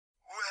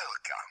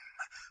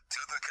Welcome to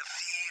the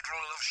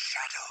Cathedral of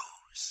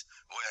Shadows,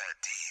 where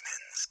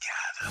demons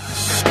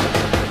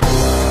gather.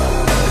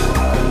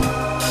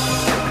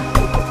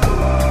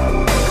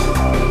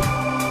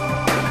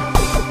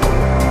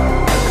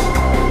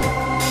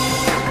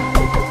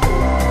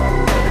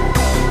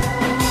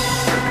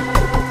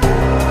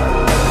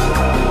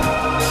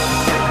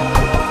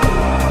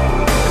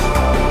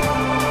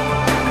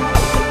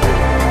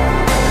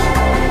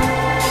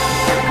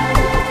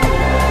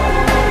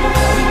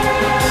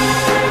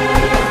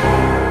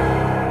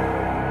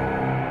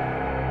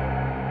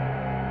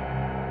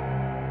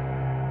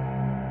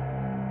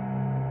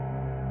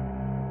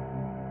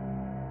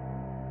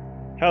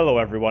 Hello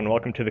everyone,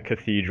 welcome to the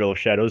Cathedral of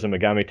Shadows, a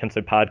Megami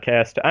Tensei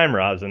Podcast. I'm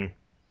Rasen.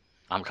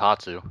 I'm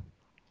Katsu.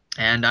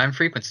 And I'm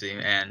Frequency,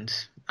 and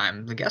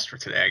I'm the guest for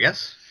today, I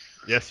guess.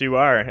 Yes, you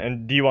are.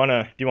 And do you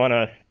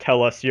wanna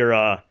tell us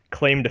your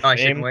claim to Oh, I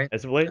shouldn't fame wait.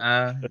 as of late?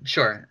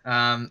 Sure.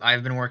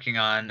 I've been working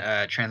on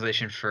a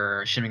translation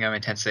for Shin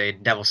Megami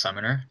Tensei Devil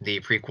Summoner,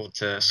 the prequel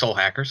to Soul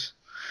Hackers.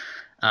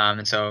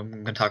 And so I'm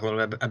going to talk a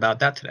little bit about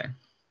that today.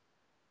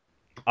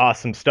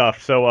 Awesome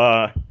stuff. So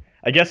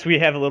I guess we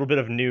have a little bit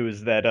of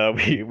news that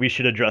we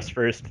should address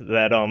first.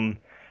 That a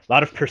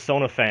lot of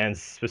Persona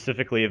fans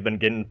specifically have been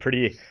getting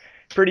pretty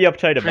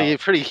uptight about.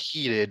 Pretty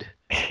heated,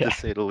 Yeah. to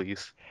say the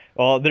least.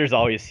 Well, there's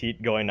always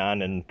heat going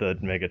on in the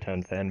Mega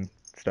 10 fan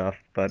stuff,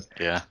 but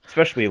Yeah.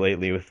 especially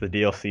lately with the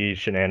DLC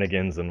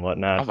shenanigans and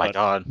whatnot. Oh my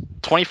god.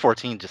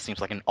 2014 just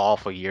seems like an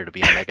awful year to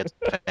be a Mega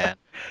fan.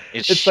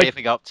 It's It's like-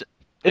 shaping up to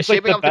it's like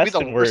shaping the up to be best the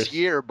and worst worst.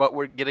 year, but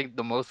we're getting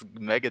the most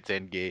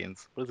Megaton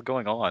games. What is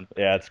going on?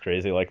 Yeah, it's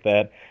crazy like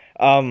that.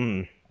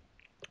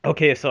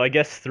 Okay, so I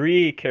guess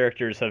 3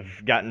 characters have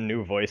gotten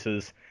new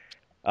voices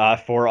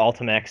for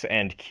Ultimax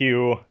and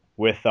Q,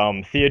 with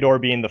Theodore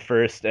being the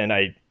first, and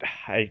I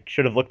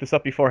should have looked this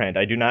up beforehand.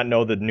 I do not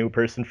know the new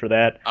person for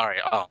that.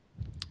 Alright,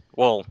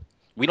 well,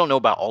 we don't know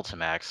about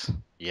Ultimax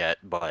yet,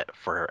 but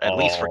at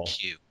least for Oh.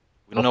 Q.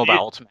 We don't know about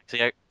Ultimax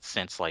yet,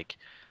 since like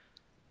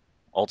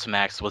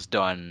Ultimax was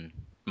done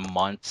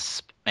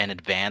months in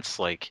advance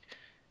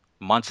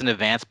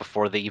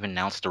before they even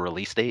announced the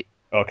release date.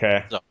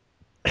 Okay. So,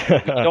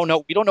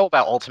 We don't know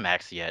about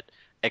Ultimax yet,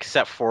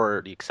 except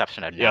for the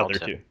exception of Yeah, Naoto.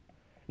 there too.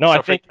 No, So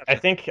I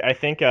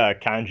think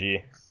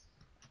Kanji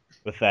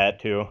with that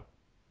too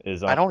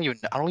is I don't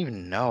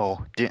even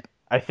know.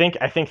 I think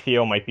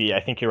Theo might be. I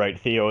think you're right.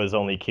 Theo is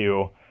only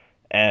Q,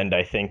 and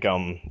I think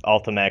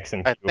Ultimax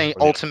and Q. I think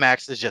are the-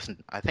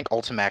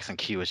 Ultimax and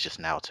Q is just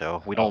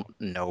Naoto. We don't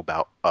know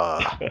about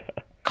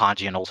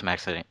Kanji and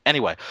Ultimax.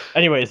 Anyway,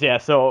 Anyways, yeah.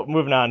 So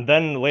moving on.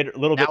 Then later, a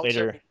little bit Naoto-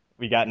 later,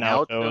 we got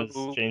Naoto's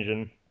Naoto-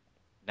 changing.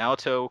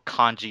 Naoto,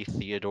 Kanji,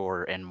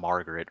 Theodore, and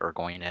Margaret are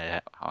going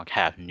to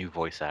have new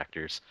voice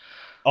actors.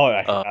 Oh,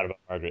 I forgot about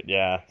Margaret.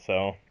 Yeah.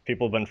 So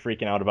people have been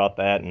freaking out about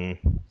that, and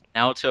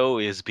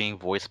Naoto is being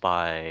voiced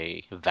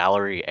by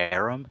Valerie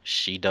Aram.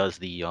 She does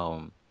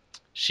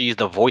she's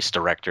the voice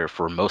director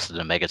for most of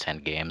the Mega 10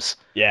 games.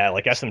 yeah,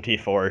 like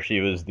SMT4, she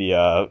was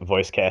the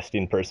voice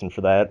casting person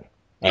for that.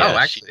 Yeah, oh,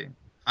 actually,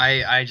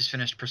 I just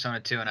finished Persona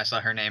 2, and I saw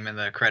her name in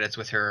the credits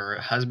with her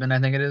husband, I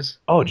think it is.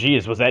 Oh,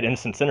 geez, was that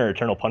Instant Sin or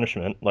Eternal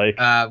Punishment? Like,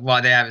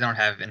 Well, they don't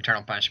have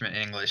Internal Punishment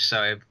in English,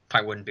 so it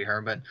probably wouldn't be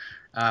her, but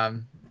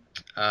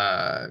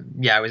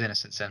yeah, it was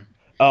Innocent Sin.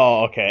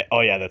 oh, okay.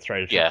 Oh, yeah, that's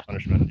right. Eternal Yeah.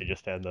 Punishment. They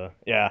just had the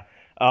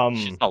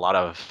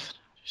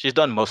She's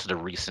done most of the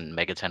recent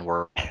Mega 10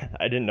 work.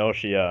 I didn't know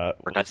she I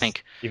was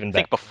think even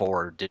back.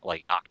 before did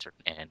like Nocturne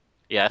and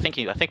yeah, I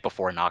think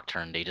before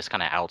Nocturne they just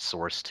kind of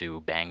outsourced to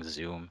Bang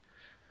Zoom.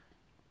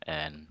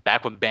 And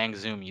back when Bang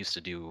Zoom used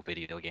to do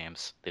video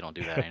games, they don't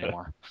do that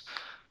anymore.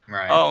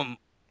 Right.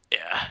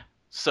 Yeah.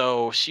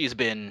 So she's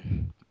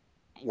been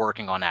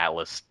working on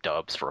Atlus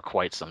dubs for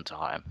quite some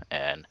time,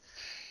 and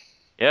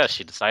yeah,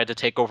 she decided to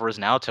take over as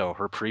Naoto.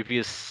 Her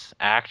previous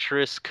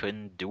actress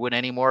couldn't do it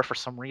anymore for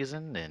some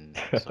reason, and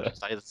so she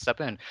decided to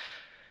step in.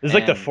 This is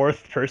like the and-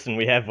 4th person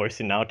we have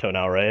voicing Naoto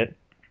now, right?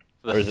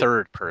 Or The is it-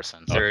 third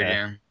person. Third, okay.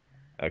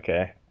 yeah.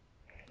 Okay.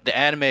 The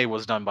anime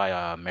was done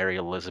by Mary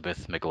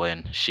Elizabeth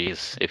McGlynn.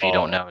 She's, if you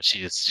don't know,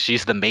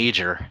 she's the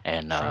major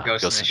and From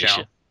Ghost in the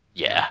Shell.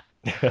 Yeah.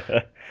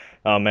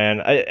 Oh man,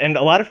 and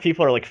a lot of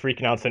people are like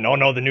freaking out saying, "Oh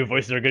no, the new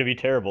voices are gonna be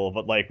terrible."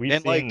 But like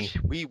we've seen,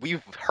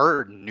 we've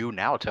heard new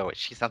Naoto.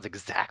 She sounds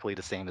exactly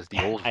the same as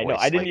the old voice. I know,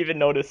 I didn't even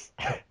notice.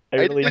 I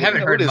didn't really I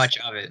haven't heard notice- much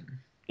of it.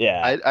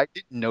 Yeah, I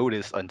didn't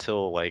notice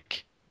until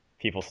like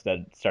people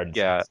started saying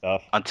Yeah.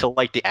 stuff. until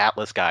like the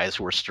Atlus guys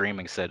who were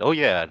streaming said, "Oh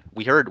yeah,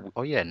 we heard.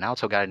 Oh yeah,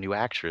 Naoto got a new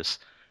actress."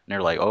 And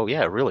they're like, "Oh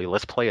yeah, really?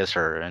 Let's play as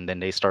her." And then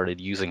they started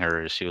using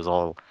her.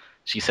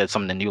 She said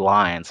some of the new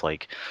lines.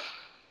 Like,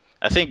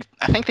 I think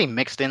they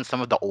mixed in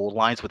some of the old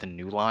lines with the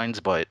new lines,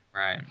 but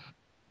Right.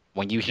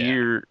 when you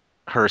hear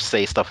her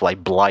say stuff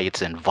like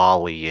blight and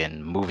volley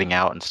and moving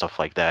out and stuff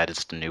like that,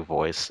 it's the new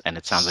voice, and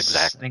it sounds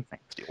exactly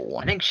like the old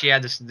one. I think she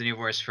had the new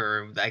voice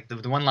for like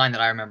the one line that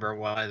I remember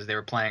was they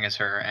were playing as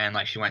her, and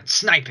like she went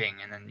sniping,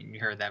 and then you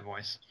heard that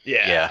voice.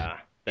 Yeah,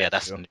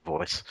 That's true. the new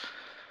voice.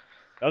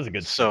 That was a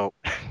good. So,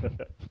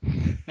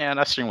 yeah,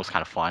 that stream was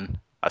kind of fun.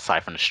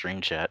 aside from the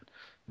stream chat.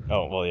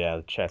 Oh well, yeah,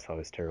 the chat's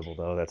always terrible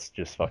though. That's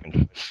just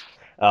fucking.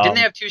 Didn't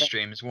they have 2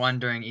 streams? One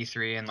during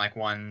E3 and like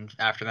one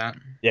after that?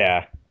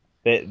 Yeah,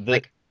 the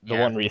Like, the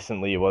yeah. one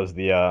recently was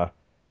the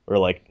where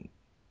like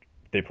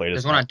they played as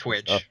There's one on Max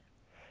and stuff. Twitch.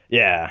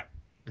 Yeah.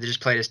 They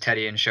just played as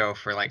Teddy and Show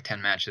for like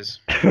 10 matches.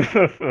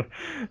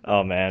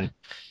 Oh man,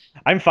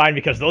 I'm fine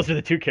because those are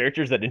the two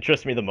characters that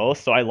interest me the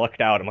most. So I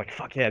lucked out. I'm like,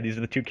 fuck yeah, these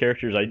are the two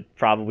characters I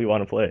probably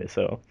want to play.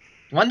 So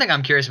One thing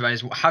I'm curious about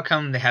is how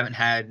come they haven't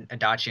had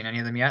Adachi in any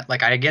of them yet?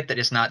 Like, I get that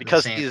it's not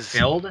Because the same he's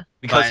build,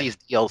 because but he's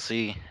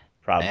DLC.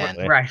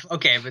 probably. right,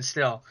 okay, but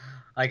still,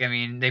 like, I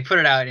mean, they put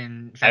it out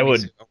in I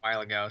would- fanbase a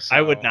while ago. So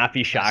I would not be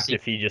let's shocked see.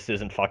 if he just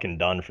isn't fucking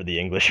done for the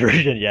English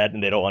version yet,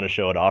 and they don't want to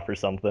show it off or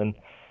something.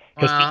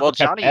 Because Well, people kept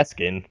Johnny-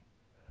 asking.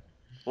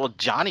 Well,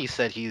 Johnny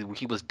said he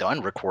was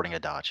done recording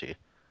Adachi.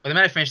 they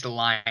might have finished the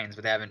lines,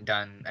 but they haven't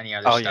done any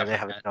other Oh stuff. yeah, they yet.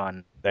 haven't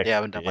done That they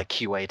haven't could done be. like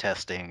QA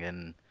testing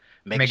and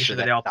Making sure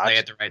that they all play Adachi-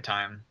 at the right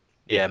time.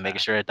 Yeah, making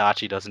sure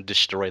Adachi doesn't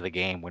destroy the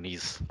game when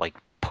he's like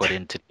put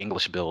into the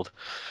English build.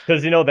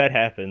 Because that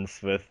happens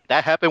with.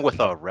 That happened with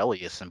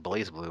Relius and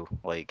BlazBlue,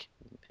 like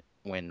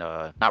when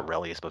not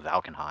Relius but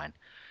Valkenhayn.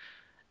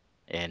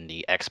 In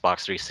the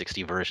Xbox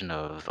 360 version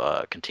of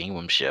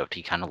Continuum Shift,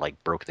 he kind of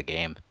like broke the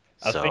game.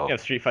 I was So thinking of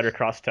Street Fighter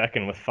Cross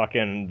Tekken with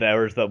fucking.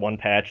 There was that one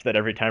patch that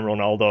every time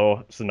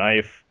Ronaldo's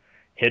knife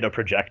hit a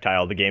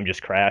projectile, the game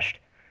just crashed.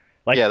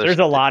 Like, Yeah, there's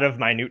a lot of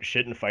minute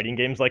shit in fighting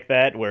games like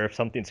that where if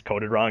something's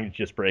coded wrong, it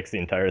just breaks the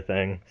entire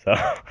thing. So.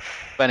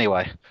 But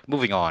anyway,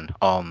 moving on.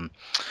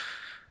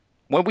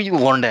 When we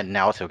learned that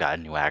Naoto got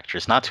a new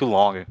actress, not too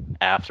long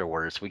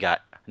afterwards, we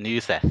got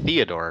news that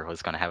Theodore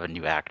was going to have a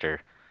new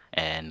actor.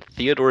 And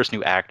Theodore's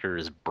new actor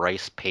is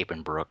Bryce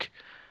Papenbrook.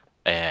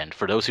 And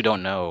for those who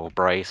don't know,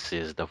 Bryce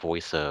is the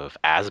voice of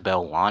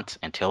Asbel Lant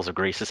and Tales of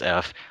Graces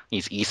F.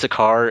 He's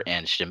Isakar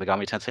in Shin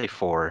Megami Tensei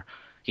 4.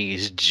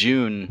 He's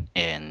June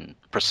in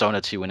Persona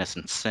 2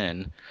 Innocent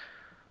Sin.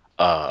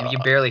 And you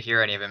barely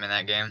hear any of him in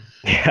that game.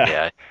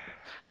 Yeah.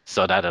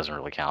 So that doesn't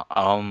really count.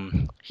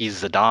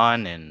 He's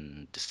Zidane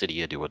in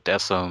Dissidia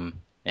Duodecim.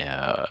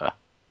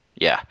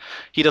 Yeah.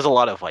 He does a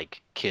lot of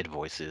like kid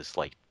voices,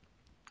 like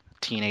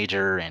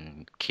teenager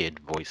and kid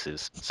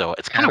voices. So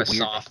it's kind of a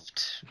weird.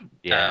 soft,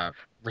 Yeah.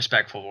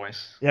 respectful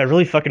voice. Yeah,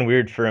 really fucking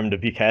weird for him to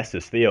be cast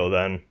as Theo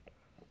then.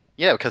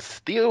 Yeah, because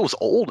Theo's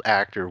old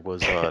actor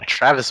was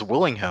Travis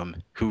Willingham,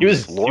 who He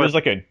was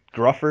like a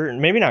gruffer,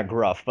 maybe not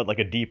gruff, but like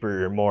a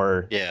deeper,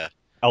 more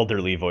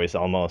elderly voice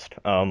almost.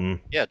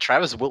 Yeah,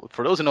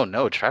 for those who don't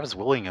know, Travis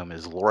Willingham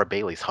is Laura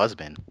Bailey's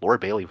husband. Laura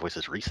Bailey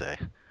voices Rise.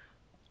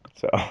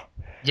 So.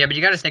 Yeah, but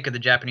you got to think of the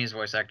Japanese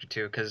voice actor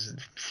too, because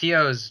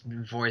Theo's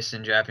voice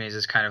in Japanese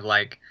is kind of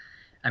like,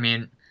 I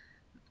mean,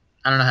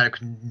 I don't know how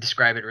to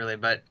describe it really,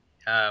 but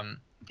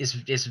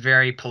it's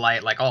very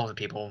polite, like all of the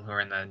people who are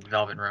in the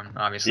Velvet Room,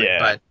 obviously. Yeah.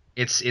 But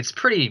it's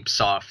pretty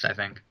soft, I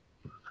think.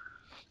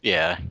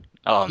 Yeah.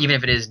 Even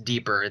if it is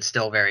deeper, it's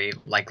still very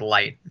like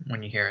light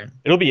when you hear it.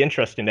 It'll be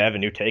interesting to have a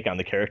new take on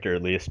the character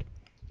at least.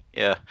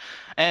 Yeah.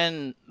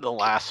 And the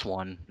last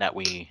one that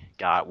we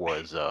got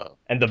was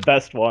and the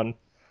best one.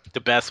 The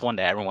best one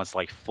that everyone's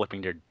like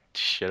flipping their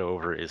shit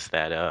over is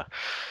that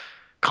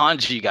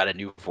Kanji got a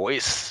new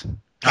voice.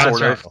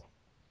 Sort of.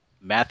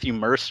 Matthew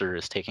Mercer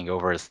is taking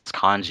over as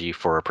Kanji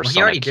for Persona Q.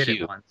 He already did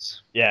it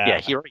once. Yeah,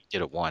 he already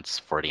did it once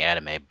for the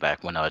anime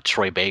back when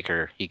Troy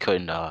Baker, he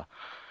couldn't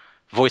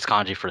voice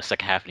Kanji for the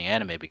second half of the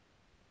anime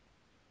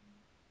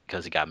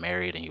because he got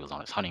married and he was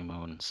on his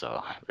honeymoon,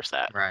 so there's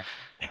that. Right.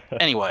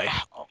 Anyway.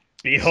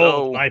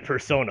 Behold my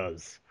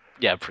personas.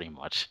 Yeah, pretty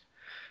much.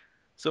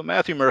 So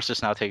Matthew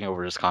Mercer's now taking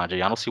over as Kanji.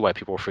 I don't see why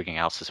people are freaking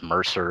out since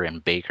Mercer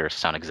and Baker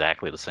sound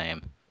exactly the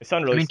same. They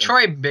sound really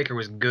Troy Baker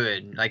was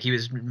good. Like, he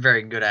was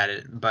very good at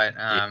it, but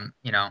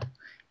you know,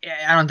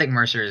 I don't think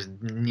Mercer is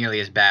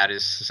nearly as bad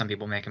as some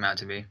people make him out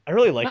to be. I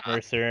really like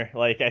Mercer.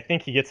 Like, I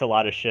think he gets a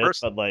lot of shit,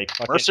 but like,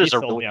 Mercer's he's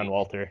solely on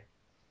Walter.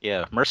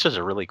 Yeah, Mercer's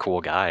a really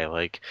cool guy.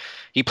 Like,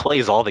 he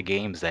plays all the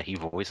games that he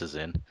voices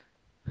in.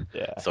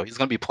 Yeah. So he's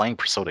gonna be playing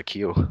Persona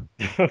Q.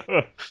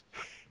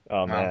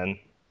 Oh man.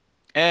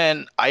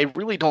 And I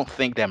really don't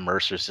think that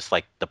Mercer's just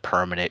like the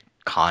permanent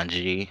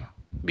Kanji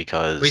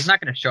because he's not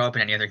going to show up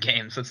in any other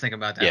games. Let's think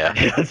about that.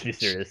 Yeah, let's be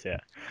serious. Yeah.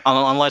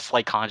 Unless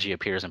like Kanji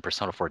appears in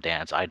Persona 4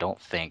 Dance, I don't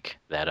think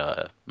that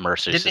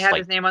Mercer's Didn't just they have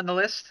like his name on the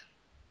list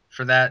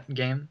for that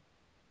game?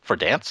 For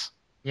Dance?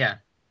 Yeah.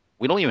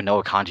 We don't even know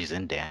if Kanji's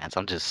in Dance.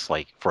 I'm just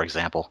like, for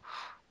example,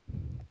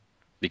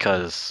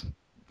 because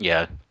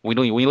yeah, we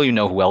don't even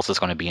know who else is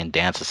going to be in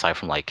Dance aside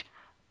from like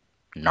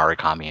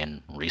Narukami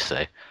and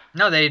Rise.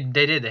 No, they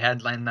did. They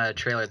had in the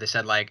trailer. They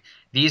said like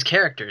these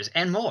characters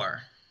and more.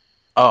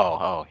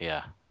 Oh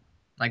yeah.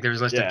 Like there was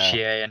a list of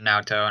Chie and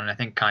Naoto, and I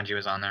think Kanji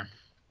was on there.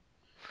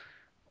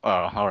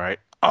 Oh, all right.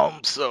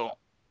 So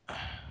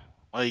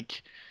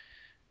like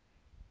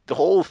the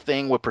whole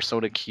thing with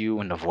Persona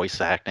Q and the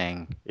voice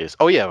acting is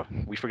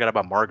we forgot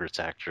about Margaret's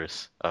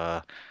actress.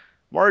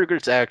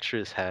 Margaret's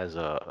actress has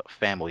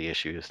family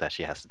issues that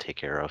she has to take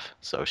care of,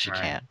 so she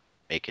can't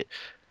make it.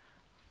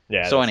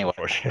 Yeah. So anyway.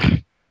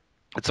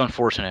 It's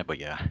unfortunate, but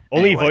yeah.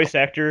 Only Anyway, voice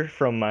actor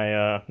from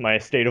my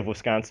state of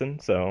Wisconsin,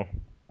 so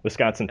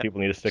Wisconsin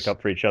people need to stick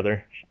up for each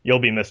other. You'll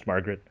be missed,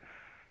 Margaret.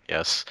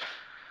 yes.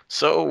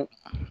 So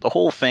the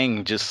whole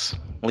thing just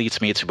leads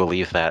me to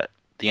believe that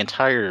the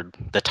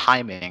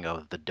timing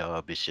of the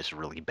dub is just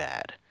really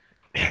bad.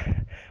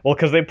 Well,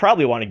 because they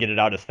probably want to get it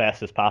out as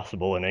fast as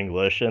possible in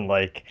English, and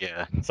like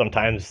Yeah.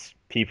 sometimes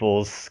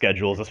people's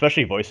schedules,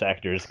 especially voice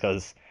actors,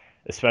 because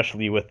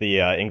especially with the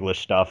English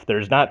stuff,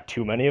 there's not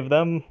too many of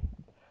them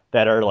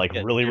that are like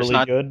Yeah, really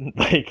really good.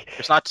 Like,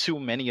 there's not too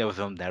many of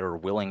them that are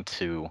willing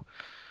to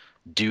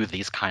do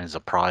these kinds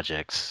of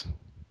projects.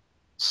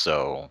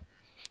 So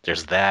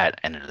there's that,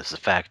 and there's the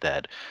fact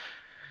that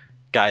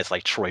guys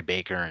like Troy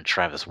Baker and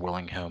Travis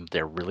Willingham,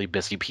 they're really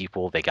busy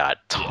people. They got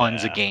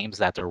tons of yeah, games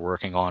that they're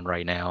working on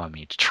right now. I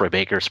mean, Troy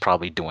Baker's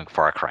probably doing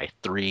Far Cry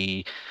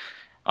 3.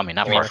 I mean,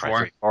 not Far Or Cry four.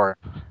 3, Far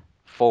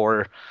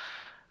 4.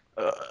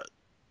 Uh,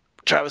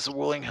 Travis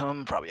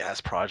Willingham probably has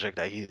projects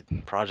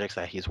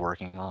that he's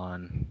working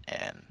on,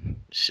 and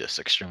it's just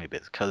extremely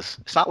busy. Because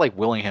it's not like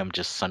Willingham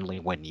just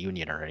suddenly went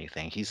union or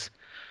anything. He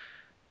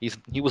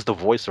was the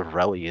voice of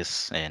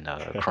Relius in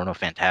Chrono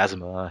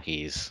Phantasma.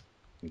 He's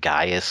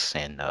Gaius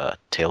in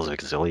Tales of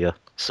Exilia.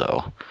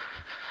 So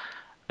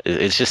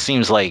it just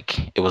seems like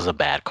it was a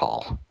bad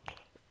call.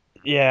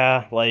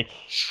 yeah. Like,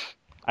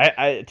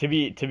 to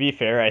be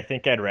fair, I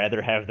think I'd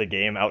rather have the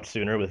game out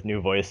sooner with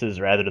new voices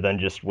rather than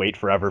just wait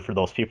forever for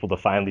those people to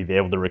finally be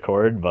able to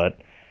record. But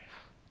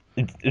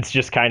it's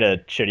just kind of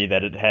shitty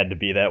that it had to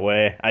be that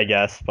way, I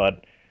guess.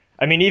 But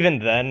I mean, even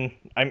then,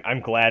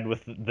 I'm glad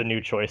with the new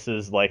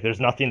choices. Like,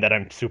 there's nothing that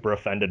I'm super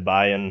offended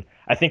by, and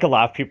I think a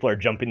lot of people are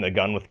jumping the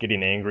gun with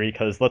getting angry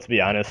because let's be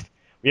honest,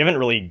 we haven't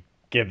really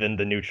given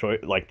the new choice,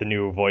 like the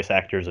new voice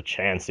actors, a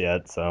chance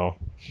yet. So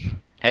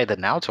Hey, the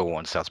Naoto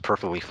one sounds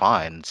perfectly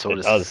fine.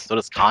 it does, So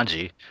does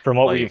Kanji. from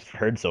what Like, we've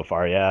heard so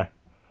far. Yeah.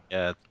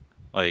 yeah,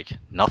 like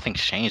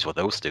nothing's changed with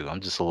those two. I'm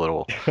just a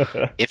little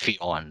iffy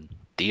on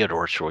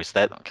Theodore's choice,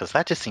 that because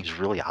that just seems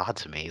really odd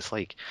to me. It's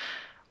like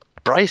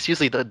Bryce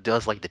usually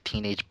does like the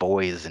teenage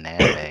boys in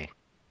anime.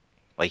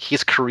 Like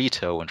he's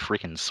Kirito and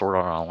freaking Sword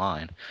Art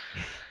Online.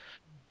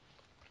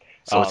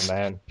 So Oh it's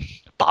man.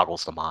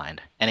 boggles the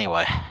mind.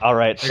 Anyway, All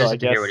right. I So just I have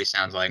to hear what he guess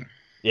sounds like.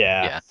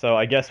 yeah. yeah. So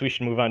I guess we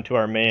should move on to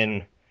our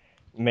main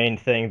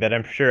thing that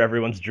I'm sure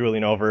everyone's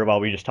drooling over while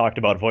we just talked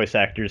about voice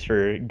actors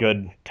for a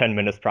good 10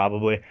 minutes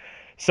probably.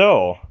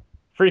 So,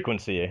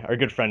 Frequency, our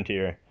good friend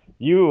here,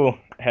 you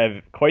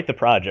have quite the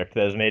project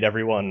that has made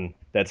everyone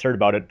that's heard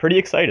about it pretty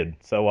excited.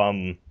 So,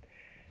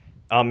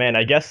 oh man,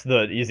 I guess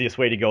the easiest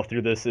way to go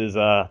through this is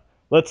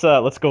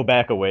let's go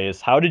back a ways.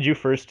 How did you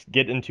first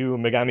get into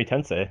Megami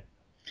Tensei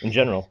in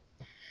general?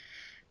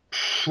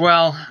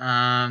 Well,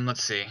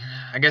 let's see.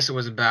 I guess it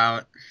was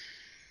about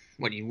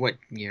what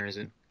year is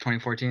it?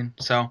 2014.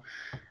 So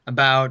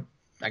about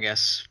I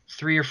guess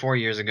 3 or 4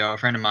 years ago, a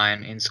friend of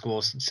mine in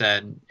school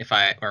said if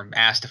I or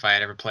asked if I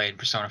had ever played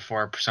Persona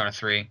 4, Persona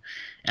 3,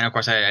 and of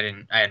course I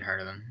hadn't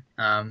heard of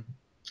them.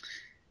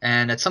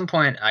 And at some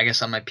point, I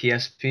guess on my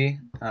PSP,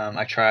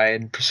 I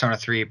tried Persona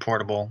 3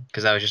 Portable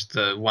because that was just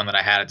the one that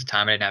I had at the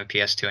time. I didn't have a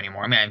PS2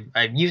 anymore. I mean,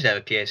 I used to have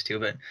a PS2,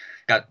 but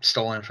got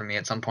stolen from me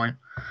at some point.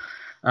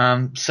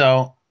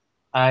 So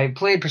I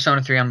played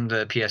Persona 3 on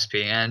the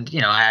PSP, and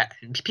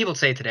people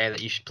say today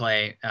that you should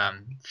play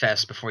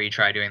Fest before you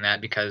try doing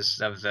that because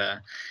of the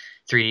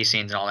 3D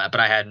scenes and all that. But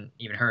I hadn't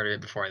even heard of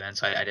it before then,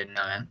 so I didn't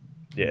know that.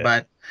 Yeah.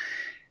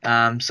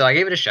 But so I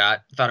gave it a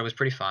shot. Thought it was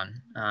pretty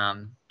fun.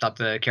 Thought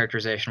the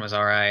characterization was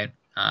all right.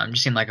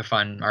 Just seemed like a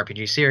fun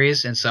RPG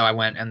series, and so I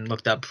went and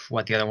looked up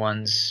what the other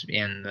ones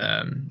in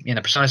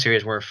the Persona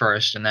series were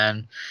first, and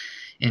then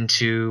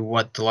into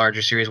what the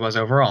larger series was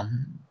overall.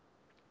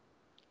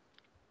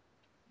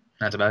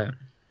 That's about it.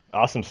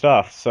 Awesome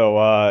stuff.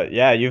 So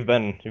yeah, you've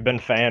been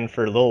fan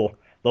for a little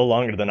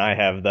longer than I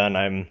have. Then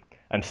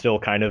I'm still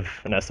kind of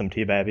an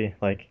SMT babby.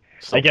 Like I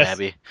So guess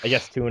Babby. I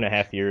guess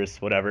 2.5 years,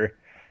 whatever.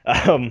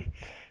 Um,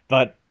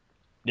 but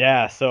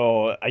yeah,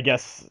 so I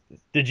guess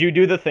did you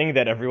do the thing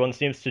that everyone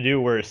seems to do,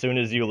 where as soon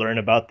as you learn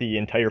about the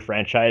entire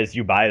franchise,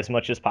 you buy as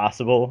much as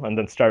possible and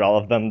then start all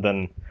of them,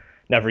 then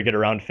never get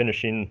around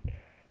finishing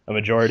a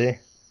majority?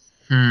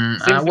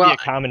 Seems to be Well, a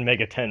common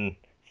Mega 10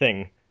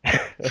 thing.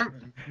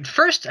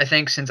 first, I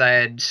think since I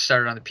had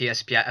started on the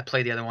PSP, I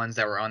played the other ones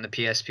that were on the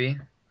PSP.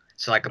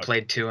 So like I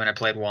played 2 and I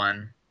played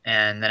 1,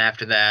 and then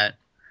after that,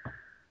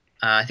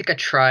 I think I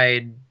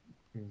tried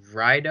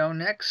Rido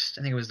next.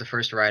 I think it was the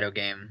first Rido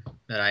game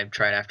that I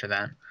tried after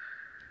that.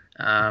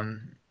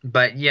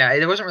 But yeah,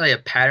 there wasn't really a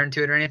pattern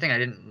to it or anything. I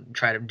didn't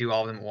try to do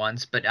all of them at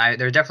once, but there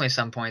were definitely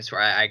some points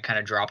where I kind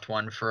of dropped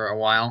one for a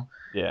while.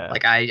 Yeah.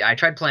 Like I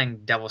tried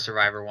playing Devil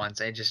Survivor once.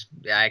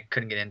 I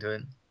couldn't get into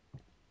it.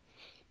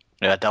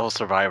 Yeah, Devil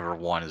Survivor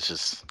 1 is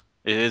just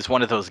it is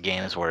one of those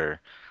games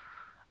where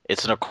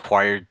it's an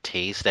acquired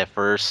taste at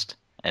first,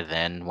 and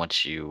then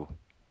once you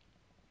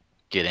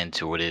get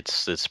into it,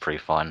 it's pretty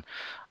fun.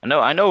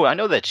 I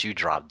know that you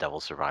dropped Devil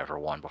Survivor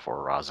 1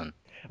 before, Rosin.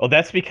 Well,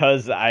 that's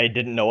because I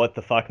didn't know what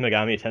the fuck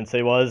Megami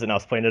Tensei was, and I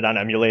was playing it on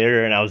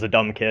emulator, and I was a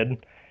dumb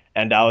kid.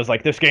 and I was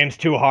like, this game's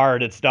too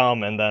hard, it's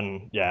dumb, and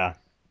then yeah,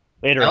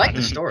 later I on, like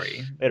the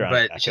story, later on,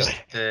 but it it's got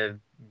just good.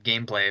 the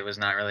gameplay was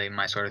not really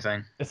my sort of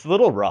thing. It's a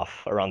little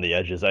rough around the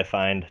edges, I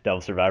find.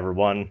 Devil Survivor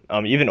 1,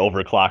 even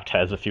Overclocked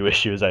has a few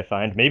issues. I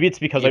find maybe it's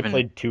because I Even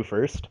played 2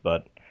 first,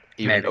 but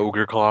even Maybe.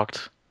 Ogre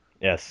Clocked.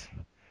 yes.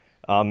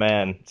 Oh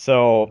man,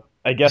 so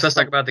I So guess let's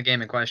talk about the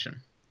game in question.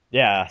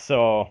 yeah,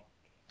 so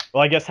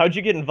well, I guess how'd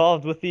you get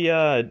involved with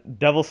the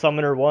Devil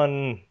Summoner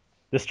 1,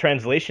 this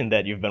translation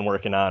that you've been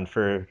working on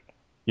for,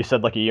 you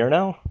said like a year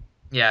now?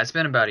 Yeah, it's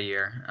been about a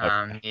year.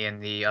 Okay. Me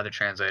and the other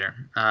translator.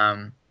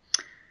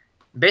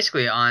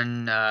 Basically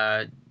on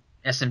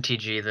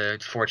SMTG, the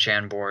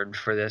 4chan board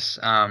for this.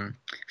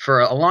 For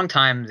a long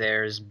time,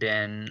 there's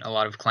been a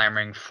lot of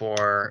clamoring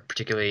for,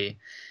 particularly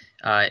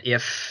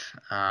if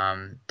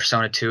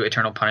Persona 2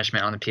 Eternal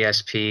Punishment on the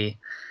PSP,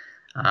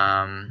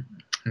 um,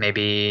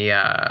 maybe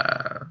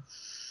the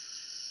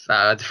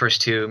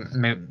first two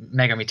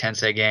Megami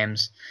Tensei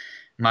games,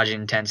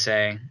 Majin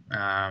Tensei,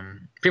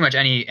 pretty much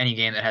any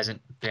game that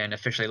hasn't been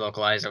officially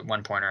localized at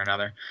one point or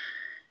another.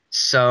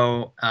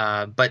 So,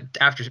 but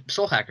after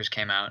Soul Hackers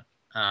came out,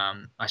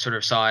 I sort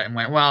of saw it and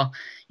went, well,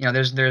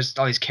 there's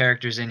all these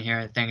characters in here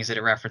and things that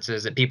it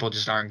references that people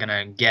just aren't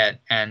gonna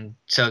get, and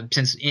so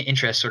since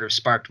interest sort of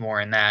sparked more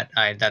in that,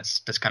 that's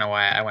kind of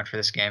why I went for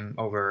this game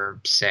over,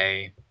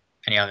 say,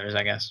 any others,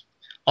 I guess.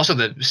 Also,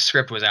 the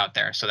script was out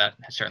there, so that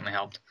certainly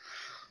helped.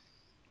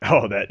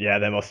 Oh, that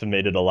must have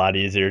made it a lot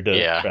easier to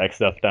Yeah. track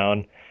stuff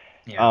down.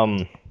 Yeah.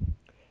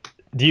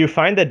 Do you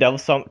find that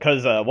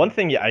because one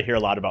thing I hear a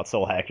lot about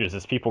Soul Hackers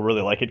is people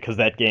really like it because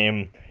that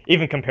game,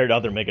 even compared to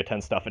other Mega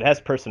 10 stuff, it has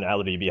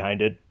personality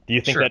behind it. Do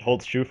you think Sure. that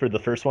holds true for the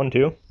first one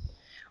too?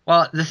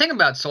 Well, the thing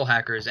about Soul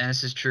Hackers, and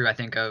this is true, I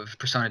think, of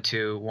Persona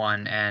 2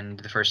 1 and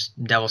the first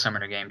Devil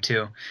Summoner game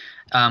too,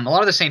 a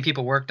lot of the same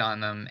people worked on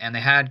them, and they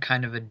had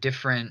kind of a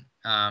different.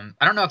 I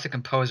don't know if the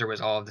composer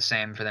was all of the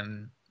same for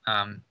them,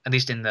 at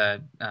least in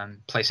the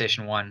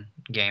PlayStation 1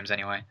 games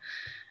anyway.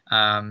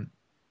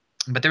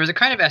 But there was a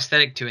kind of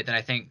aesthetic to it that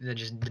I think that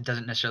just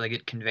doesn't necessarily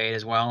get conveyed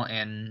as well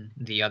in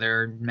the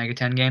other Mega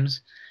 10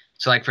 games.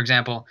 So, like, for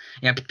example,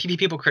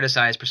 people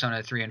criticize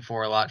Persona 3 and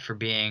 4 a lot for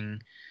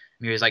being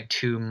maybe like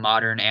too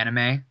modern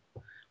anime,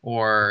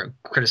 or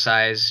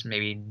criticize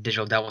maybe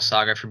Digital Devil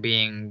Saga for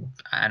being,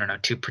 I don't know,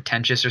 too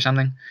pretentious or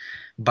something.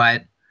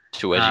 But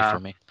Too edgy for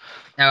me.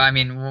 no, I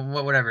mean,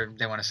 whatever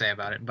they want to say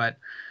about it. But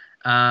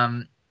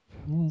um,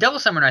 Devil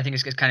Summoner, I think,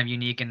 is kind of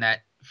unique in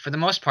that, for the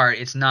most part,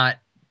 it's not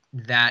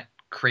that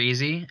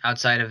crazy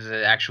outside of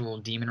the actual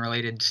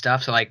demon-related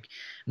stuff. So, like,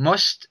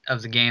 most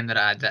of the game that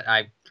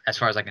I, as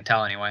far as I can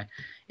tell anyway,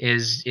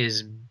 is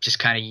just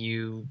kind of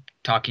you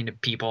talking to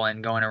people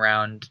and going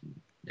around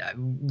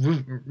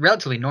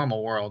relatively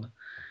normal world.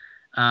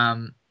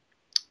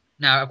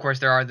 Now, of course,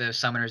 there are the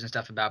summoners and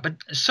stuff about, but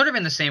sort of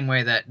in the same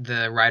way that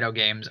the Raito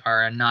games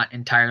are a not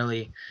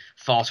entirely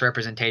false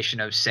representation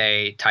of,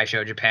 say,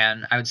 Taisho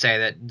Japan, I would say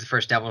that the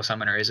first Devil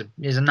Summoner is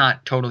a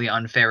not totally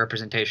unfair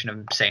representation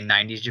of, say,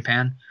 90s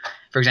Japan.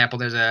 For example,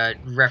 there's a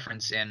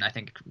reference in, I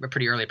think, a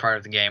pretty early part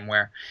of the game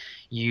where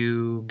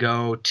you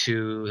go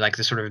to, like,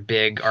 the sort of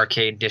big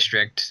arcade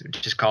district,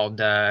 which is called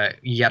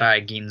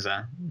Yarai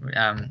Ginza,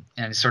 and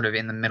it's sort of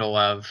in the middle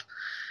of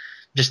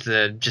just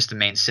the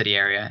main city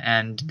area,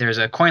 and there's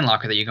a coin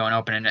locker that you go and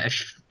open, and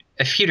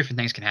a few different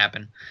things can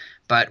happen.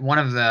 But one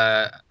of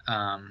the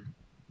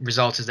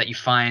results is that you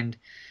find,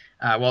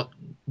 well,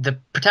 the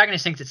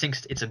protagonist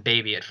thinks it's a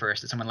baby at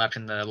first that someone left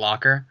in the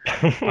locker,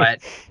 but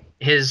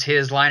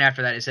his line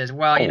after that, it says,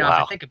 well, Oh, if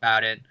wow. I think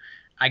about it,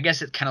 I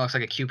guess it kind of looks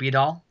like a Cupid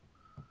doll.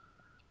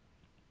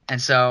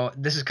 And so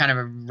this is kind of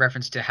a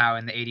reference to how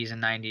in the 80s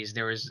and 90s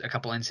there was a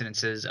couple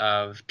incidences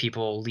of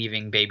people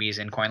leaving babies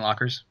in coin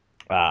lockers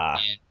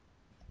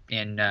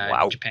in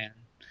Wow. Japan.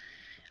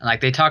 And, like,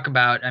 they talk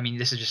about, I mean,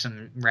 this is just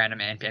some random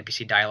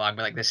NPC dialogue,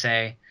 but, like, they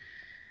say,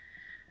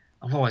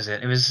 what was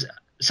it? It was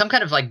some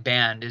kind of, like,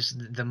 band, is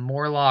the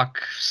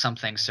Morlock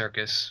something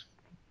circus.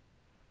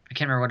 I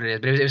can't remember what it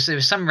is, but it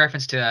was some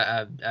reference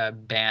to a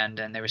band,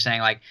 and they were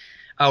saying, like,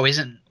 oh,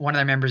 isn't one of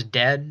their members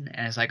dead?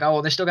 And it's like, oh,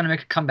 well, they're still going to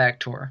make a comeback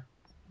tour.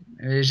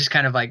 It was just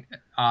kind of like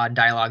odd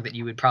dialogue that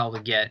you would probably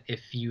get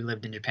if you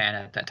lived in Japan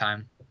at that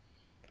time.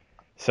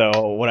 So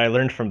what I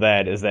learned from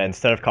that is that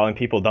instead of calling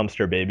people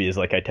dumpster babies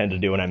like I tend to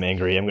do when I'm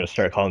angry, I'm going to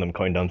start calling them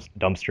coin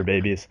dumpster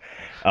babies.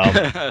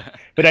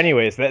 But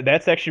anyways,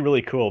 that's actually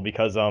really cool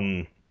because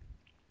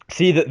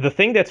see, the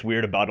thing that's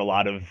weird about a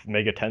lot of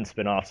Mega 10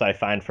 spin-offs I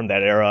find from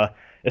that era,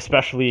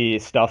 especially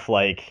stuff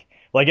like,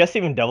 well, I guess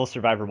even Devil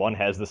Survivor 1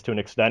 has this to an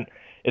extent.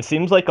 It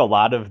seems like a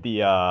lot of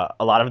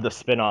the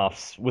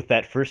spin-offs with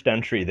that first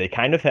entry, they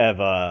kind of have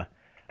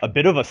a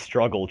bit of a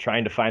struggle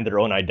trying to find their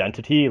own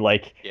identity.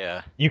 Like,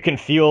 Yeah. you can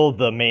feel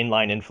the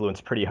mainline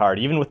influence pretty hard.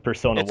 Even with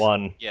Persona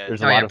 1, yeah,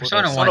 there's Oh, a yeah, lot of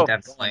Persona 1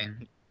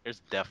 definitely. There's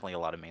definitely a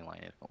lot of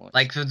mainline influence.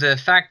 Like, the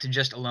fact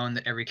just alone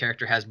that every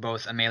character has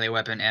both a melee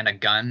weapon and a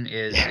gun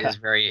is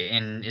very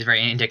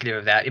indicative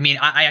of that. I mean,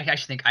 I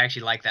actually think I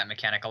actually like that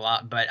mechanic a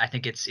lot, but I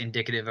think it's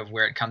indicative of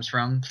where it comes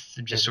from,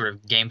 just sort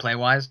of gameplay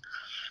wise.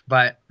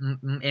 But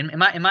in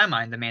my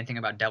mind, the main thing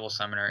about Devil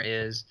Summoner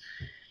is,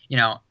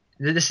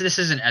 this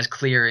isn't as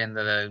clear in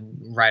the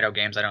Raito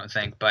games, I don't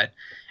think, but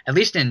at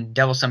least in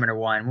Devil Summoner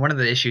 1, one of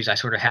the issues I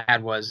sort of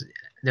had was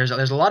there's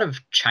a lot of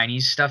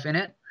Chinese stuff in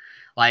it.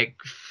 Like,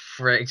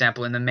 for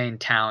example, in the main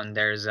town,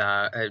 there's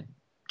a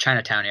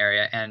Chinatown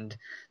area, and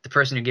the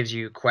person who gives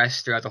you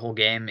quests throughout the whole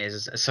game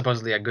is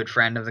supposedly a good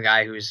friend of the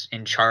guy who's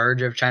in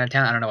charge of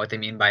Chinatown. I don't know what they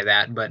mean by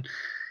that, but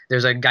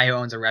there's a guy who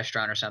owns a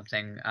restaurant or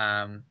something,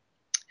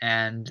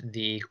 and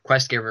the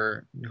quest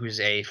giver, who's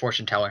a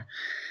fortune teller,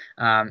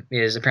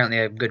 is apparently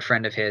a good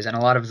friend of his, and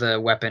a lot of the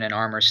weapon and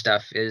armor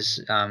stuff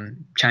is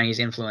Chinese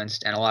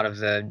influenced, and a lot of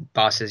the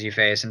bosses you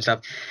face and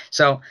stuff.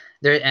 So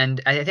there,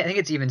 and I think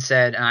it's even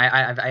said, and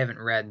I haven't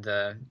read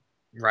the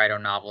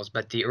Raito novels,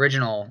 but the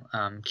original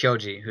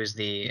Kyoji, who's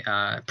the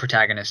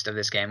protagonist of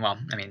this game, well,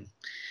 I mean,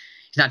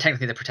 he's not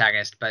technically the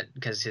protagonist, but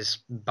because his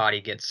body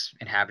gets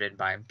inhabited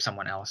by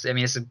someone else. I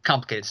mean, it's a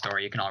complicated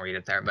story. You can all read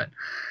it there, but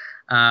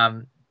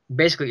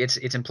basically,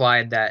 it's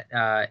implied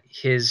that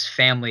his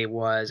family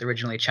was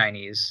originally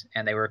Chinese,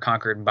 and they were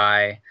conquered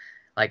by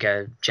like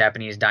a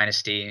Japanese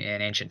dynasty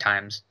in ancient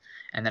times.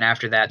 And then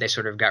after that, they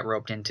sort of got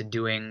roped into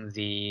doing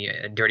the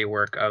dirty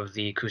work of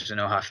the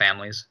Kusunoha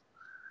families.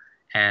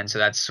 And so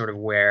that's sort of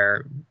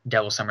where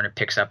Devil Summoner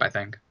picks up, I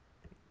think.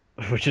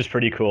 Which is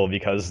pretty cool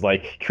because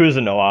like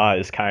Kuzunoa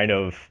is kind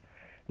of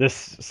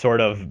this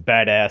sort of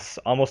badass,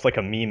 almost like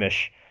a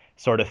meme-ish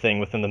sort of thing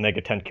within the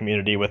Megaten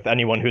community. With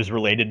anyone who's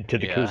related to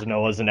the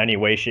Kuzunoas in any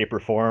way, shape, or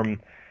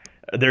form,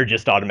 they're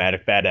just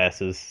automatic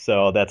badasses.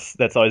 So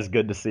that's always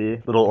good to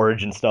see, little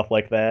origin stuff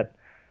like that.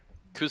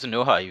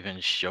 Kuzunoha even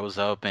shows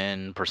up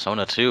in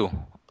Persona 2.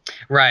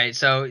 Right,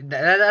 so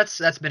that's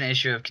been an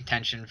issue of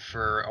contention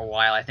for a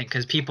while, I think,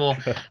 because people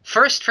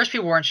first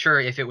people weren't sure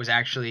if it was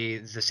actually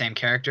the same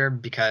character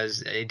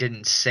because it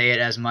didn't say it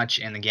as much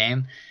in the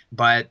game.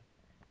 But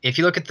if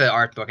you look at the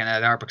art book, and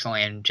the art book's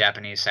only in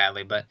Japanese,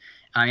 sadly, but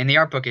in the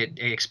art book it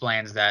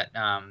explains that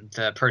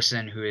the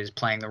person who is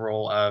playing the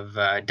role of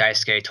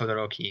Daisuke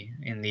Todoroki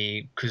in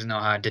the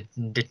Kuzunoha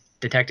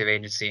detective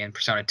agency in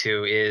Persona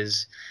 2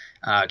 is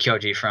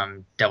Kyoji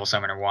from Devil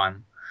Summoner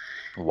 1.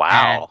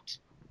 Wow.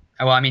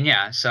 Well, I mean,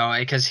 yeah. So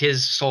because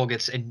his soul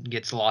gets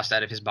lost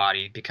out of his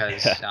body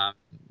because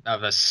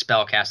of a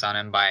spell cast on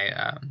him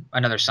by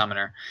another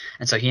summoner,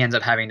 and so he ends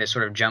up having to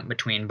sort of jump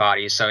between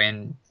bodies. So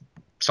in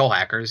Soul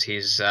Hackers,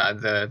 he's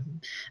the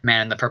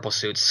man in the purple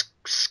suit,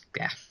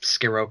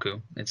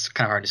 Skiroku. It's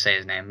kind of hard to say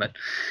his name, but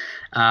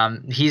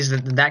he's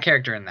that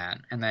character in that.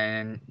 And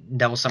then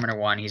Devil Summoner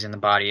 1, he's in the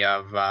body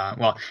of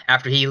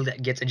after he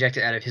gets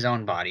ejected out of his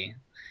own body,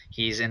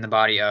 he's in the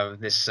body of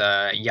this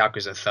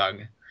Yakuza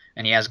thug.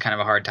 And he has kind of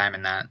a hard time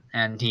in that.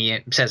 And he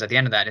says at the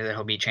end of that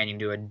he'll be changing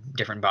to a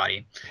different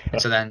body.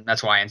 And so then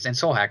that's why in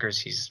Soul Hackers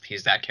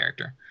he's that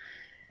character.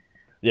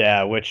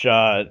 Yeah, which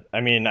I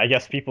mean, I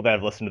guess people that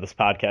have listened to this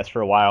podcast for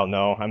a while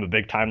know I'm a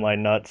big timeline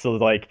nut. So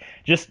like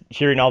just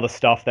hearing all the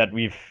stuff that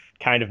we've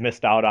kind of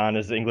missed out on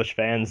as English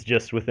fans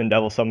just within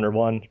Devil Summoner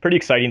 1, pretty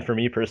exciting for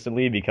me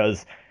personally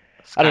because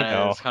I don't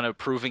know. It's kind of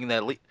proving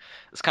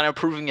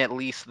at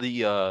least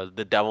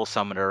the Devil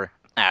Summoner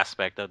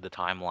aspect of the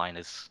timeline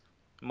is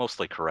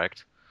mostly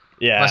correct.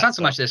 Yeah. Well, it's not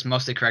so much this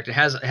mostly correct. It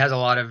has a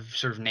lot of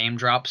sort of name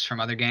drops from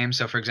other games.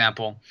 So, for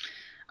example,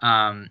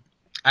 I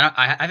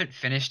haven't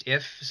finished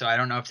If, so I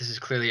don't know if this is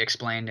clearly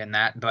explained in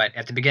that. But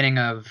at the beginning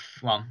of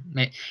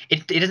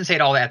it doesn't say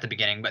it all at the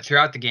beginning, but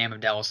throughout the game of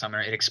Devil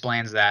Summoner, it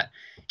explains that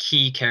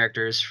key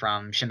characters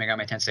from Shin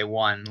Megami Tensei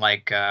 1,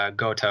 like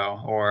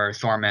Goto or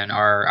Thorman,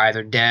 are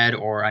either dead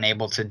or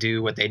unable to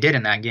do what they did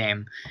in that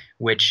game,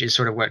 which is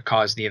sort of what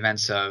caused the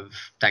events of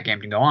that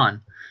game to go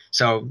on.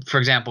 So, for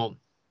example,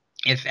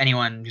 if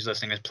anyone who's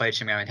listening has played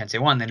Shin Megami Tensei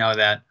 1, they know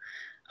that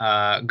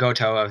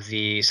Goto of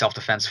the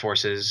Self-Defense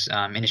Forces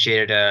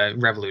initiated a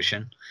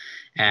revolution,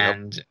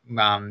 and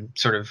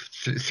sort of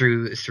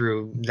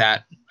through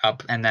that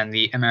up, and then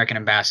the American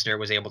ambassador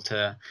was able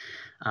to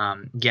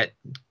get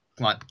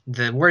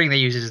the wording they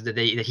use is that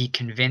he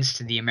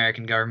convinced the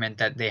American government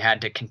that they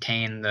had to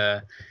contain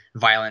the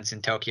violence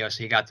in Tokyo,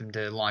 so he got them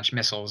to launch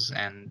missiles,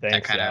 and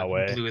that kind of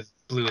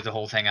blew the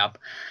whole thing up.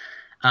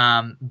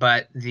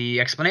 But the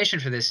explanation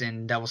for this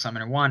in Devil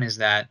Summoner 1 is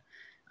that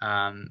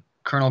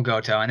Colonel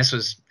Goto, and this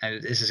is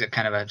a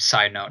kind of a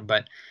side note,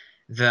 but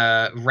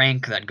the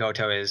rank that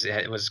Goto is,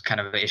 it was kind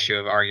of an issue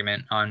of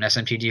argument on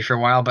SMTG for a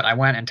while. But I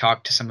went and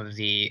talked to some of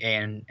the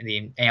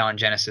Aeon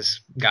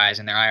Genesis guys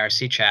in their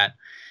IRC chat,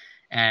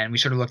 and we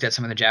sort of looked at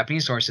some of the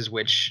Japanese sources,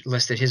 which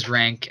listed his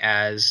rank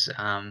as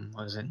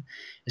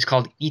It's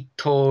called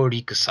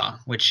Itorikusa,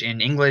 which in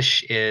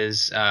English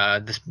is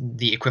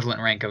the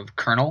equivalent rank of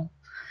colonel.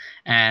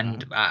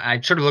 And I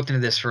sort of looked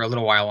into this for a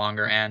little while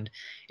longer, and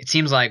it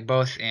seems like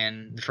both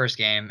in the first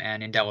game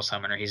and in Devil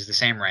Summoner, he's the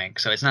same rank.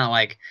 So it's not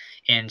like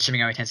in Shin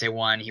Megami Tensei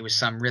 1, he was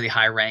some really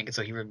high rank, and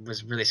so he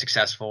was really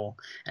successful.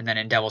 And then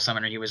in Devil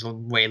Summoner, he was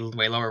way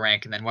lower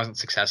rank and then wasn't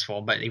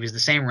successful. But he was the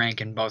same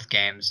rank in both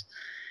games.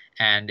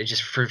 And it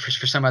just for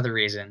some other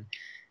reason,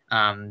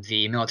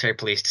 the military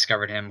police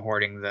discovered him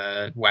hoarding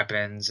the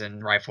weapons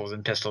and rifles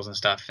and pistols and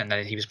stuff, and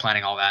that he was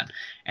planning all that,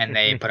 and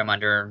they put him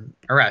under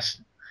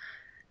arrest.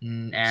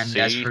 And as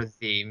See, for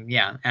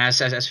the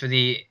as for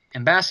the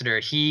ambassador,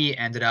 he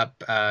ended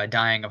up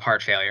dying of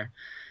heart failure.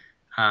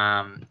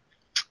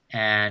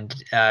 And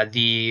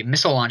the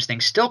missile launch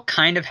thing still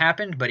kind of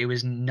happened, but it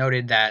was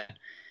noted that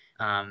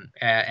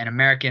an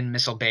American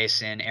missile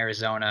base in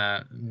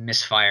Arizona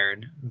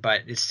misfired,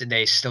 but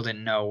they still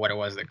didn't know what it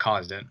was that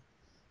caused it.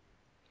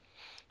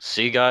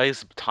 see,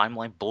 guys,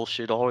 timeline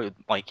bullshit. Always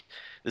like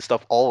this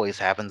stuff always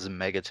happens in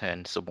Mega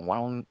 10. So why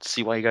don't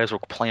see why you guys were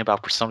complaining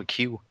about Persona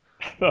Q?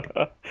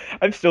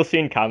 I'm still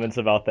seeing comments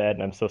about that,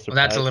 and I'm so Well, surprised.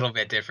 that's a little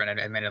bit different,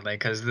 admittedly,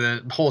 because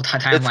the whole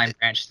timeline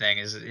branch thing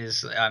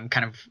is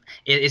kind of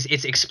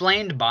it's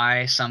explained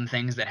by some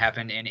things that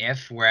happened in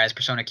If, whereas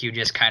Persona Q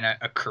just kind of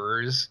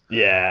occurs.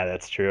 Yeah,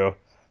 that's true.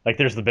 Like,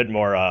 there's a bit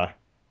more, I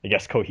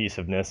guess,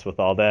 cohesiveness with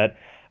all that.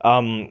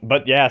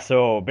 But yeah,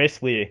 so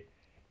basically,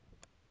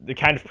 it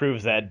kind of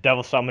proves that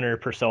Devil Summoner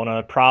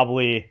Persona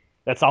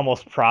that's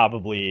almost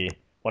probably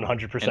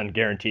 100%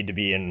 guaranteed to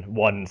be in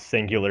one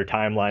singular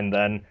timeline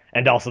then,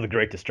 and also the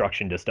Great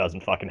Destruction just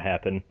doesn't fucking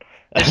happen.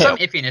 There's some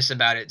iffiness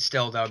about it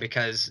still, though,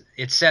 because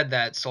it's said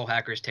that Soul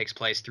Hackers takes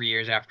place 3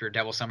 years after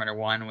Devil Summoner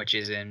 1, which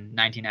is in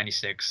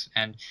 1996,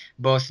 and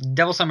both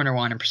Devil Summoner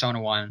 1 and Persona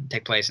 1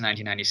 take place in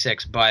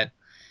 1996, but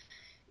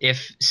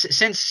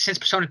since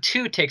Persona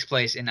 2 takes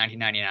place in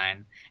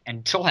 1999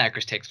 and Soul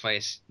Hackers takes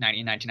place in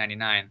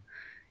 1999,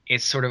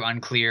 it's sort of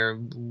unclear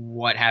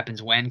what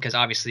happens when, because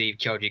obviously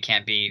Kyoji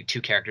can't be two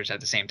characters at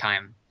the same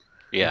time.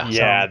 Yeah.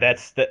 Yeah,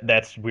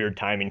 that's weird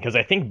timing, because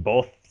I think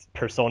both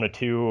Persona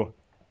 2,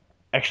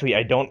 actually,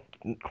 I don't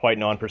quite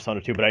know on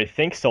Persona 2, but I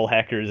think Soul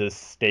Hackers is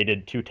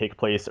stated to take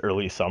place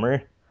early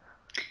summer.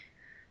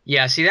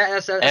 Yeah, see,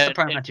 that's the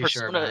part I'm not too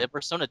sure about. In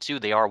Persona 2,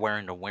 they are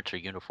wearing the winter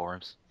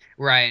uniforms.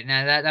 Right.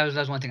 Now that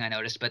was one thing I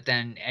noticed. But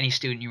then any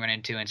student you run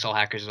into in Soul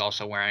Hackers is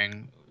also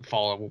wearing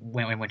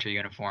winter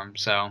uniform.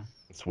 So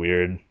It's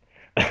weird.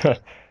 yeah.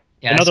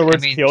 In other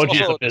words, I mean, Kyoji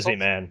is also- a busy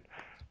man.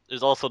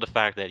 There's also the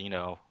fact that,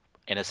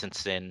 Innocent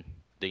Sin,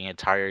 the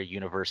entire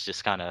universe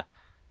just kind of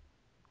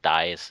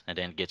dies and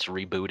then gets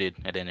rebooted,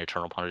 and then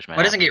Eternal Punishment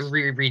well, it doesn't get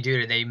happens.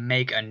 redooed. They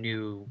make a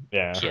new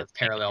Yeah. Sure.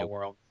 parallel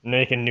world.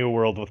 Make a new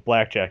world with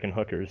blackjack and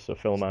hookers, so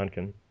Philemon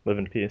can live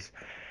in peace.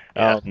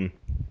 Yeah.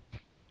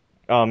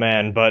 Oh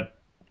man, but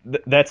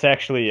that's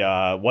actually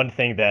one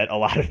thing that a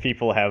lot of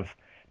people have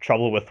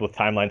trouble with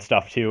timeline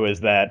stuff too, is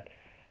that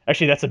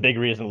actually that's a big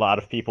reason a lot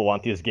of people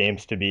want these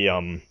games to be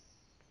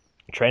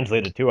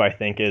translated too, I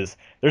think, is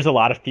there's a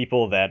lot of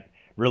people that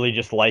really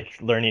just like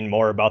learning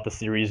more about the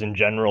series in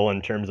general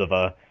in terms of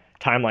a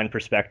timeline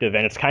perspective,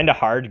 and it's kind of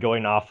hard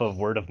going off of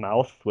word of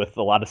mouth with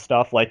a lot of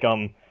stuff. Like,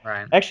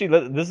 Right.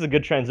 actually, this is a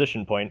good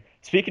transition point.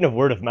 Speaking of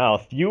word of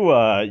mouth,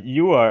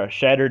 you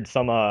shattered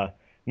some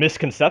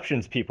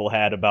misconceptions people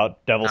had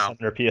about Devil Oh.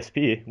 Summoner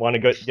PSP. Want to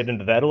get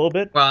into that a little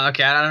bit? Well,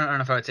 okay, I don't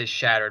know if I would say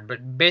shattered,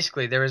 but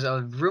basically there was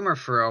a rumor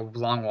for a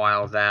long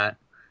while that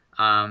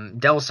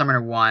Devil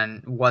Summoner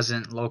 1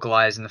 wasn't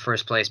localized in the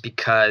first place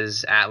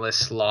because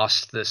Atlus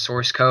lost the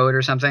source code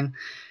or something.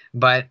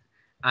 But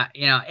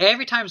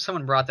every time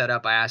someone brought that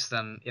up, I asked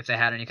them if they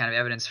had any kind of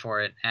evidence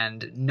for it,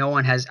 and no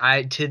one has.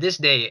 To this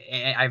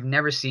day, I've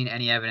never seen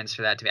any evidence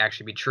for that to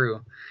actually be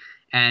true.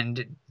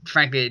 And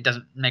frankly, it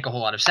doesn't make a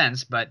whole lot of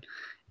sense. But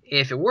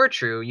if it were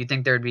true, you'd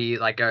think there'd be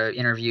like an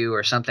interview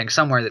or something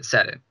somewhere that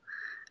said it.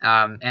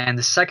 And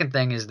the second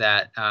thing is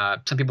that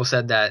some people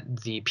said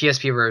that the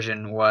PSP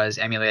version was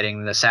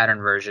emulating the Saturn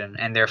version,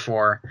 and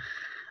therefore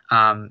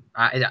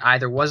it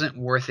either wasn't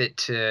worth it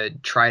to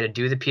try to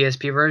do the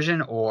PSP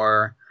version,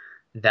 or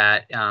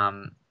that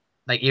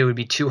like it would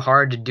be too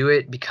hard to do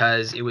it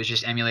because it was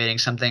just emulating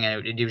something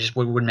and it just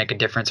wouldn't make a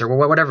difference,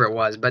 or whatever it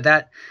was. But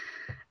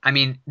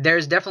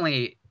there's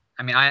definitely.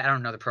 I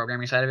don't know the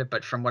programming side of it,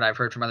 but from what I've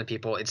heard from other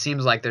people, it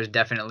seems like there's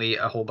definitely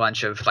a whole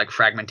bunch of like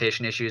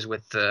fragmentation issues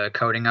with the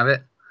coding of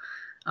it.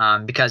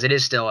 Because it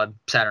is still a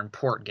Saturn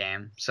port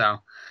game. So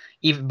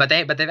but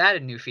they've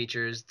added new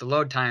features. The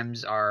load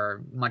times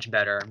are much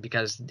better,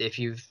 because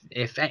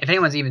if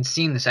anyone's even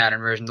seen the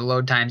Saturn version, the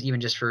load times even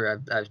just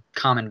for a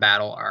common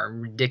battle are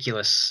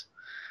ridiculous.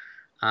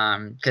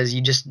 Because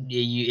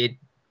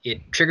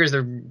it triggers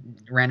the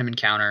random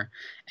encounter,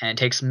 and it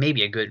takes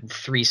maybe a good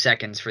 3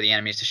 seconds for the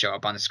enemies to show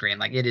up on the screen.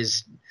 Like, it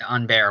is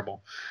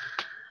unbearable.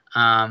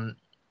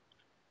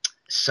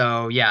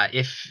 So yeah,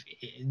 if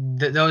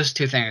those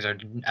two things are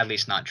at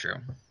least not true.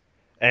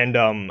 And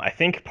I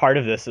think part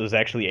of this was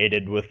actually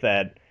aided with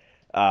that.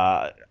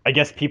 I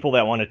guess people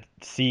that want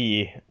to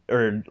see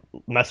or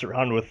mess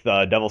around with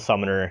Devil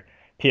Summoner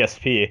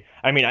PSP.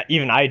 I mean,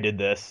 even I did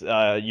this.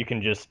 You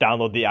can just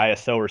download the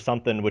ISO or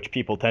something, which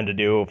people tend to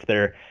do if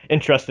they're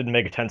interested in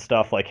Mega 10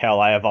 stuff. Like,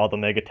 hell, I have all the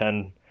Mega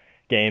 10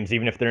 games,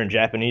 even if they're in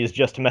Japanese,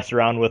 just to mess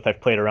around with.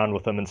 I've played around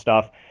with them and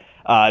stuff.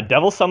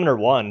 Devil Summoner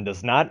 1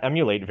 does not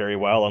emulate very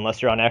well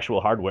unless you're on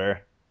actual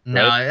hardware.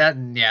 No, right?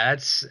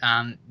 that's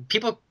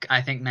people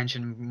I think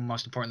mentioned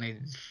most importantly.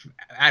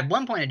 At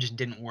one point, it just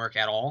didn't work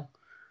at all.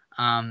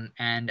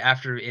 And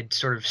after it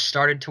sort of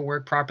started to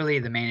work properly,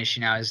 the main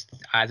issue now is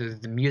either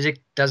the music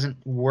doesn't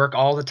work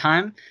all the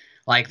time,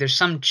 like there's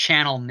some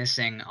channel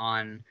missing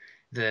on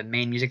the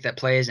main music that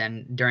plays,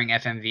 and during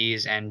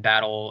FMVs and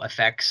battle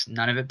effects,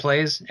 none of it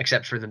plays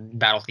except for the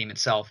battle theme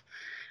itself,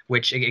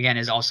 which again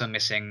is also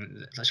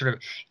missing. Sort of,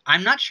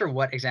 I'm not sure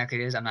what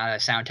exactly it is. I'm not a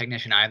sound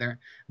technician either,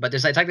 but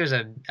there's it's like there's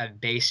a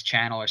bass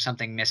channel or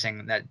something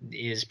missing that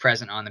is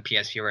present on the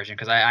PSP version,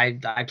 because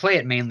I play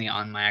it mainly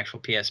on my actual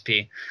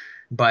PSP,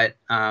 but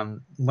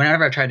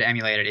whenever I've tried to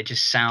emulate it, it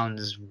just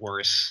sounds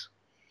worse.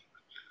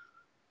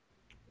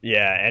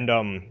 Yeah,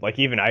 and like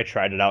even I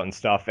tried it out and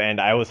stuff,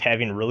 and I was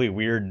having really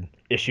weird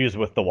issues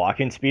with the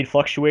walking speed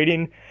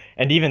fluctuating,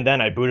 and even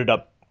then I booted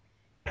up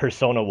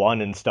Persona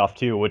 1 and stuff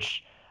too,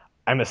 which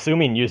I'm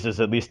assuming uses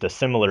at least a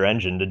similar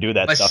engine to do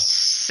that But stuff.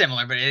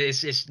 similar, but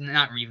it's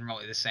not even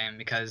remotely the same,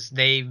 because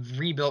they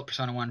rebuilt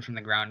Persona 1 from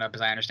the ground up,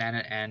 as I understand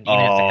it, and even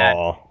if they had,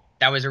 Oh,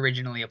 that was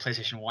originally a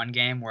PlayStation 1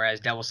 game,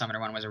 whereas Devil Summoner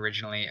 1 was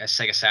originally a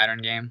Sega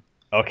Saturn game.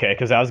 okay,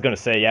 because I was gonna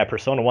say, yeah,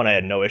 Persona 1 I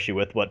had no issue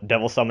with, but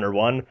Devil Summoner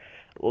 1,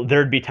 well,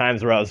 there'd be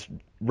times where I was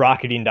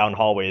rocketing down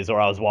hallways or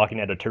I was walking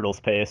at a turtle's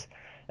pace,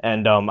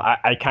 and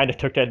I kind of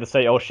took that to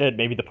say, oh shit,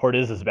 maybe the port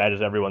is as bad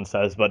as everyone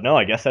says, but no,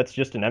 I guess that's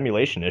just an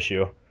emulation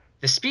issue.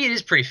 The speed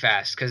is pretty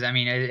fast, because I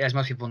mean, as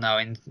most people know,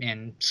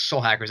 in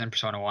Soul Hackers and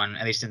Persona 1,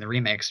 at least in the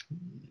remakes,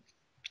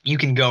 you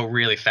can go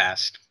really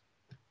fast.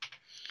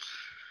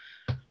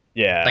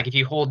 Yeah, Like if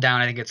you hold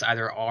down, I think it's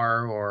either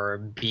R or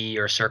B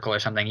or circle or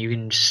something, you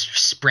can just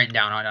sprint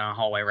down on a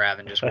hallway rather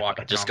than just walk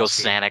at Just normal go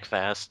speed. Sonic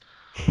fast.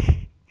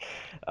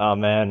 oh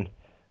man.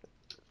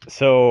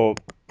 So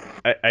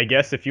I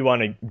guess if you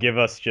want to give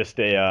us just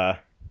a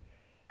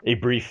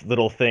brief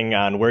little thing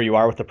on where you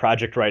are with the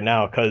project right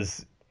now,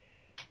 because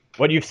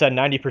what you've said,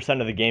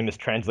 90% of the game is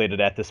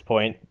translated at this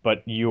point,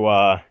 but Hmm.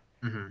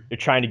 you're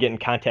trying to get in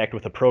contact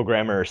with a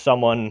programmer or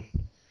someone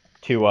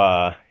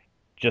to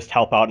just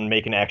help out and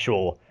make an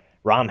actual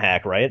ROM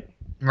hack, right?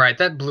 Right,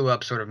 that blew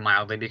up sort of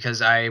mildly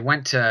because I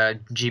went to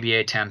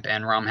GBA Temp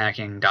and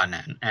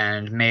ROMhacking.net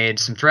and made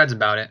some threads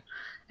about it,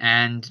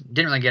 and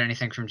didn't really get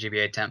anything from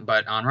GBA Temp.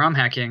 But on ROM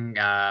hacking,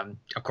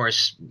 of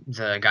course,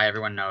 the guy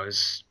everyone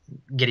knows,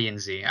 Gideon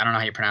Z. I don't know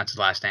how you pronounce his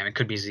last name. It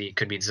could be Z, it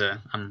could be Z.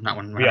 I'm not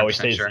We always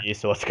 100% say sure. Z,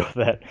 so let's go with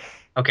that.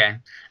 Okay.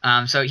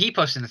 So he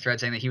posted in the thread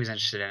saying that he was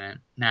interested in it.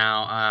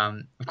 Now,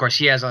 of course,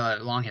 he has a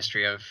long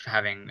history of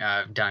having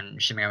done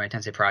Shin Megami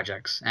Tensei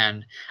projects,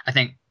 and I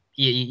think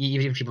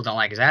even if people don't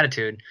like his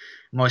attitude,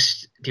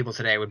 most people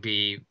today would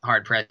be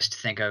hard pressed to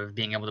think of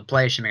being able to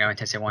play Shin Megami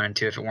Tensei 1 and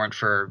 2 if it weren't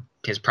for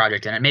his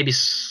project in it. Maybe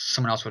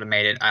someone else would have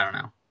made it. I don't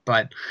know.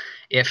 But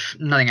if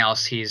nothing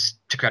else, he's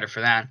to credit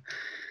for that.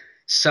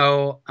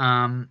 So,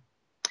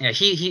 yeah,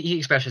 he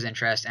expressed his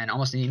interest, and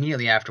almost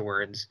immediately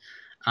afterwards,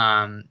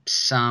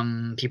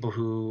 some people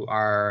who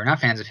are not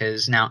fans of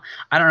his. Now,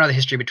 I don't know the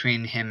history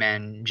between him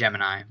and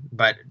Gemini,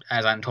 but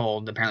as I'm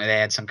told, apparently they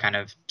had some kind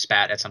of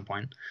spat at some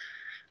point.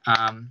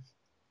 Um,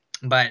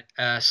 but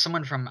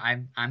someone from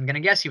I'm gonna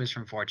guess he was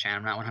from 4chan.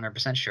 I'm not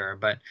 100% sure,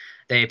 but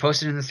they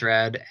posted in the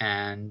thread,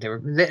 and they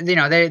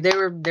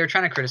were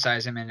trying to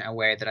criticize him in a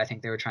way that I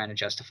think they were trying to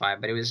justify,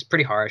 but it was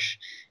pretty harsh,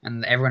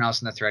 and everyone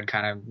else in the thread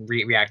kind of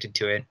reacted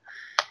to it,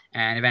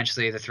 and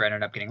eventually the thread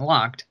ended up getting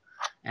locked,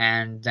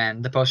 and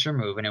then the post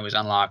removed, and it was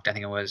unlocked. I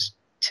think it was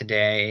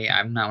today.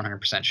 I'm not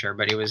 100% sure,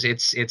 but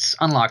it's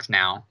unlocked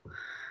now.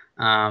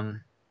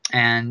 Um,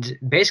 and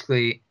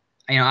basically,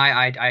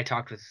 I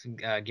talked with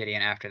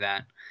Gideon after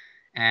that,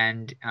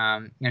 and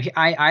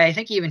I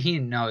think even he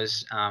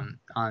knows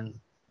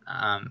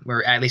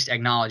or at least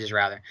acknowledges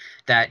rather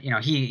that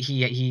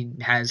he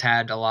has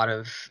had a lot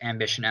of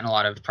ambition and a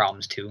lot of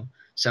problems too.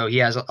 So he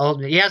has a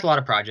lot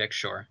of projects,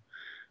 sure,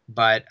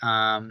 but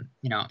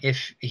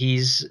if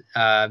he's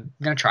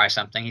gonna try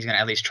something, he's gonna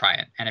at least try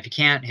it, and if he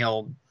can't,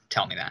 he'll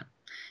tell me that.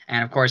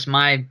 And of course,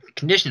 my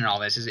condition in all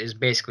this is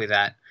basically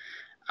that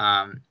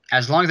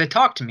as long as they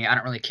talk to me, I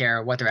don't really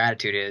care what their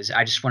attitude is.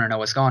 I just want to know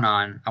what's going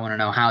on. I want to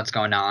know how it's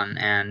going on,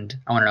 and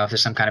I want to know if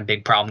there's some kind of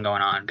big problem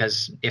going on.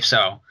 Because if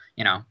so,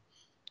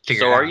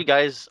 figure So it are out. you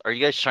guys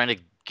trying to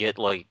get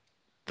like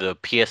the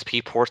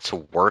PSP ports to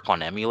work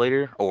on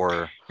emulator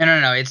or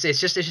No. It's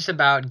just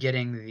about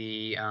getting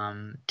the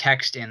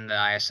text in the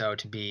ISO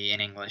to be in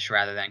English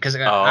rather than, because Oh,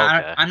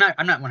 okay. I'm not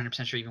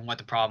 100% sure even what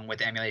the problem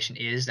with emulation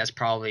is. That's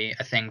probably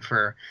a thing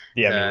for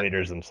The the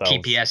emulators themselves.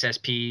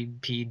 PPSSP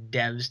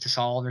devs to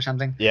solve or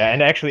something. Yeah,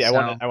 and actually, So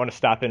I want to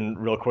stop in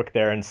real quick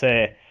there and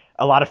say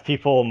a lot of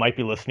people might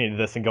be listening to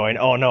this and going,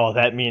 "Oh no,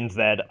 that means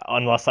that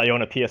unless I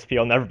own a PSP,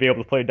 I'll never be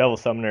able to play Devil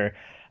Summoner."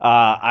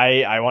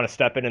 I want to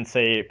step in and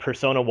say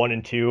Persona 1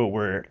 and 2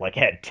 were like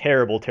had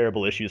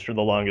terrible issues for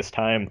the longest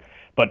time,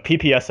 but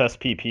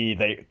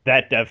PPSSPP,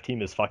 that dev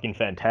team is fucking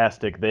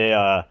fantastic.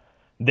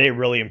 They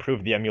really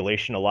improved the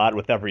emulation a lot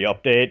with every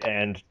update,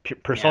 and yeah.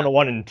 Persona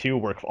 1 and 2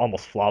 work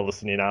almost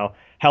flawlessly now.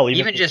 Hell, even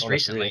Even just Persona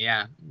recently, 3.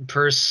 yeah.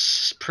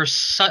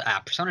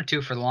 Persona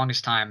 2 for the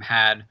longest time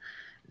had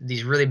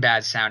these really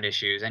bad sound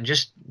issues, and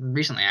just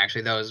recently,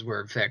 actually, those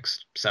were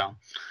fixed. So,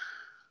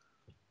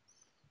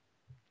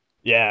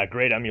 Yeah,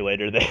 great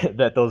emulator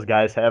that those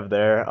guys have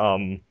there.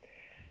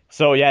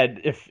 So yeah,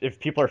 if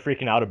people are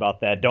freaking out about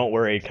that, don't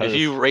worry, If because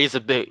you raise a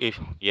big, if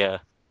you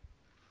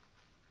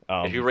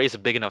um, raise a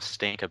big enough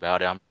stink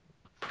about it, I'm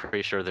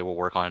pretty sure they will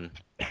work on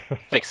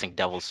fixing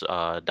Devil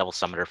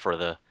Summoner for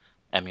the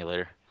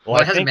emulator. well, Well,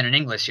 I it hasn't think been in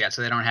English yet,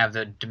 so they don't have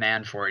the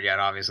demand for it yet,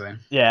 obviously.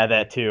 yeah,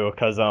 that too,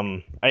 because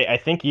I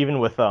think even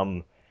with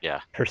Yeah.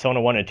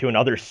 Persona 1 and 2 and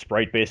other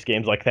sprite-based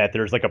games like that,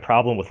 there's like a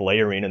problem with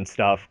layering and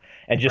stuff,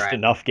 and just Right.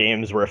 enough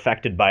games were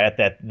affected by it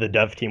that the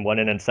dev team went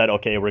in and said,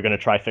 okay, we're going to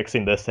try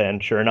fixing this,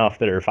 and sure enough,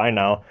 they're fine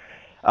now.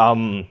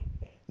 Um,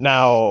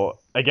 Now,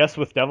 I guess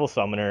with Devil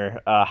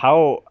Summoner,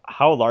 how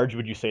large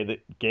would you say the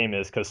game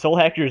is? Because Soul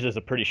Hackers is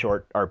a pretty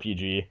short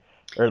RPG,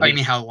 or at Oh, you mean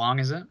least, how long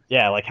is it?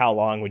 yeah, like how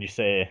long would you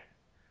say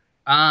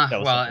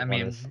Devil Well, Summoner I 1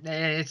 mean,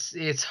 is?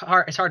 it's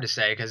hard to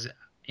say because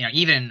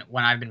even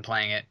when I've been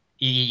playing it,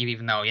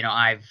 even though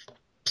I've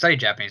studied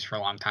Japanese for a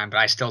long time, but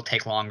I still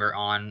take longer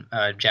on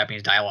a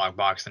Japanese dialogue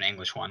box than an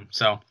English one.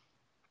 So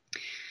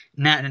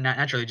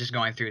naturally, just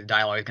going through the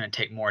dialogue is going to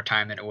take more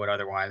time than it would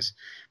otherwise.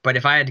 But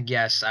if I had to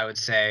guess, I would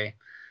say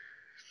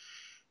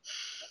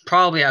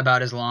probably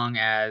about as long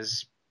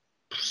as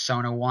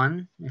Persona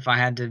 1, if I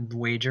had to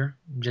wager.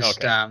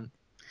 Just Okay.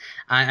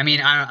 I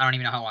mean, I don't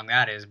even know how long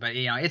that is, but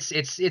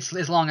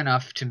it's long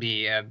enough to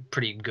be a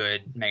pretty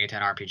good Mega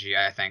 10 RPG,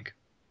 I think.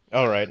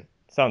 All right.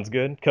 Sounds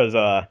good. Because,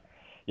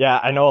 yeah,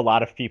 I know a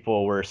lot of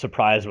people were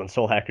surprised when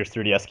Soul Hackers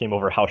 3DS came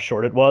over how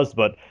short it was,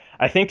 but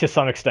I think to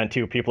some extent,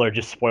 too, people are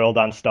just spoiled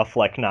on stuff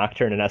like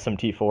Nocturne and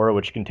SMT4,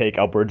 which can take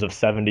upwards of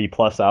 70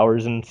 plus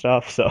hours and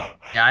stuff. So,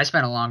 Yeah, I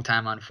spent a long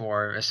time on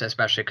 4,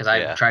 especially because I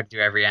Yeah. tried to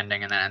do every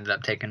ending and that ended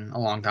up taking a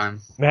long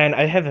time. man,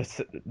 I have a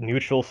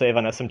neutral save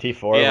on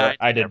SMT4 Yeah, where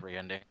I I did did. every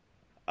ending.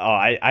 Oh,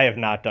 I have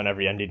not done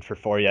every ending for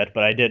 4 yet,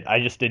 but I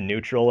just did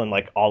neutral and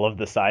like all of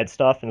the side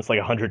stuff, and it's like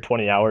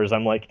 120 hours.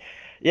 I'm like,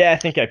 yeah, I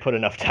think I put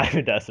enough time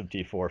into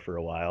SMT4 for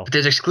a while. But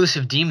there's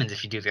exclusive demons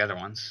if you do the other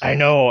ones. I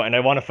know, and I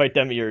want to fight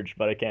Demiurge,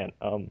 but I can't.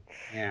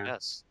 Yeah.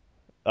 Yes.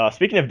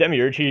 Speaking of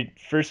Demiurge, he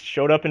first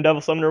showed up in Devil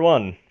Summoner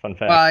 1. Fun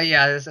fact. Well,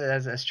 yeah,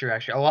 that's true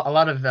actually. A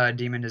lot of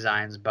demon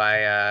designs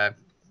by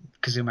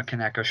Kazuma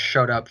Kaneko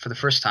showed up for the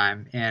first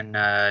time in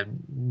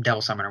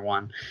Devil Summoner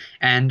 1,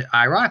 and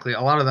ironically,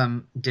 a lot of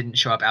them didn't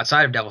show up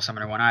outside of Devil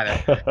Summoner 1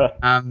 either.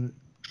 Um,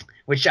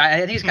 which I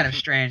think is kind of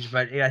strange,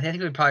 but yeah, I think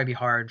it would probably be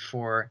hard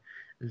for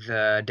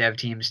the dev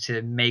teams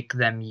to make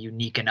them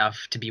unique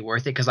enough to be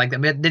worth it. Because like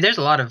there's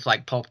a lot of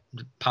like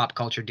pop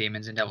culture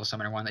demons in Devil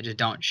Summoner 1 that just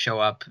don't show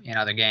up in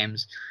other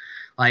games.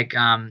 Like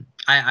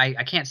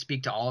I can't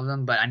speak to all of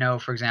them, but I know,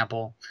 for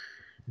example,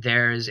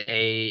 there's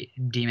a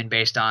demon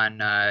based on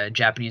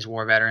Japanese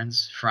war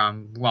veterans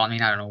from, well, I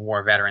mean, I don't know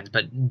war veterans,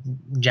 but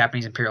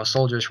Japanese Imperial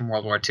soldiers from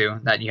World War II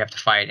that you have to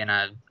fight in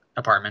a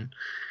apartment.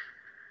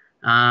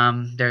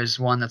 There's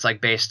one that's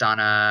like based on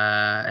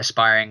a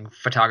aspiring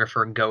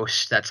photographer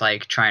ghost that's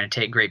like trying to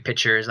take great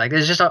pictures. Like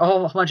there's just a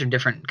whole bunch of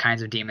different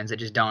kinds of demons that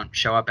just don't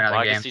show up in Well,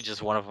 other I can see games.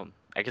 just one of them.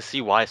 I can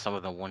see why some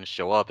of them wouldn't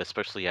show up,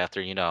 especially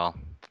after,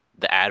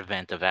 the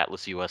advent of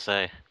Atlus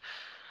USA.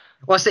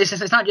 Well,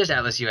 it's not just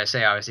Atlus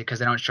USA, obviously, because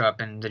they don't show up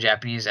in the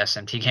Japanese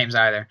SMT games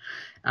either.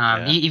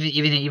 Yeah.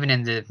 Even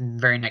in the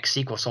very next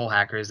sequel, Soul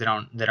Hackers, they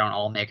don't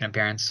all make an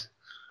appearance.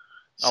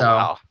 Oh, So,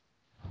 wow.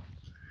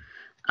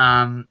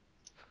 um,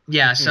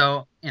 yeah,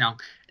 so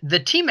the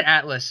team at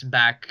Atlus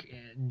back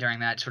during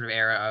that sort of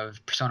era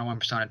of Persona 1,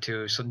 Persona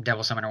 2, so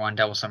Devil Summoner 1,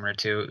 Devil Summoner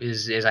 2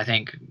 is I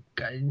think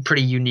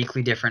pretty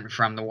uniquely different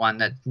from the one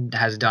that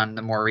has done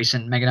the more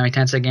recent Megami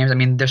Tensei games. I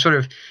mean, they're sort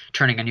of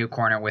turning a new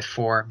corner with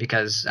 4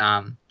 because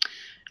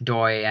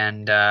Doi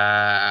and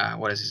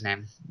what is his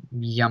name?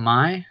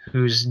 Yamai,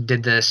 who's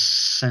did this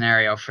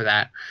scenario for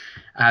that,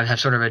 have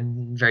sort of a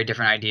very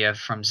different idea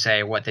from,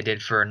 say, what they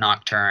did for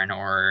Nocturne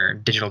or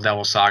Digital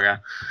Devil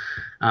Saga.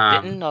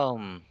 Didn't,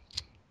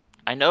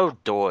 I know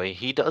Doi,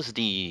 he does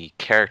the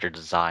character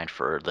design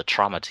for the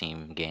Trauma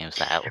Team games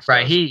that Atlus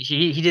Right, does.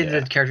 he did Yeah.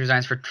 the character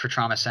designs for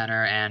Trauma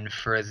Center and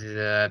for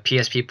the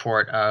PSP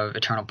port of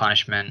Eternal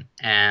Punishment,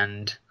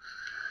 and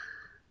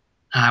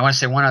I want to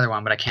say one other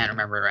one, but I can't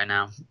remember it right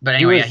now. But He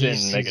anyway, yeah, was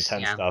he's in Mega he's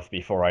 10 yeah, stuff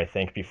before, I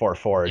think, before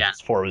 4. yeah.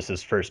 4 was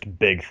his first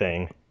big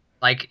thing.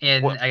 Like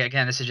What?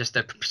 again, this is just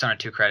the Persona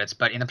 2 credits,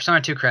 but in the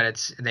Persona 2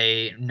 credits,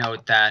 they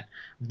note that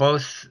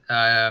both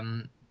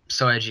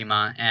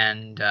Soejima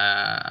and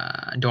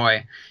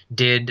Doi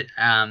did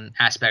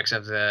aspects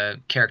of the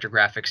character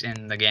graphics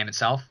in the game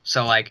itself.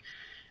 So like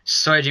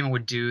Soejima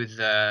would do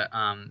the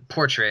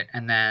portrait,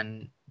 and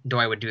then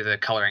Doi would do the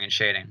coloring and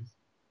shading.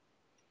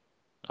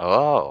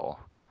 Oh.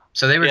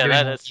 So they were Yeah,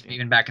 doing that's...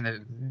 even back in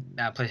the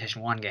PlayStation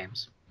 1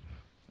 games.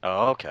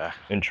 Oh, okay.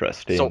 So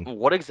Interesting.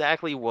 what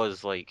exactly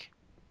was, like...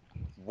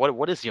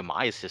 What is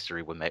Yamai's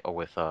history with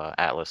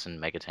Atlus and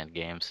Mega 10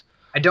 games?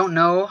 I don't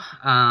know.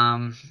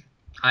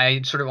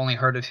 I sort of only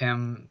heard of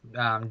him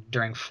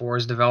during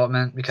 4's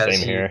development because Same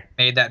he here.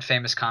 made that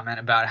famous comment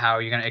about how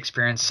you're going to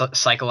experience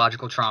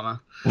psychological trauma.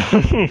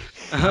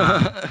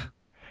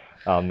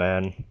 Oh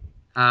man.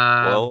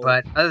 Well,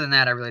 But other than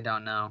that, I really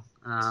don't know.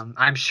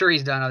 I'm sure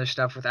he's done other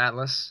stuff with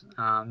Atlus,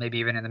 maybe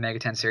even in the Mega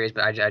 10 series,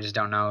 but I just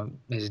don't know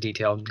his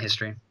detailed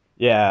history.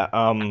 Yeah,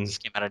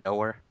 Just came out of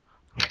nowhere.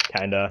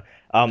 kinda.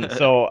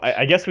 So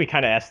I guess we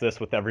kind of asked this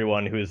with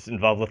everyone who's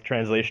involved with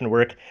translation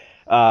work.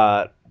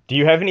 Uh, do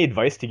you have any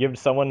advice to give to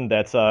someone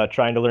that's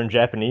trying to learn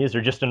Japanese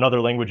or just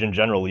another language in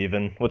general,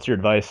 even? What's your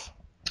advice?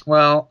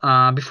 Well,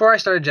 before I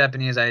started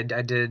Japanese, I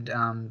did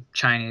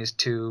Chinese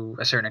to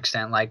a certain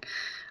extent. Like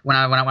when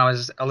I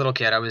was a little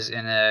kid, I was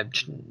in a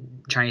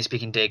Chinese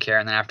speaking daycare,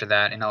 and then after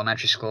that, in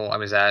elementary school, I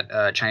was at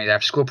a Chinese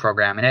after school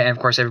program, and of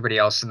course, everybody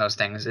else in those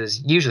things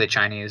is usually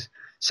Chinese.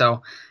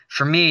 So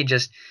for me,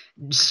 just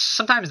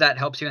sometimes that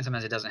helps you, and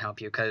sometimes it doesn't help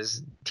you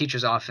because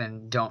teachers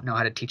often don't know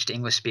how to teach to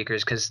English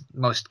speakers because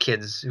most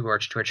kids who are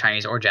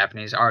Chinese or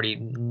Japanese already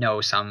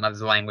know some of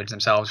the language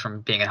themselves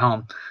from being at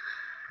home.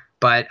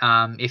 But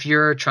if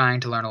you're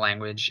trying to learn a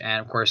language, and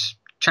of course,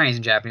 Chinese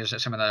and Japanese are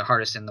some of the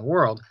hardest in the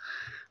world,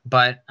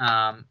 but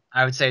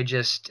I would say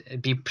just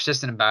be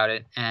persistent about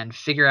it and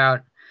figure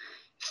out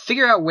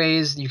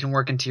ways you can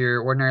work into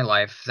your ordinary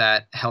life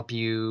that help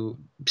you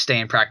stay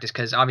in practice.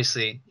 Because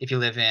obviously, if you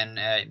live in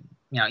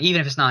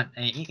even if it's not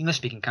an English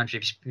speaking country,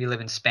 if you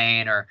live in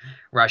Spain or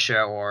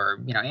Russia or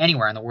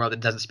anywhere in the world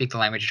that doesn't speak the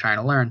language you're trying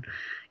to learn,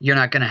 you're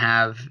not going to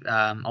have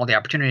all the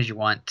opportunities you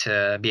want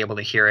to be able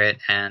to hear it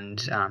and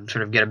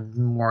sort of get a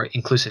more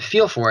inclusive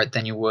feel for it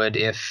than you would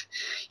if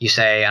you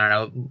say, I don't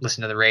know,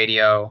 listen to the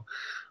radio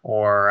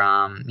or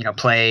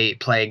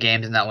play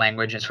games in that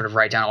language and sort of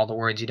write down all the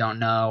words you don't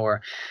know,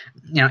 or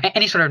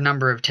any sort of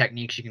number of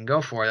techniques you can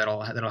go for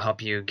that'll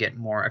help you get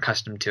more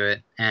accustomed to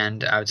it.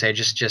 And I would say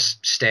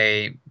just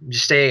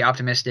stay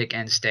optimistic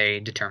and stay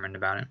determined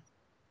about it.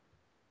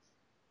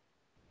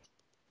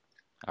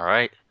 All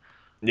right.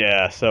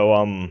 Yeah,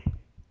 so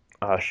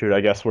shoot,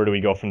 I guess where do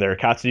we go from there?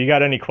 Katsu, you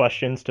got any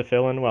questions to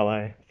fill in while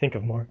I think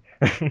of more?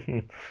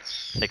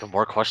 Think of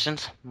more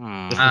questions?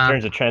 Just in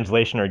terms of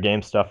translation or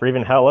game stuff, or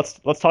even hell,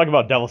 let's talk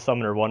about Devil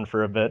Summoner 1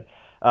 for a bit.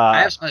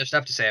 I have some other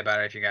stuff to say about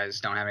it if you guys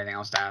don't have anything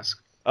else to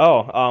ask.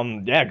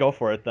 Yeah, go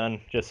for it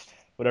then. Just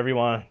whatever you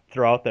want to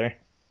throw out there.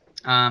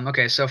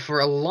 Okay, so for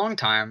a long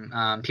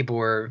time, people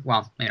were,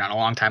 well, maybe not a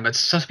long time, but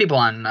some people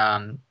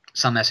on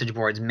some message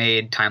boards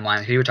made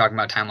timelines. We were talking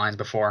about timelines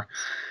before.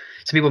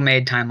 Some people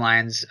made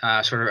timelines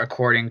sort of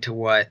according to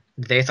what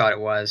they thought it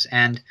was.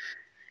 And,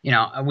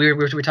 we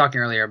were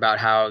talking earlier about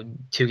how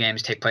two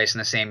games take place in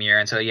the same year.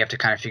 And so you have to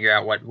kind of figure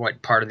out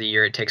what part of the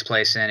year it takes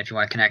place in if you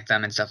want to connect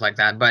them and stuff like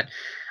that. But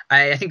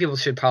I think people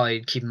should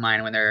probably keep in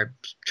mind when they're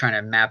trying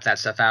to map that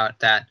stuff out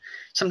that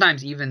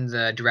sometimes even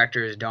the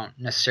directors don't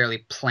necessarily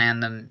plan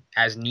them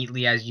as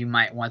neatly as you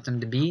might want them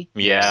to be.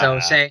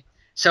 Yeah.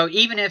 So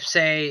even if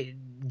say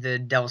the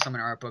Devil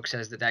Summoner art book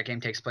says that game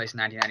takes place in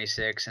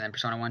 1996 and then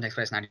Persona 1 takes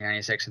place in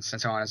 1996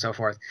 and so on and so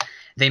forth,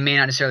 they may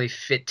not necessarily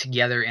fit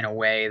together in a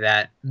way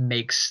that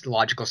makes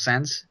logical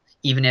sense.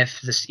 Even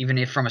if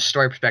from a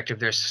story perspective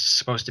they're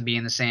supposed to be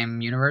in the same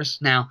universe.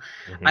 Now,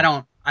 I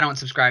don't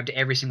subscribe to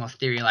every single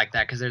theory like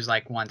that because there's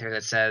like one theory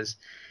that says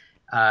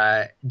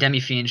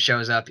Demi-Fiend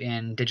shows up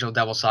in Digital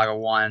Devil Saga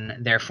 1,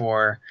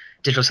 therefore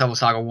Digital Devil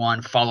Saga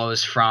 1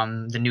 follows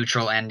from the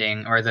neutral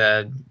ending or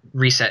the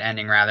reset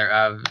ending rather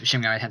of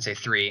Shin Megami Tensei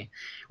 3,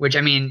 which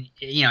I mean,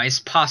 is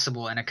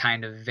possible in a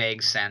kind of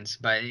vague sense,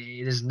 but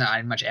there's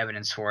not much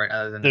evidence for it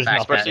other than the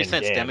fact that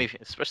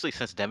Especially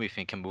since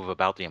Demi-Fiend can move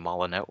about the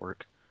Amala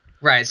network.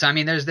 Right, so I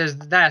mean, there's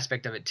that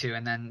aspect of it too,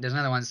 and then there's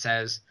another one that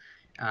says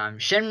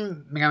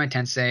Shin Megami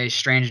Tensei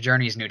Strange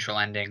Journey's neutral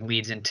ending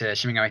leads into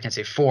Shin Megami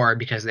Tensei 4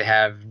 because they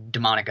have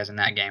demonicas in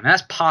that game. And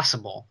that's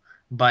possible,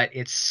 but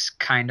it's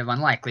kind of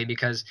unlikely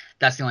because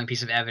that's the only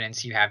piece of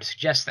evidence you have to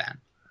suggest that.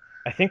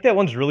 I think that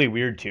one's really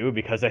weird too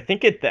because I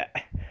think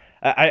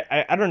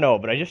I don't know,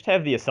 but I just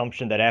have the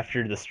assumption that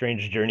after the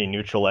Strange Journey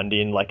neutral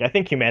ending, like I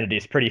think humanity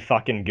is pretty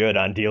fucking good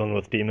on dealing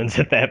with demons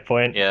at that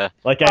point. Yeah.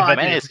 Like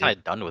humanity's kind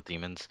of done with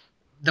demons.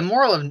 The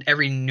moral of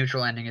every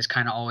neutral ending is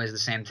kind of always the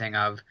same thing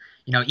of,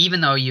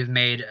 even though you've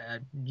made a,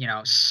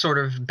 sort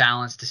of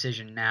balanced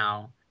decision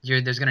now,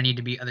 there's going to need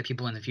to be other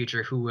people in the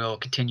future who will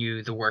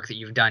continue the work that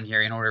you've done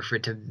here in order for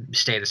it to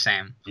stay the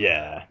same.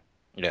 Yeah.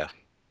 Yeah.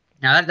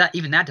 Now that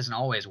doesn't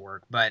always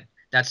work, but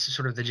that's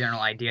sort of the general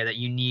idea that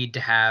you need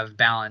to have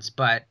balance,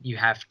 but you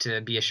have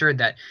to be assured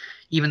that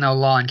even though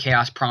law and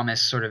chaos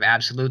promise sort of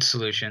absolute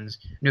solutions,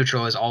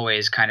 neutral is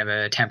always kind of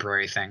a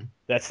temporary thing.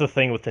 That's the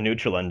thing with the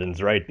neutral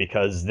endings, right?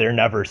 Because they're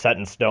never set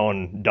in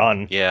stone,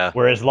 done. Yeah.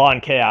 Whereas law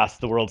and chaos,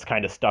 the world's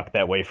kind of stuck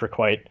that way for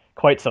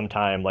quite some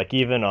time. Like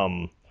even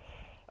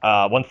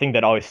one thing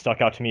that always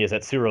stuck out to me is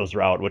Etsuro's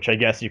route, which I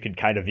guess you could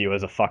kind of view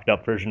as a fucked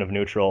up version of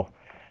neutral.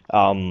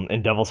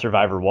 In Devil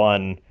Survivor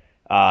 1,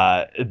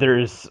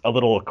 there's a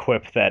little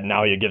quip that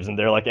Naoya gives him.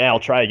 They're like, I'll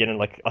try again in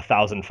like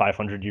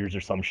 1,500 years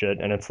or some shit.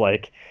 And it's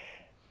like,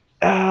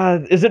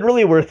 is it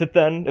really worth it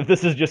then? If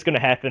this is just going to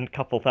happen a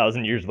couple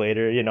thousand years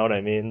later, you know what I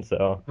mean?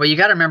 So. Well, you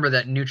got to remember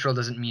that neutral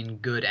doesn't mean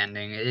good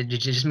ending. It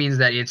just means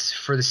that it's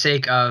for the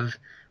sake of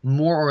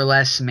more or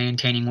less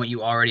maintaining what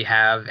you already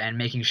have and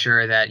making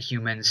sure that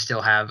humans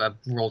still have a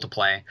role to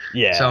play. So,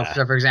 Yeah.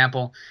 for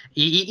example,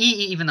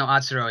 even though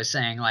Atsuro is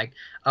saying like,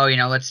 oh,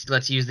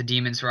 let's use the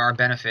demons for our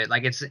benefit,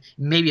 like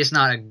it's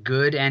not a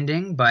good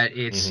ending, but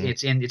it's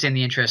in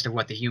the interest of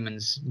what the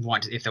humans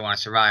want if they want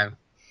to survive.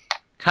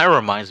 Kind of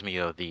reminds me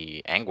of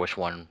the Anguish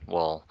one.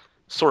 Well,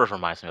 sort of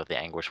reminds me of the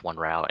Anguish one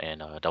route in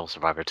Devil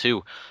Survivor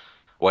 2,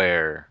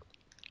 where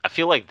I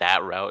feel like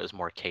that route is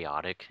more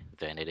chaotic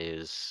than it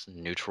is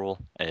neutral,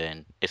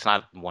 and it's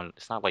not one.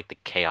 It's not like the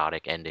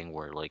chaotic ending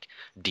where like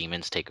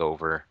demons take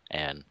over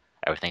and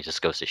everything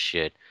just goes to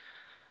shit.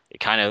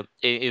 It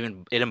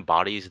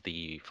embodies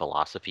the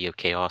philosophy of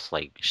chaos,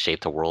 like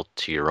shape the world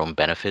to your own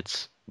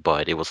benefits,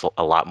 but it was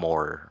a lot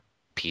more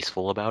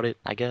peaceful about it,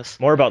 I guess.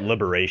 More about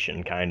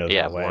liberation, kind of, in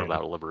Yeah, a more way.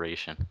 about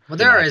liberation. Well,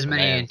 To there are not as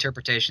many command.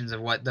 interpretations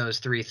of what those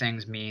three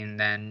things mean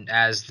than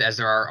as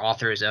there are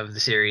authors of the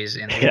series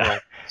in the Yeah.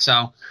 world.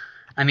 So,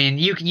 I mean,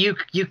 you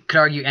could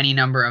argue any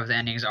number of the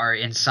endings are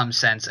in some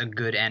sense a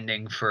good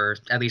ending for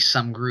at least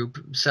some group.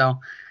 So,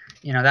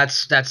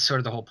 that's sort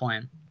of the whole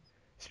point.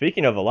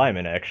 Speaking of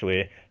alignment,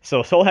 actually,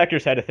 so Soul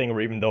Hackers had a thing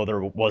where even though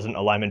there wasn't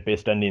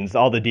alignment-based endings,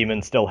 all the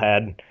demons still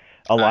had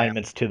Yeah.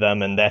 alignments to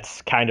them, and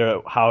that's kind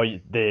of how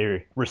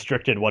they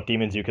restricted what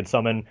demons you could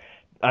summon.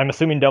 I'm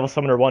assuming Devil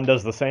Summoner 1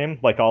 does the same,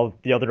 like all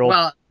the other old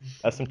Well,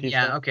 SMT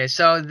yeah, stuff? okay.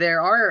 So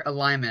there are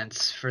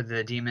alignments for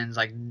the demons,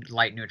 like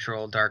light,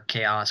 neutral, dark,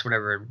 chaos,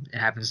 whatever it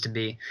happens to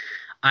be.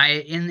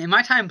 In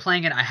my time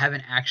playing it, I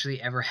haven't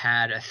actually ever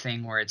had a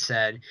thing where it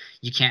said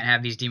you can't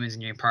have these demons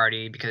in your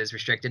party because it's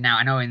restricted. Now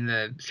I know in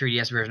the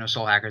 3DS version of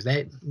Soul Hackers,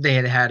 they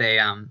had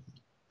a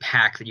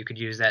hack that you could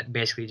use that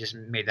basically just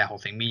made that whole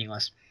thing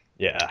meaningless.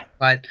 Yeah.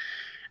 But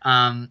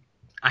um,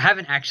 I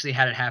haven't actually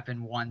had it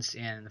happen once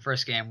in the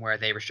first game where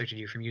they restricted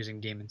you from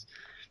using demons.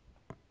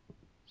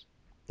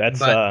 That's,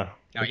 But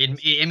I mean,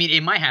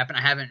 it might happen.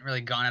 I haven't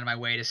really gone out of my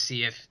way to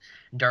see if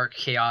dark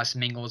chaos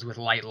mingles with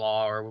light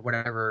law or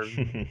whatever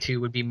two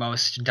would be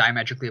most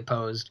diametrically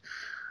opposed.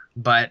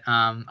 But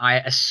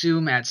I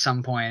assume at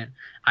some point,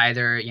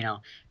 either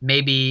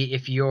maybe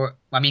if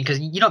because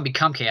you don't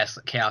become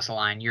chaos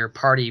aligned, your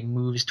party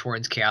moves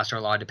towards chaos or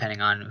law depending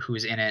on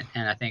who's in it,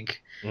 and I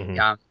think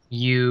Mhm.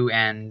 you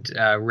and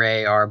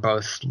Ray are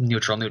both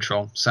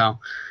neutral. So.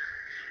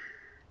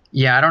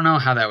 Yeah, I don't know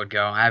how that would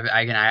go.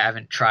 I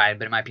haven't tried,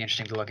 but it might be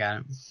interesting to look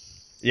at.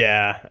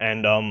 Yeah,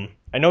 and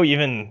I know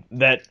even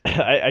that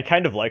I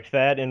kind of liked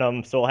that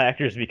in Soul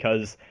Hackers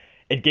because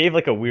it gave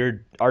like a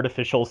weird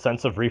artificial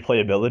sense of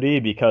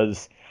replayability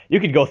because you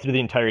could go through the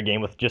entire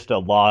game with just a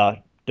law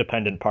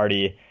dependent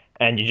party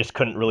and you just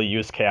couldn't really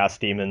use Chaos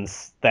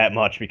Demons that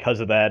much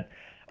because of that.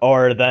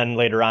 Or then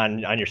later on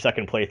your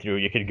second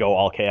playthrough, you could go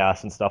all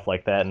Chaos and stuff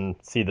like that and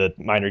see the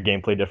minor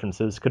gameplay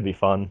differences. Could be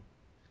fun.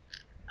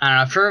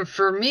 I don't know.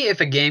 For me,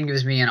 if a game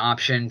gives me an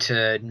option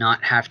to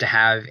not have to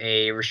have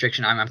a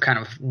restriction, I'm kind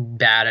of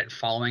bad at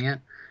following it.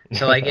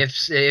 So like if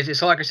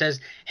Soul Hacker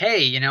says, "Hey,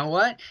 you know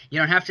what? You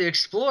don't have to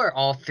explore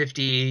all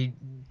 50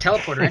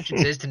 teleporter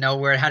entrances to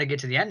know how to get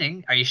to the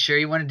ending. Are you sure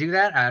you want to do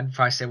that?" I'd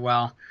probably say,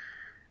 "Well,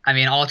 I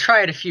mean, I'll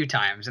try it a few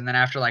times, and then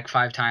after like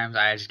 5 times,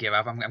 I just give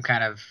up. I'm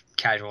kind of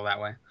casual that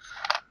way."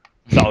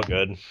 It's all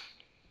good.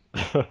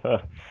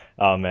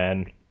 Oh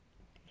man.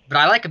 But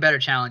I like a better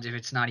challenge if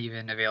it's not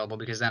even available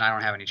because then I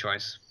don't have any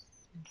choice.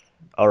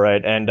 All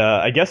right, and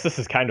I guess this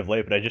is kind of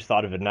late, but I just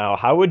thought of it now.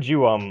 How would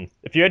you,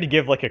 if you had to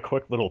give like a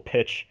quick little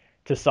pitch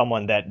to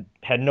someone that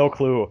had no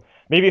clue,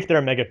 maybe if they're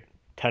a Mega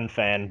 10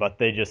 fan, but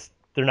they're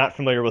not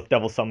familiar with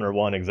Devil Summoner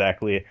 1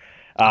 exactly.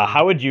 Uh,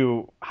 How would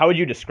you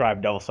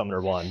describe Devil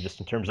Summoner 1 just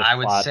in terms of I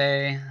would plot?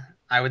 say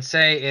I would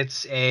say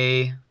it's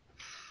a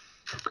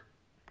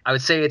I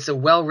would say it's a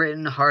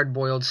well-written,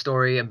 hard-boiled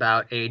story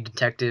about a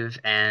detective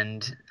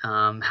and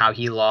how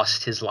he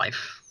lost his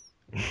life.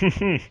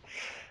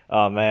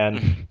 Oh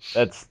man,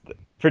 that's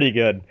pretty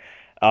good.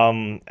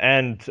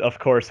 And of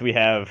course we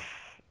have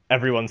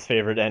everyone's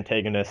favorite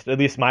antagonist, at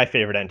least my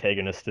favorite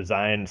antagonist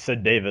design,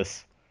 Sid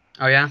Davis.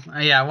 Oh yeah,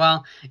 yeah.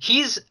 Well,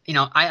 he's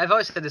I've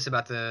always said this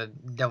about the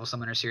Devil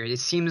Summoner series.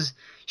 It seems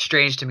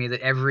strange to me that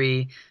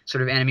every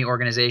sort of enemy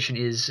organization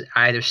is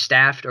either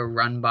staffed or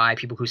run by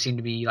people who seem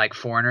to be like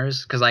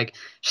foreigners. Because like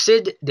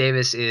Sid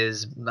Davis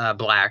is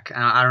black.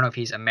 I don't know if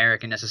he's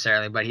American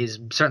necessarily, but he's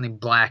certainly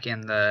black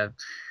in the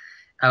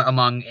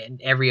among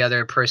every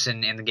other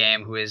person in the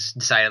game who is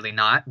decidedly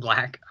not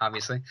black,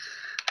 obviously.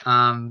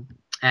 Um,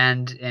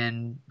 and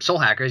in Soul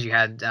Hackers, you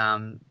had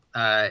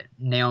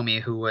Naomi,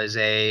 who was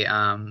I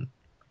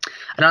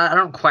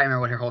don't quite remember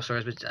what her whole story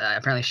is, but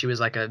apparently she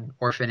was like an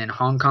orphan in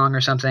Hong Kong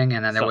or something.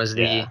 And then there So was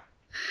yeah.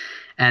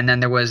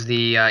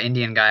 the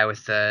Indian guy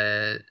with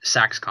the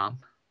sax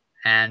comp.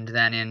 And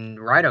then in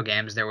Raito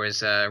games, there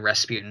was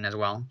Rasputin as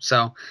well.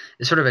 So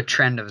it's sort of a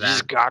trend of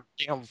These that.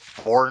 goddamn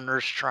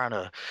foreigners trying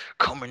to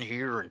come in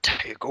here and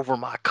take over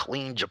my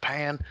clean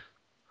Japan.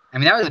 I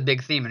mean, that was a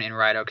big theme in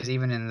Raito, because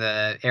even in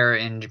the era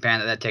in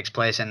Japan that takes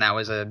place in, that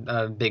was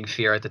a big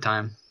fear at the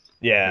time.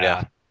 Yeah.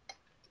 Yeah.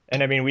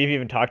 And I mean, we've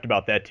even talked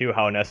about that too,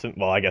 how in SM,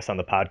 well, I guess on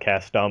the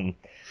podcast,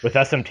 with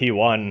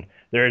SMT1,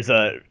 there's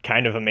a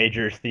kind of a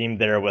major theme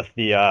there with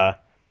the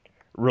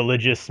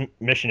religious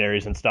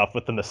missionaries and stuff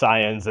with the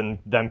Messiahs and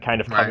them kind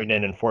of Right. coming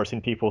in and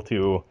forcing people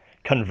to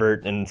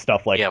convert and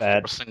stuff like Yeah,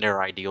 that. forcing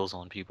their ideals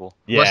on people.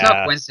 Well, it's no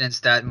Yeah, coincidence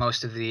that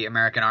most of the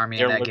American army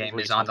in They're that game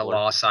literally is on the Tumblr.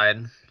 law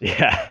side.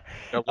 yeah.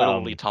 They're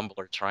literally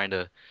Tumblr trying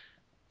to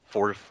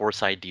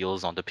force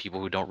ideals onto people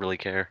who don't really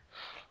care.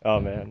 Oh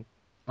man.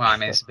 Well, I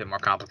mean, it's a bit more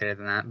complicated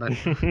than that, but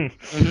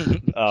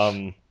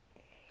um.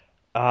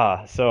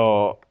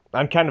 So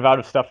I'm kind of out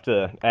of stuff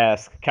to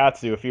ask.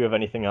 Katsu, if you have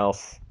anything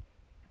else.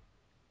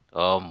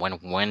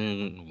 When's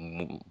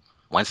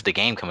the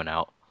game coming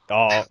out?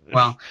 Oh,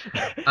 well,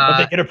 but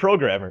they get a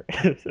programmer.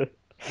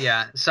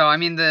 yeah. So I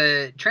mean,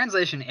 the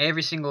translation,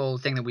 every single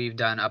thing that we've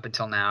done up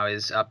until now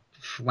is up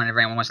whenever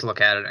anyone wants to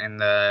look at it in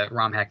the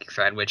ROM hacking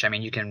thread. Which I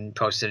mean, you can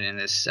post it in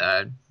this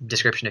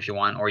description if you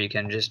want, or you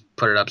can just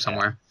put it up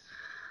somewhere.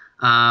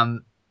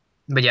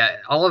 But yeah,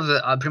 all of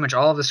the pretty much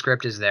all of the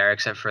script is there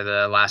except for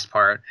the last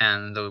part,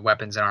 and the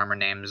weapons and armor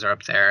names are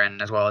up there,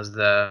 and as well as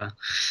the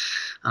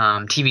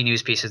TV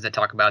news pieces that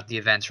talk about the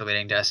events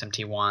relating to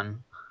SMT1.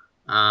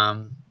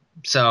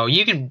 So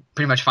you can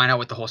pretty much find out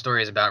what the whole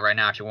story is about right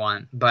now if you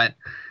want. But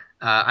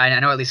I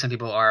know at least some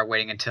people are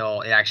waiting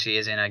until it actually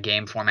is in a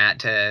game format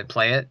to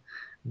play it,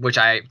 which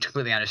I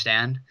completely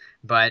understand.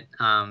 But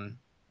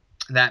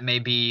that may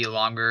be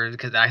longer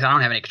because I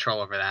don't have any control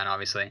over that,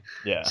 obviously.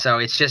 Yeah. So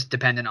it's just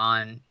dependent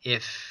on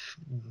if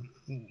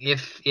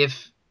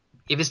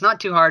it's not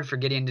too hard for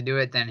Gideon to do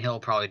it, then he'll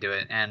probably do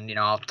it, and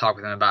I'll talk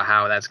with him about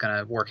how that's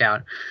gonna work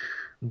out.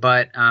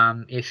 But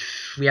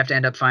if we have to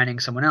end up finding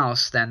someone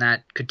else, then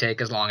that could take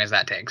as long as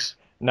that takes.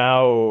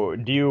 Now,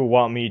 do you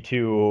want me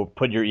to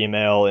put your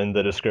email in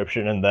the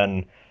description, and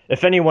then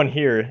if anyone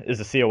here is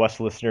a COS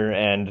listener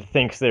and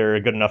thinks they're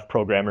a good enough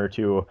programmer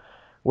to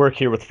work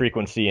here with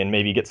Frequency and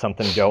maybe get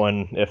something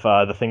going, if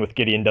the thing with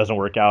Gideon doesn't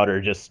work out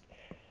or just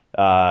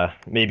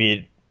maybe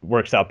it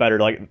works out better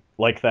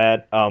like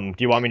that, do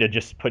you want me to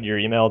just put your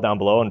email down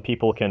below and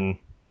people can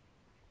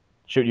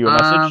shoot you a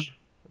message?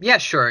 Yeah,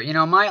 sure.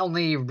 My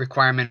only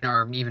requirement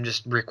or even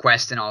just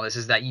request in all this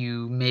is that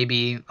you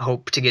maybe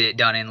hope to get it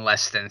done in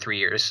less than 3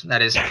 years.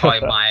 That is probably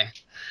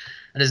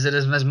that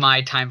is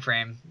my time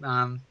frame.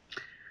 And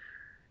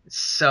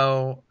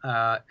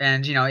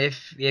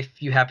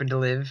if you happen to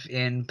live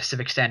in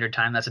Pacific Standard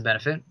Time, that's a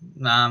benefit.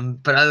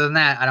 But other than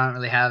that, I don't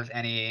really have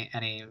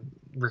any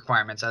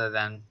requirements other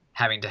than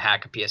having to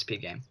hack a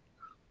PSP game.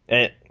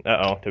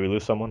 Uh-oh, did we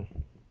lose someone?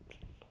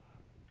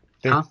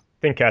 Huh?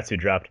 Think Katsu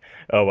dropped.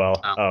 Oh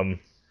well. Oh.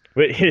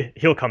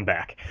 He'll come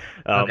back.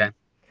 Okay.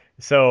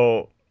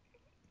 So,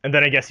 and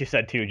then I guess you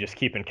said too, just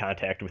keep in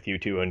contact with you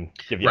too and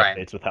give you Right.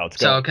 updates with how it's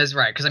going. Because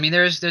I mean,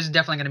 there's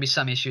definitely going to be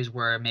some issues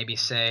where maybe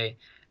say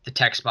the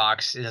text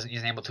box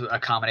isn't able to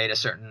accommodate a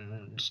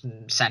certain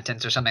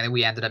sentence or something that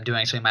we ended up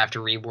doing, so we might have to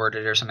reword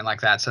it or something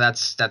like that. So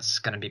that's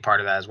going to be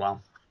part of that as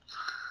well.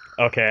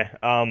 Okay.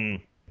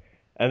 And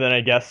then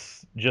I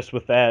guess just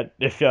with that,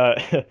 if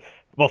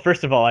well,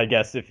 first of all, I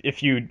guess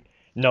if you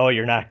know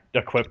you're not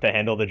equipped to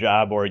handle the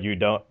job or you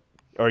don't,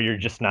 or you're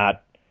just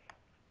not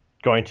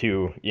going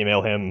to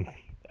email him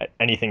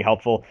anything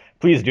helpful,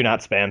 please do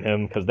not spam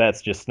him because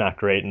that's just not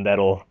great and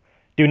that'll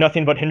do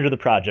nothing but hinder the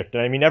project.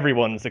 I mean,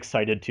 everyone's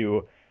excited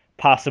to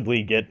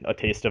possibly get a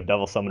taste of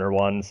Devil Summoner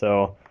 1,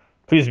 so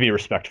please be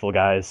respectful,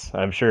 guys.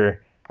 I'm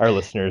sure our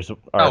listeners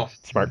are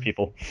smart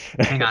people.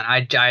 Hang on,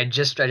 I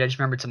just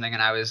remembered something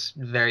and I was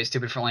very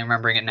stupid for only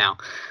remembering it now.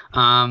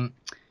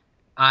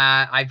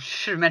 I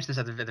should have mentioned this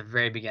at the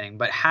very beginning,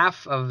 but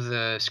half of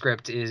the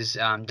script is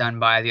done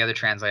by the other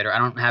translator. I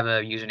don't have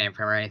a username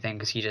for him or anything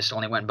because he just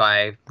only went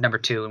by number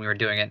 2 when we were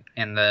doing it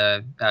in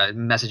the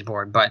message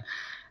board. But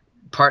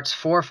parts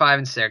 4, 5,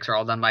 and 6 are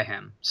all done by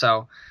him.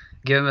 So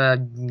give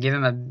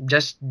him a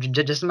just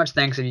as much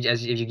thanks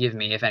as you give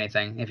me, if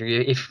anything. If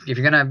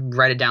you're gonna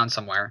write it down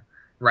somewhere,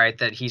 write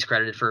that he's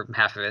credited for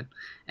half of it.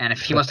 And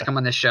if he wants to come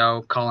on this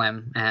show, call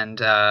him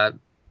and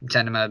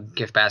send him a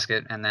gift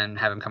basket and then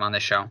have him come on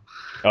this show.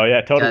 Oh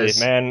yeah, totally,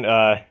 man.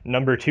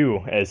 Number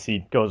 2, as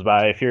he goes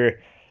by. If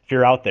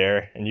you're out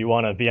there and you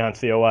want to be on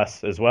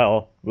COS as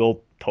well,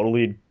 we'll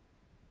totally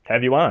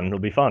have you on. It'll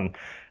be fun.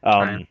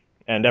 Right.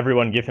 And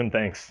everyone give him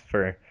thanks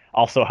for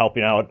also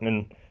helping out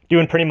and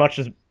doing pretty much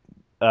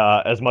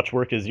as much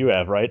work as you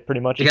have, right?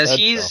 Pretty much. Because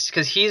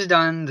he's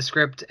done the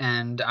script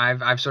and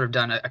I've sort of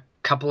done a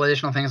couple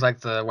additional things like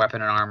the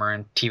weapon and armor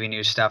and TV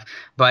news stuff.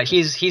 But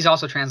he's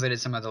also translated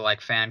some of the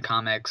like fan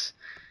comics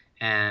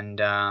and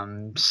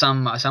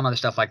some other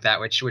stuff like that,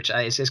 which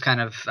is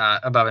kind of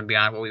above and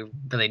beyond what we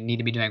really need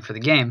to be doing for the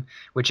game,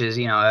 which is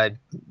a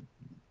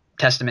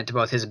testament to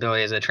both his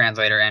ability as a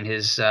translator and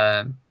his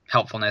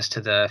helpfulness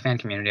to the fan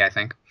community, I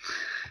think.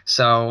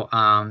 So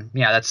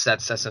yeah,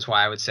 that's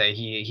why I would say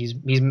he's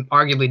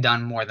arguably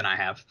done more than I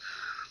have.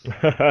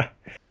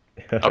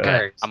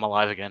 Okay, I'm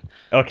alive again.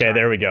 Okay,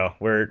 there we go.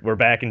 We're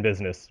back in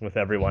business with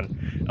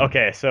everyone.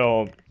 Okay,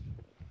 so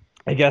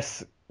I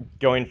guess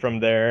going from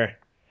there,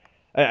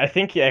 I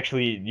think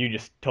you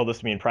just told this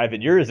to me in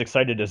private. You're as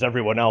excited as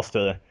everyone else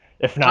to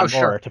if not Oh, more,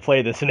 sure. to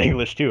play this in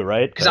English too,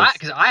 right? Because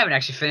I haven't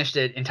actually finished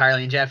it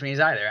entirely in Japanese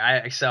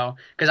either.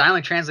 Because I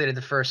only translated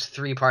the first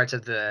 3 parts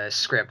of the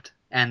script,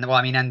 and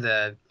and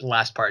the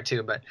last part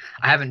too. But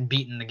I haven't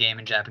beaten the game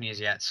in Japanese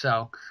yet,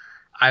 so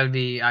I'd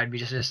be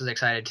just as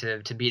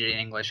excited to beat it in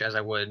English as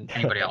I would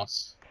anybody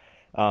else.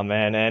 Oh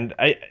man, and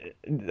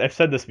I've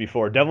said this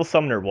before. Devil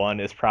Summoner 1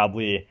 is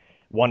probably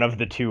one of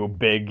the two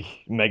big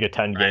Mega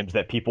 10 Right, games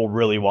that people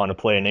really want to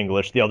play in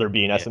English, the other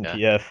being Yeah.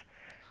 SMTF.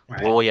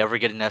 right. Will we ever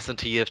get an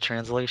SMTF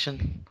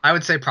translation? I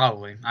would say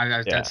probably.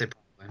 Yeah. I'd say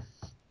probably.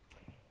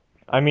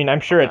 I mean,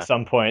 I'm sure at Okay.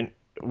 some point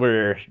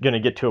we're gonna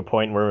get to a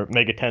point where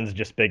Mega 10's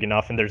just big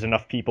enough and there's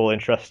enough people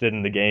interested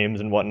in the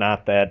games and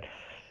whatnot that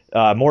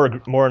more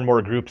and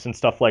more groups and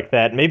stuff like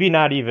that. Maybe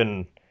not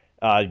even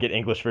get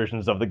English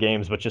versions of the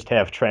games, but just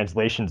have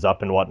translations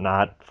up and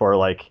whatnot for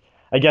like.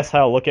 I guess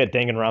how look at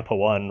Danganronpa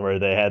 1 where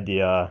they had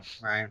the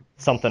Right.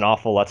 something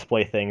awful Let's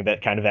Play thing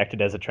that kind of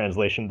acted as a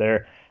translation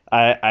there.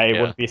 I Yeah.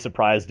 wouldn't be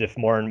surprised if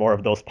more and more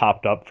of those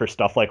popped up for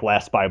stuff like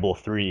Last Bible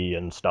 3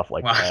 and stuff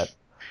like Well, that.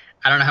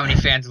 I don't know how many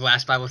fans of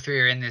Last Bible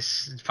 3 are in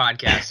this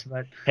podcast,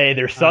 but Hey, um,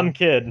 there's some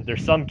kid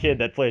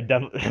that played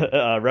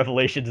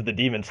Revelations of the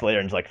Demon Slayer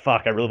and is like,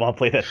 fuck, I really want to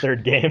play that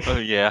third game. Oh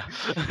yeah.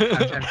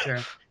 I'm sure.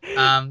 But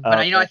Oh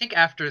I man. think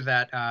after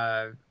that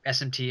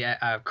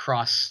SMT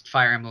Cross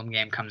Fire Emblem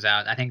game comes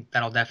out, I think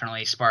that'll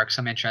definitely spark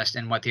some interest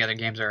in what the other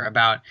games are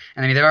about.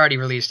 And I mean, they've already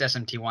released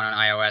SMT1 on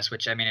iOS,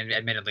 which I mean,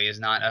 admittedly, is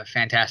not a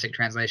fantastic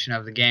translation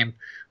of the game,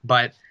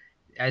 but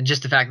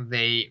just the fact that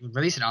they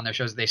release it on there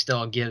shows that they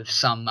still give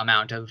some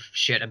amount of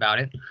shit about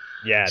it.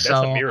 Yeah, that's a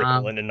So,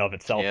 miracle in and of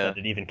itself Yeah. that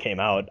it even came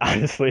out,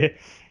 honestly.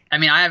 I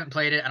mean, I haven't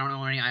played it. I don't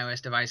know any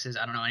iOS devices.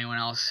 I don't know anyone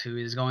else who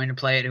is going to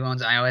play it who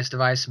owns an iOS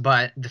device.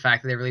 But the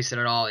fact that they released it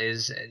at all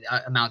is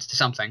amounts to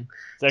something.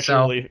 It's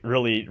actually So,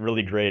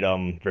 really great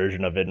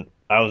version of it.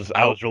 I I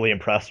hope. was really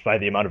impressed by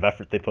the amount of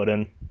effort they put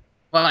in.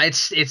 well,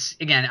 it's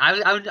again,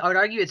 I would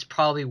argue it's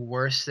probably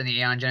worse than the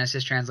Aeon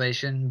Genesis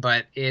translation,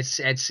 but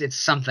it's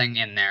something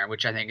in there,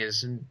 which I think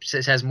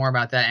says more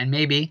about that. And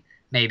maybe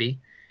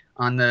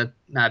on the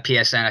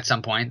PSN at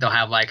some point they'll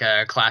have like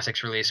a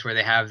classics release where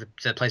they have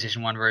the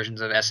PlayStation 1 versions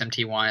of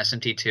SMT1,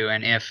 SMT2,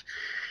 and if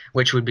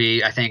which would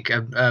be, I think,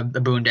 a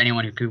boon to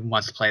anyone who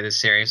wants to play this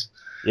series.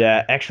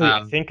 Yeah, actually, I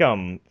Um, think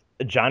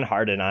John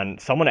Harden on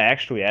someone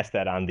actually asked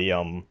that on the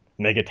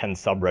Mega 10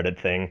 subreddit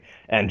thing,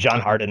 and John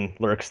okay. Harden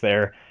lurks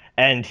there,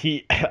 and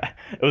he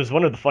it was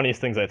one of the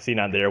funniest things I've seen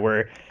on there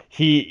where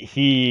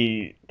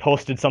he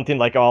posted something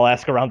like, "Oh, I'll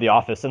ask around the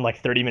office," and like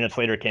 30 minutes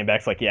later came back,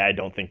 it's like, "Yeah, I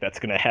don't think that's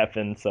gonna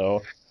happen."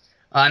 So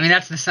I mean,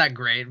 that's not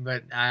great,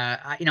 but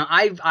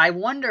I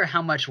wonder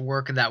how much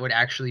work that would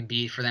actually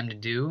be for them to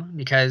do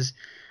because,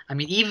 I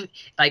mean, even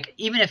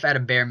if at a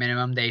bare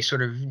minimum they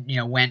sort of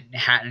went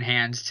hat in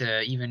hands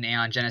to even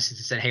Aeon Genesis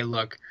and said, hey,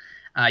 look,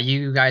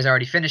 you guys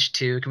already finished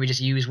 2. Can we just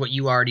use what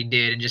you already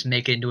did and just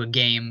make it into a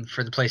game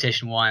for the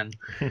PlayStation 1?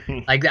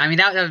 Like, I mean,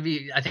 that would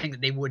be, I think that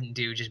they wouldn't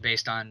do just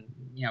based on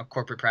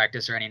corporate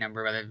practice or any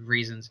number of other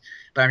reasons.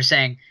 But I'm just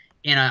saying,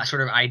 in a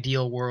sort of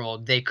ideal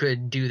world, they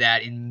could do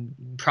that in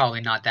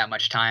probably not that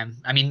much time.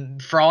 I mean,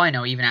 for all I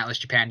know, even Atlus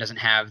Japan doesn't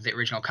have the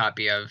original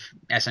copy of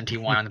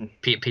SMT1 on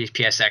the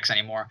PSX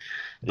anymore.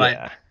 But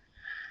yeah.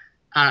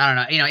 I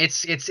don't know.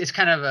 It's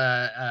kind of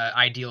a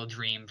ideal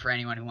dream for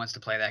anyone who wants to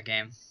play that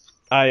game.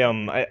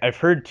 I've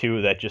heard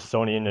too that just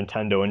Sony and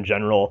Nintendo in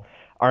general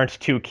aren't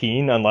too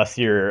keen unless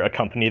you're a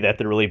company that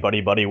they're really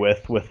buddy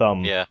with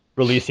Yeah.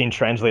 releasing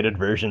translated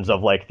versions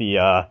of like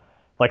the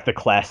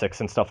classics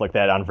and stuff like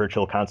that on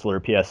Virtual Console or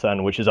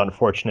PSN, which is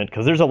unfortunate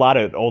because there's a lot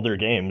of older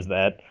games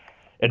that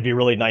it'd be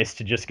really nice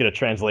to just get a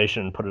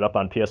translation and put it up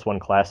on PS1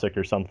 Classic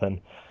or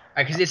something.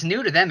 Because it's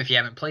new to them if you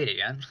haven't played it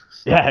yet.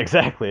 Yeah,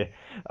 exactly.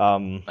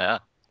 Um, Yeah.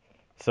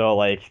 so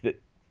like,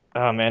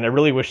 oh man, I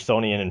really wish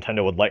Sony and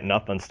Nintendo would lighten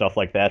up on stuff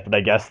like that, but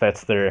I guess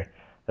that's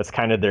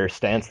kind of their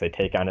stance they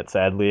take on it,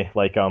 sadly.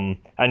 Like,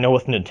 I know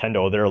with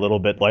Nintendo they're a little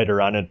bit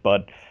lighter on it,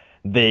 but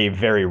they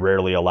very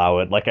rarely allow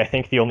it. Like, I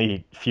think the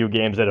only few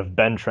games that have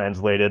been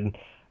translated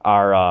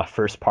are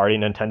first-party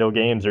Nintendo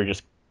games or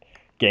just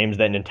games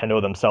that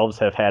Nintendo themselves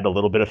have had a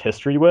little bit of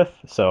history with.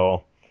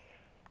 So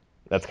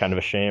that's kind of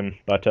a shame.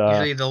 But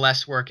Usually, the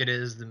less work it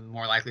is, the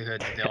more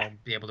likelihood that they'll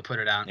be able to put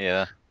it out.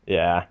 Yeah.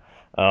 yeah.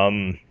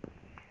 Um,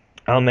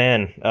 oh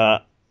man.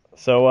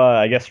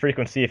 I guess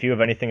Frequency, if you have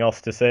anything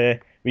else to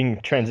say, we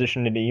can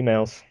transition into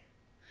emails.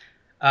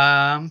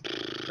 How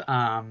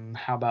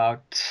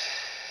about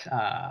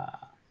uh,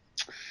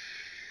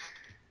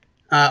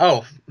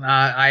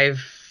 I've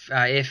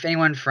if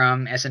anyone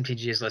from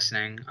SMTG is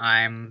listening,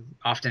 I'm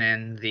often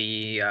in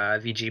the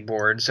VG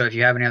board. So if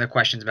you have any other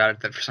questions about it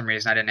that for some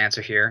reason I didn't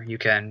answer here, you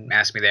can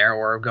ask me there,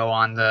 or go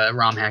on the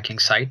ROM hacking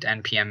site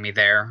and PM me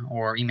there,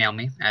 or email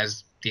me,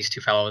 as these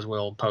two fellows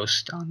will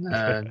post on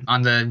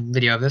the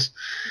video of this.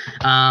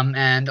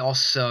 And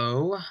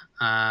also,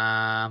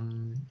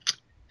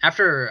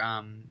 after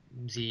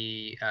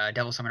the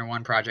Devil Summoner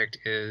 1 project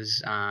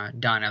is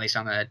done, at least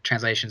on the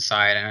translation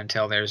side, and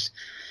until there's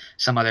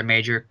some other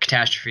major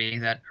catastrophe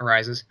that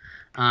arises,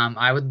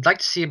 I would like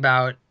to see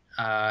about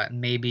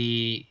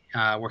maybe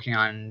working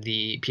on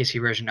the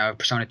PSP version of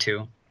Persona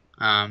 2.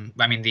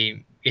 I mean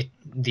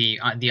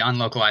the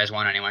unlocalized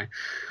one anyway,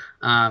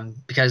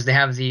 because they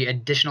have the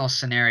additional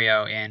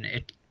scenario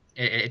in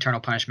Eternal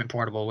Punishment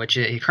Portable, which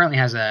it currently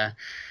has an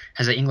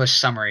English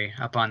summary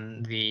up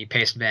on the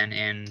paste bin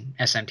in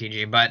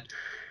SMTG, but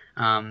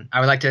I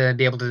would like to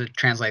be able to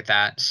translate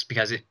that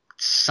because it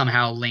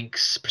somehow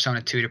links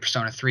Persona 2 to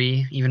Persona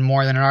 3 even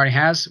more than it already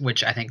has,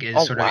 which I think is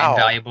Oh, sort of wow.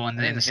 invaluable in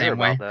I the didn't hear same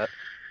way. about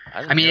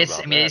that. I mean,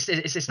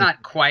 it's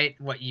not quite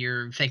what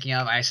you're thinking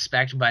of, I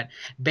suspect, but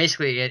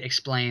basically it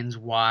explains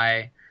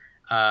why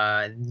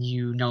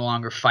you no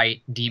longer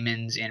fight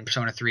demons in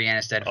Persona 3 and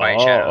instead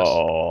fight shadows.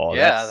 Oh,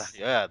 Yeah,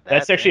 yeah,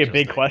 that's actually a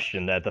big interesting.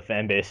 question that the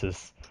fan base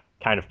has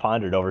kind of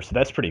pondered over. So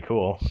that's pretty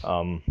cool.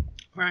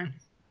 Right.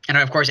 And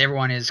of course,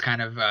 everyone is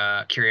kind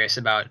of curious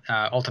about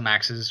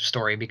Ultimax's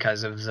story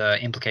because of the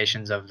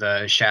implications of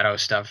the shadow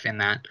stuff in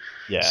that.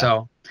 Yeah.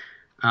 So,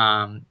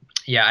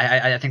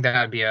 yeah, I think that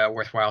would be a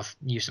worthwhile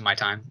use of my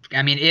time.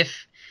 I mean,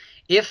 if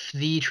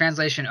the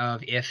translation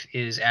of "if"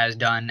 is as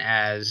done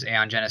as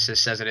Aeon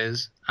Genesis says it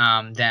is,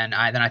 then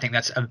I think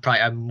that's probably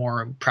a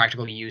more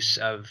practical use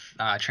of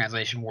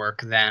translation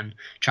work than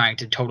trying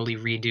to totally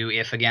redo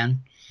 "if"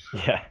 again.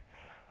 Yeah.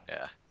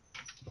 Yeah.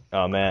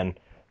 Oh man.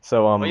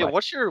 So Oh yeah,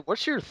 what's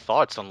your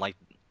thoughts on like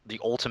the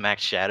Ultimax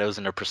shadows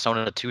and the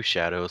Persona 2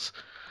 shadows?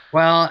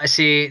 Well, I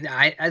see.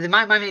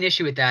 My main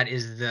issue with that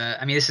is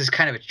I mean, this is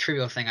kind of a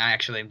trivial thing,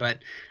 actually, but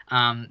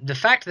the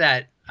fact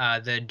that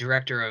the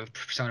director of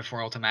Persona 4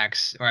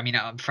 Ultimax, or I mean,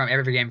 from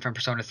every game from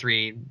Persona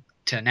 3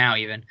 to now,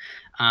 even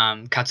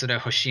Katsuda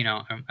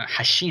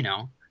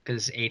Hashino,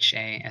 because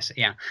Has,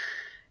 yeah,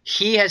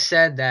 he has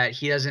said that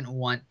he doesn't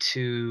want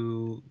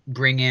to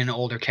bring in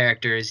older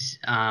characters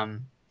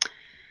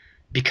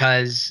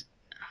because.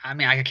 I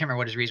mean, I can't remember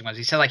what his reason was.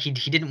 He said like he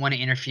didn't want to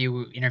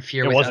interfere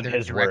it with wasn't other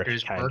his work,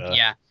 directors' kind work. of.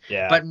 Yeah.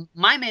 Yeah. But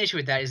my main issue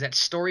with that is that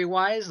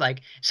story-wise, like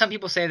some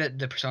people say that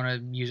the Persona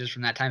users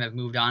from that time have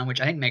moved on,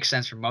 which I think makes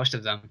sense for most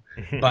of them.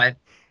 But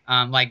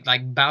like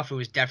Baofu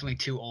is definitely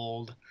too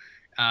old.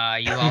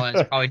 Yulala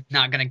is probably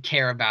not gonna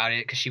care about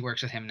it because she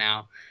works with him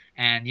now,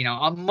 and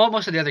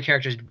most of the other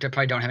characters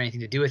probably don't have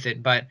anything to do with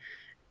it. But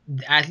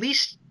at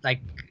least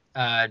like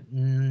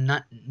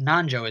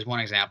Nanjo is one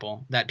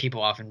example that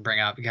people often bring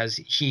up because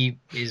he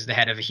is the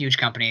head of a huge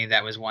company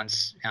that was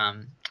once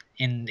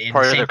in Part the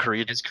of same the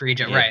company as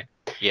Kirijo, yeah. right?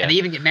 Yeah. And they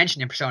even get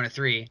mentioned in Persona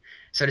 3.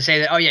 So to say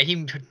that, oh yeah,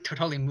 he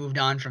totally moved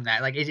on from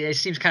that, like it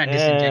seems kind of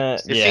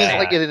disingenuous. It to seems say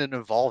like that. it didn't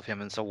involve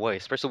him in some way,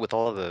 especially with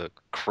all the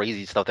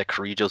crazy stuff that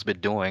Kirijo's been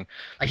doing.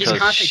 Like he's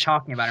Because constantly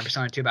talking about in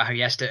Persona 2 about how he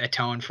has to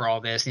atone for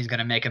all this, and he's going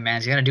to make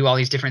amends. He's going to do all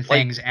these different like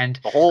things, and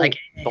the whole like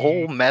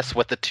mess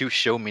with the two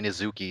Sho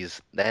Minizukis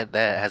that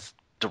has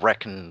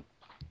direct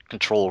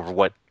control over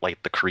what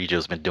like the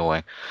Kirijo's been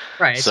doing.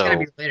 right, it's going to So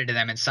be related to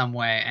them in some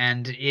way.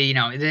 And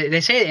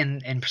they say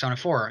in Persona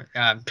 4,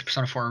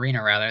 Persona 4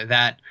 Arena rather,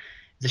 that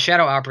the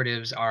Shadow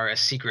Operatives are a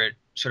secret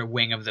sort of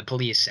wing of the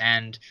police,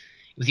 and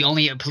the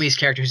only police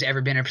character who's ever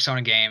been in a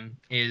Persona game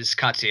is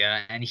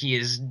Katsuya, and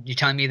you're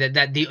telling me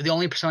that the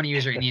only Persona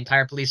user in the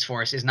entire police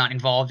force is not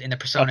involved in the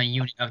Persona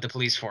unit of the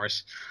police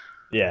force.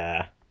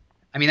 Yeah.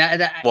 I mean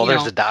that well,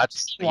 there's the Dodge.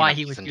 see why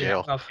he He's would in do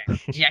jail. that.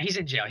 Okay, yeah, he's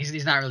in jail.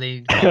 He's not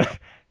really culpable.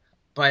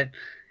 But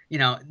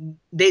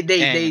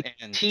they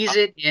And tease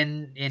it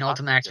in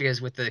Ultimax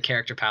because with the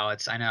character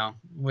palettes, I know,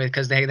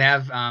 because they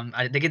have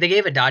they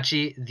gave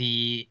Adachi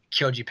the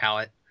Kyoji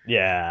palette,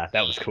 Yeah,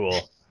 that was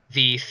cool.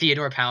 the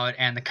Theodore palette,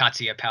 and the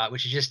Katsuya palette,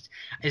 which is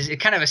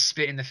kind of a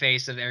spit in the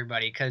face of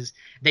everybody because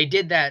they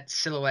did that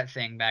silhouette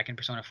thing back in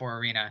Persona 4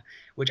 Arena,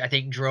 which I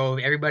think drove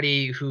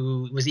everybody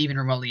who was even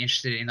remotely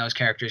interested in those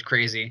characters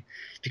crazy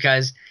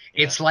because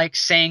it's like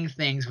saying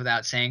things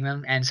without saying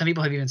them. And some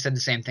people have even said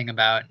the same thing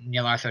about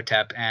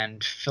Nyarlathotep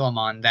and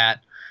Philemon, that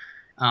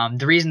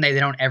the reason they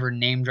don't ever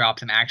name drop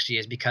them actually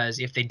is because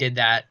if they did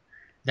that,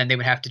 then they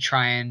would have to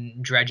try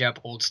and dredge up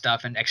old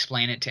stuff and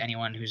explain it to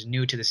anyone who's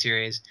new to the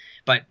series.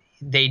 But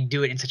they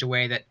do it in such a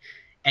way that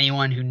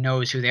anyone who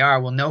knows who they are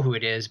will know who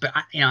it is. But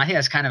I think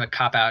that's kind of a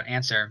cop-out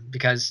answer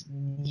because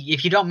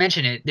if you don't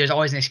mention it, there's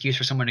always an excuse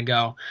for someone to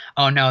go,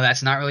 "Oh no,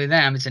 that's not really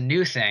them. It's a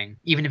new thing."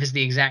 Even if it's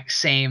the exact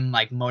same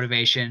like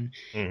motivation,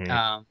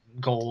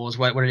 goals,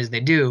 what it is they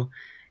do,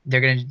 they're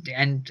gonna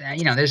and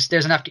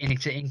there's enough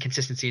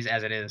inconsistencies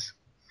as it is.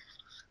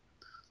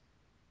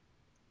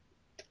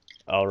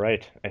 All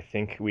right, I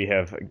think we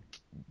have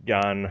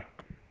gone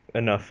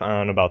enough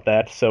on about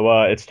that.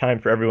 So it's time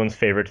for everyone's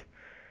favorite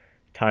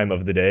time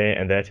of the day,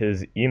 and that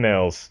is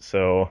emails.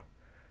 So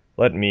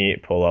let me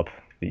pull up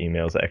the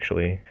emails,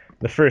 actually.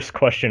 The first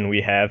question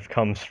we have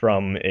comes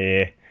from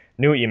a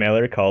new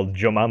emailer called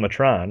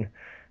Jomamatron,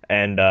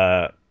 and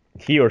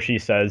he or she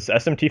says,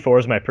 SMT4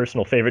 is my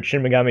personal favorite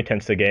Shin Megami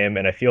Tensei game,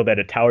 and I feel that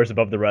it towers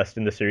above the rest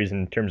in the series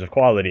in terms of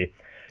quality.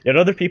 Yet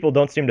other people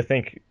don't seem to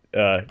think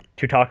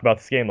to talk about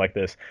this game like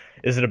this.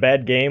 Is it a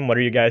bad game? What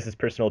are you guys'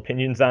 personal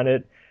opinions on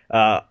it?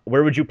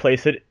 Where would you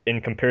place it in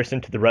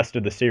comparison to the rest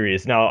of the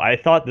series? Now, I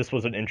thought this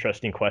was an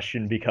interesting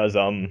question because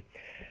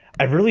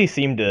I really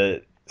seem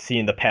to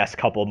seen the past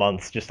couple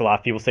months. Just a lot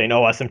of people saying,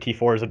 "Oh,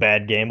 SMT4 is a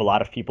bad game." A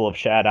lot of people have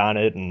shat on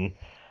it, and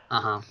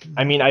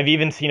I mean, I've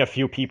even seen a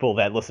few people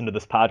that listen to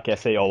this podcast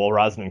say, "Oh, well,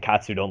 Rasen and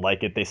Katsu don't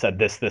like it. They said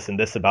this, this, and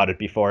this about it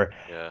before."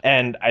 Yeah.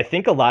 And I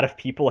think a lot of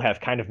people have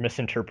kind of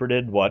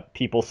misinterpreted what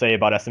people say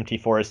about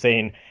SMT4 as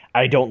saying,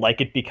 "I don't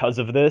like it because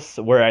of this,"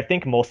 where I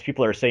think most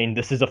people are saying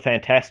this is a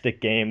fantastic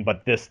game,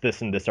 but this,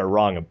 and this are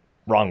wrong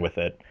with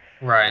it.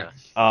 Right.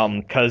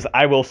 Because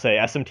I will say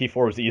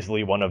SMT4 was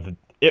easily one of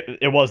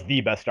it was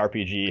the best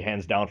RPG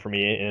hands down for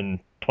me in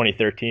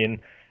 2013.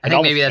 I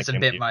think maybe that's a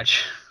bit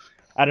much.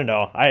 I don't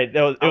know. I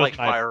like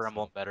Fire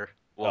Emblem better.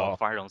 Well,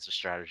 Fire Emblem's a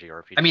strategy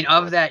RPG. I mean,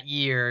 of that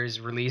year's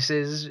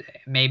releases,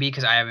 maybe,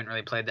 because I haven't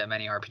really played that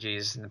many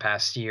RPGs in the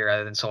past year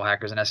other than Soul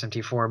Hackers and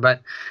SMT4.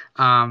 But,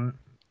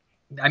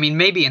 I mean,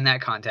 maybe in that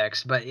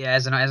context. But yeah,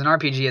 as an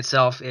RPG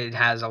itself, it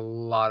has a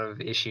lot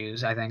of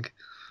issues, I think.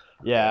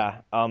 Yeah.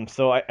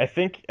 So I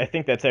think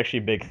that's actually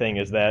a big thing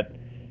is that,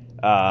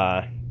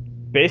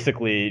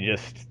 basically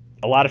just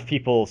a lot of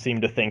people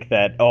seem to think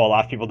that, oh, a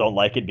lot of people don't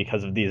like it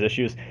because of these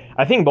issues.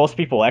 I think most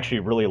people actually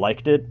really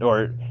liked it,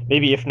 or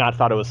maybe if not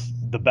thought it was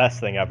the best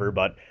thing ever,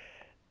 but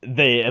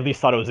they at least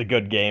thought it was a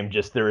good game.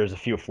 Just there was a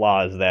few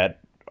flaws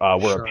that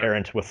were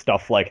apparent with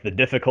stuff like the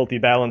difficulty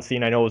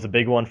balancing. I know was a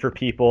big one for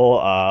people.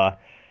 A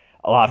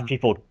lot of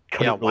people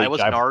couldn't really jive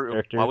with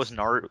characters.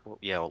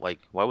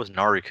 Why was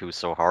Naruku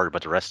so hard,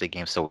 but the rest of the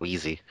game so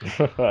easy?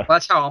 Well,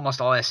 that's how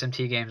almost all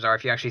SMT games are,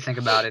 if you actually think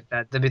about it.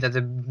 That the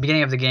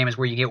beginning of the game is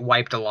where you get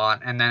wiped a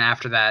lot, and then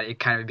after that, it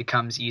kind of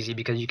becomes easy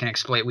because you can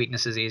exploit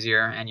weaknesses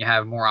easier, and you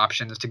have more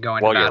options to go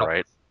into battle.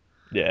 Right.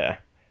 Yeah.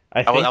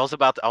 I was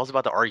about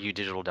to argue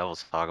Digital Devil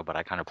Saga, but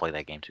I kind of play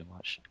that game too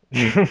much.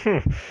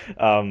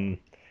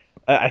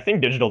 I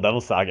think Digital Devil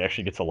Saga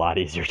actually gets a lot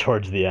easier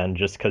towards the end,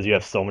 just because you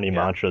have so many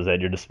mantras at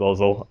your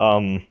disposal.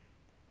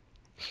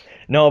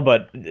 No,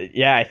 but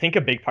yeah, I think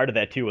a big part of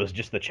that too was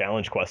just the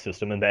challenge quest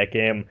system in that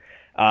game.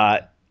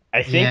 I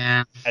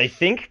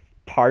think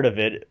part of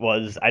it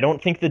was I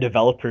don't think the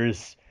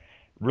developers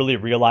really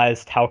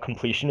realized how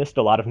completionist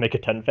a lot of Mega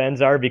 10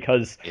 fans are,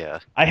 because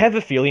I have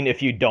a feeling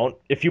if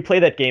you play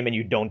that game and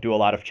you don't do a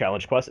lot of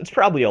challenge quests, it's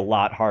probably a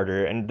lot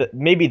harder, and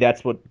maybe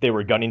that's what they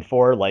were gunning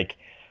for. Like,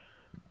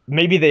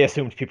 maybe they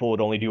assumed people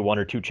would only do 1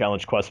 or 2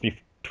 challenge quests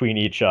between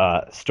each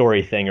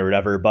story thing or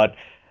whatever, but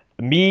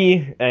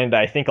me and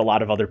I think a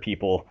lot of other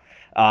people,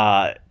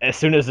 as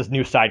soon as this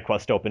new side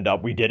quest opened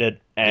up, we did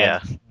it,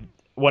 and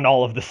when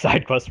all of the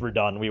side quests were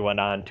done, we went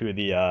on to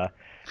the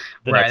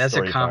right, that's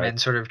a common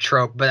sort of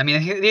trope. But I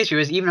mean, the issue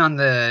is even on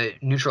the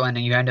neutral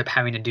ending, you end up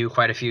having to do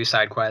quite a few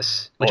side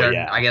quests, which are,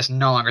 I guess,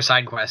 no longer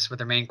side quests, but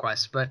they're main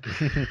quests. But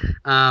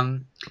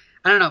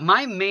I don't know.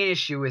 My main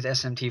issue with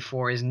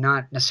SMT4 is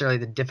not necessarily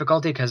the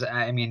difficulty, because,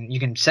 I mean, you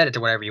can set it to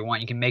whatever you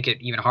want. You can make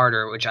it even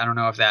harder, which I don't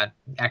know if that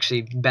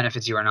actually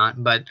benefits you or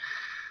not. But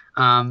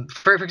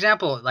for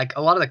example, like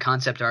a lot of the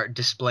concept art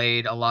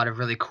displayed a lot of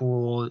really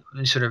cool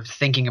sort of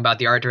thinking about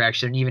the art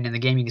direction. Even in the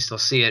game, you can still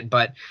see it.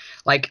 But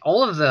like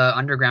all of the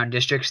underground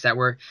districts that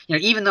were,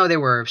 even though they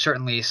were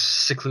certainly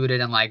secluded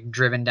and like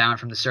driven down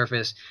from the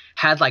surface,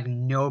 had like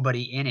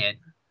nobody in it.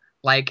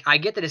 Like, I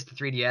get that it's the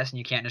 3DS and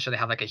you can't necessarily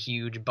have like a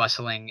huge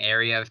bustling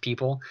area of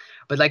people,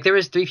 but like there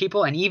was 3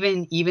 people, and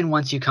even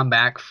once you come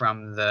back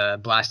from the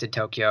blasted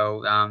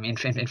Tokyo,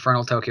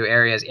 infernal Tokyo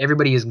areas,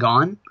 everybody is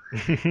gone.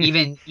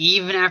 even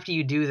after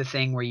you do the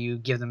thing where you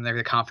give them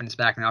their confidence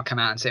back and they'll come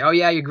out and say, "Oh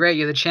yeah, you're great,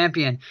 you're the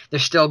champion," they're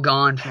still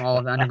gone from all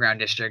of the underground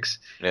districts.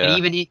 And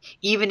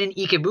even in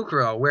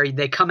Ikebukuro, where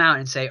they come out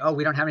and say, "Oh,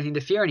 we don't have anything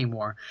to fear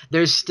anymore,"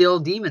 there's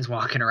still demons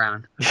walking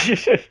around.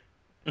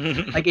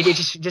 Like, it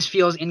just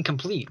feels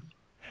incomplete.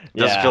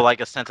 Does it feel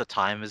like a sense of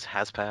time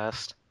has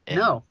passed?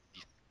 No.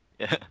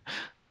 Yeah.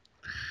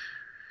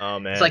 Oh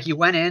man. It's like you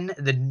went in,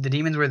 the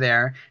demons were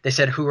there, they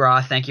said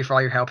hoorah, thank you for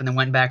all your help, and then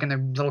went back in their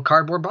little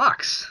cardboard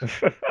box.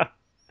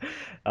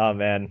 Oh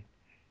man.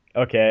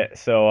 Okay,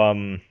 so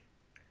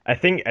I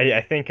think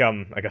I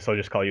guess I'll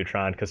just call you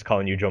Tron, because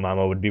calling you Joe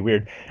Mama would be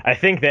weird. I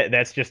think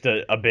that's just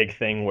a big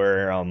thing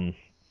where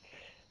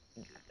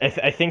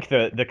I think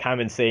the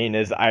common saying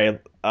is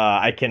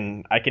I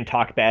can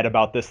talk bad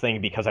about this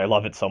thing because I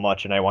love it so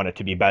much and I want it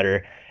to be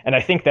better. And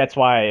I think that's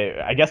why,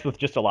 I guess with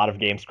just a lot of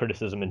games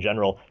criticism in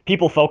general,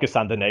 people focus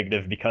on the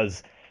negative,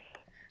 because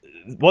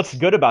what's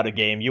good about a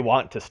game you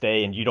want to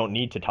stay, and you don't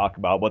need to talk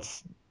about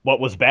what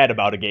was bad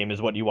about a game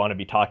is what you want to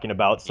be talking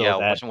about. So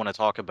what you want to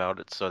talk about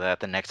it so that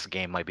the next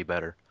game might be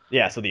better.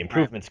 Yeah, so the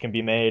improvements can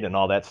be made and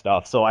all that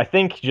stuff. So I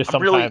think just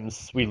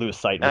sometimes we lose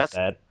sight with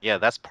that. Yeah,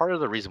 that's part of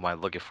the reason why I'm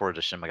looking forward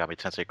to Shin Megami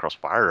Tensei Cross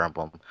Fire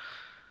Emblem.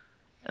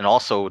 And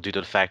also due to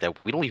the fact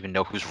that we don't even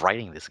know who's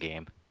writing this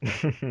game.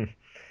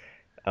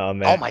 Oh,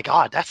 man. Oh my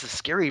god, that's the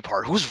scary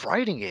part. Who's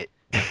writing it?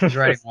 Who's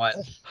writing what?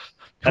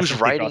 Who's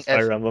writing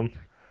Fire Emblem?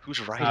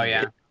 Who's writing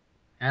it?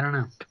 I don't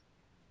know.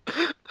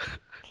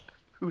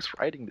 Who's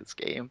writing this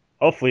game?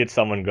 Hopefully it's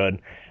someone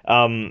good.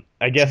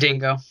 I guess it's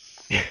Dingo.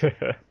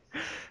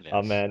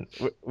 Oh man,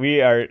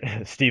 we are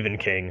Stephen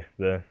King,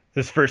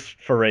 his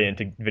first foray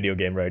into video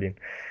game writing.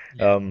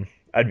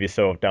 I'd be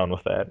so down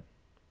with that.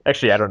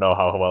 Actually, I don't know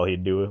how well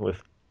he'd do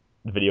with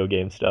video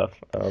game stuff.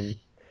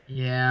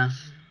 Yeah.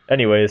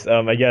 Anyways,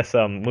 I guess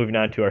moving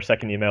on to our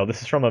second email.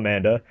 This is from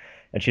Amanda,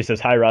 and she says,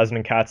 "Hi, Rasen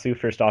and Katsu.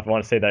 First off, I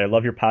want to say that I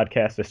love your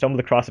podcast. I stumbled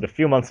across it a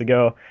few months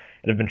ago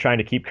and have been trying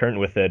to keep current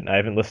with it. I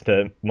haven't listened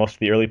to most of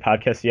the early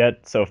podcasts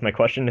yet, so if my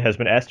question has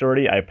been asked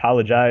already, I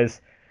apologize.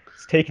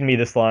 It's taken me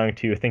this long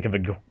to think of a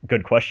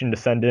good question to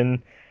send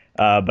in,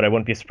 but I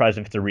wouldn't be surprised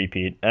if it's a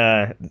repeat.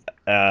 I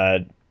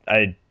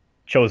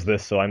chose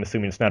this, so I'm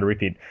assuming it's not a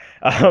repeat.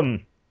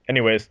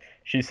 Anyways,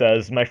 she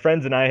says, my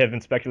friends and I have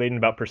been speculating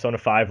about Persona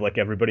 5 like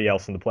everybody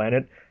else on the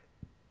planet,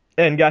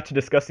 and got to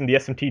discussing the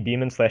SMT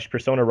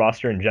demon/Persona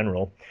roster in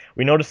general.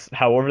 We noticed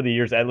how over the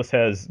years Atlus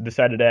has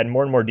decided to add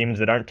more and more demons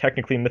that aren't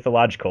technically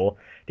mythological,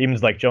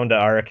 demons like Joan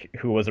d'Arc,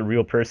 who was a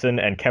real person,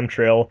 and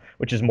Chemtrail,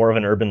 which is more of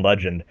an urban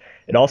legend.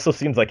 It also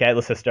seems like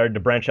Atlus has started to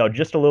branch out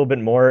just a little bit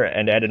more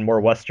and added more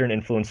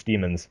Western-influenced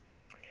demons.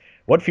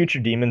 What future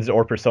demons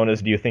or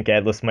personas do you think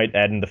Atlus might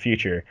add in the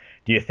future?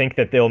 Do you think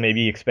that they'll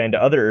maybe expand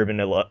to other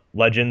urban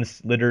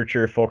legends,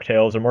 literature,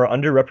 folktales, or more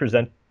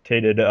underrepresented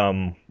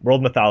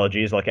world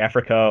mythologies like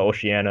Africa,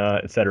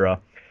 Oceania, etc.?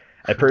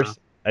 I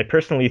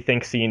personally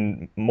think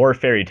seeing more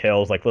fairy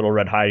tales like Little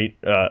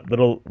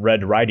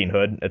Red Riding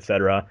Hood,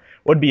 etc.,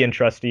 would be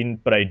interesting,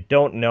 but I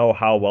don't know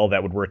how well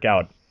that would work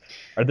out.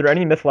 Are there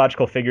any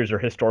mythological figures or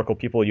historical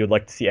people you'd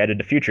like to see added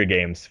to future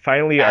games?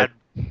 Finally,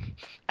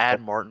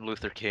 Add Martin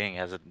Luther King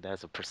as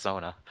a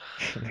persona.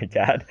 oh my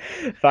God.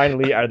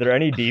 Finally, are there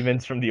any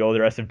demons from the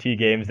older SMT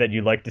games that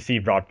you'd like to see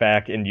brought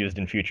back and used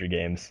in future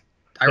games?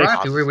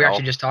 Ironically, we were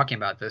actually just talking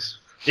about this.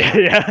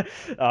 Yeah.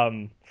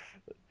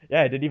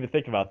 Yeah, I didn't even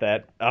think about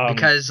that.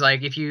 Because,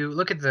 like, if you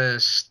look at the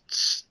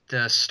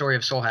story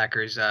of Soul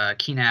Hackers,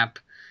 Keenap,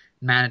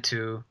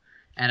 Manitou,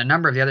 and a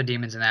number of the other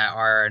demons in that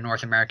are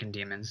North American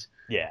demons.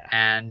 Yeah.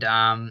 And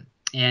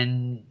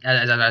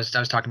as I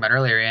was talking about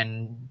earlier,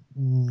 in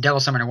Devil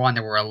Summoner 1,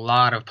 there were a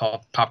lot of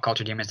pop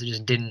culture demons that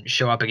just didn't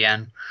show up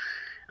again.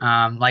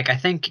 Like, I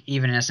think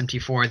even in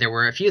SMT4, there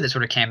were a few that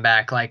sort of came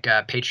back, like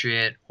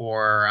Patriot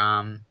or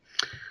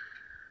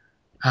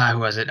who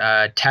was it?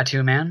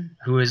 Tattoo Man,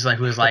 who was like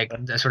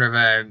a sort of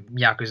a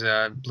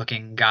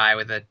Yakuza-looking guy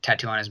with a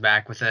tattoo on his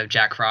back with a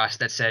Jack Frost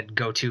that said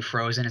 "Go to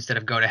Frozen" instead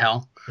of "Go to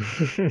Hell."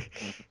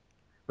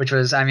 Which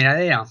was, I mean,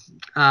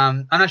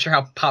 I'm not sure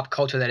how pop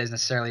culture that is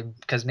necessarily,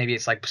 because maybe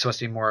it's like supposed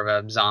to be more of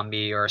a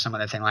zombie or some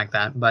other thing like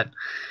that. But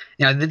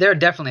there are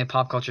definitely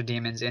pop culture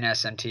demons in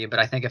SMT. But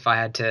I think if I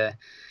had to,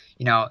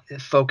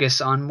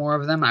 focus on more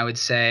of them, I would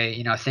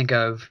say, think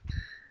of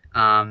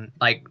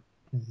like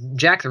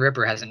Jack the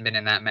Ripper hasn't been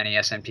in that many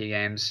SMT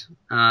games,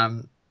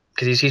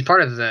 because he's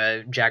part of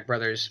the Jack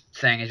Brothers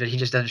thing, but he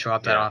just doesn't show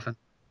up that often.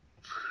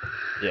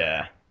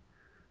 Yeah.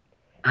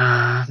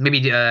 Maybe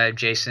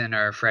Jason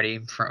or Freddy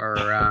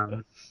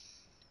or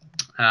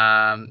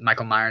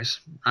Michael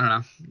Myers. I don't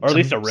know. Or at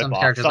least a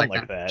rip-off, something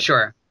like that.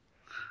 Sure.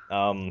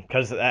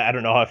 Because I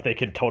don't know if they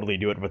could totally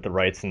do it with the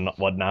rights and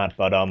whatnot,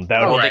 but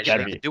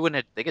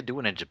they could do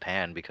it in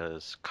Japan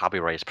because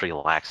copyright is pretty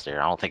lax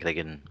there. I don't think they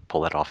can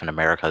pull that off in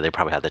America. They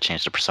probably have to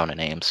change the persona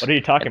names. What are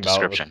you talking about?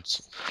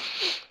 Descriptions.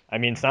 I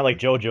mean, it's not like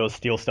JoJo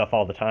steals stuff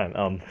all the time.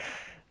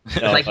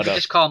 Like you could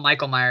just call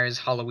Michael Myers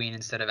Halloween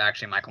instead of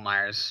actually Michael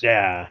Myers.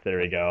 Yeah, there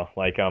we go.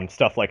 Like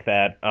stuff like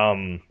that.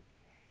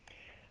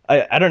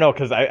 I don't know,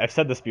 because I've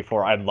said this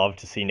before. I'd love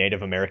to see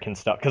Native American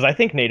stuff, because I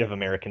think Native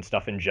American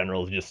stuff in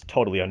general is just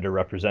totally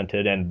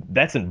underrepresented, and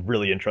that's a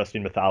really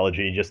interesting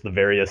mythology. Just the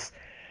various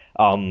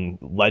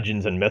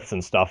legends and myths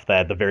and stuff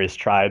that the various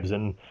tribes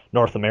in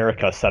North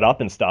America set up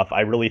and stuff.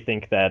 I really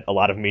think that a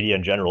lot of media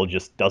in general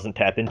just doesn't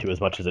tap into as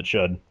much as it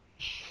should.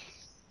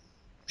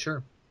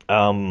 Sure.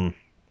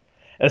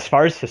 As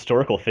far as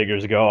historical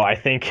figures go, I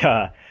think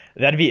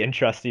that'd be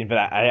interesting, but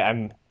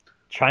I'm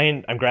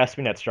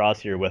grasping at straws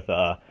here with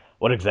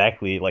who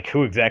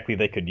exactly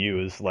they could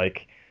use.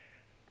 Like,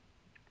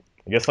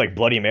 I guess like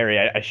Bloody Mary,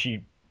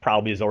 she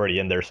probably is already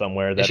in there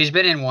somewhere. Yeah, she's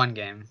been in one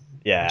game.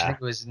 Yeah. Which I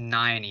think it was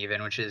 9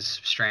 even, which is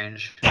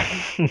strange.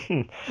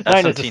 9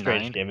 is a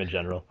strange game in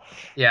general.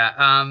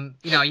 Yeah.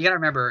 You gotta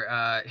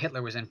remember,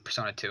 Hitler was in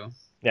Persona 2.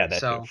 Yeah, that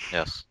too.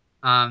 Yes.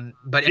 But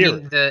I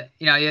mean,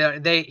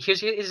 here's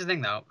the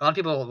thing though. A lot of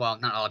people, well,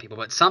 not all people,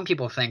 but some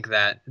people think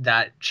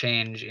that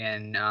change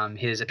in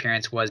his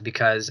appearance was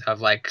because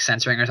of like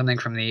censoring or something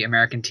from the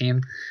American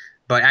team.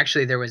 But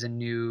actually, there was a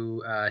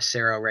new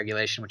SARO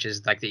regulation, which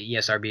is like the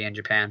ESRB in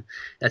Japan,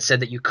 that said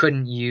that you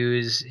couldn't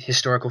use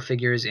historical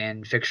figures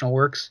in fictional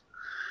works.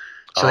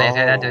 So they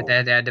had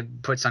to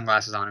put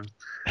sunglasses on him.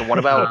 And what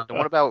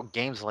about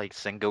games like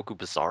Sengoku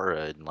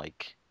Basara and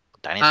like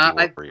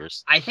Dynasty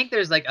Warriors? I think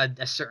there's like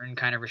a certain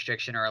kind of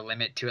restriction or a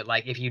limit to it.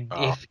 Like if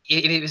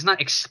it's not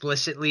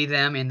explicitly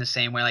them in the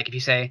same way, like if you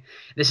say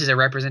this is a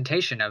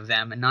representation of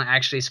them and not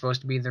actually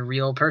supposed to be the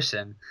real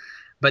person,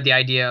 but the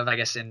idea of, I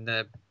guess, in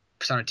the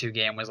Persona 2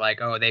 game was like,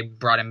 oh, they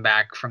brought him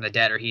back from the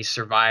dead, or he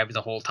survived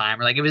the whole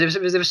time, or like there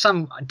was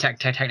some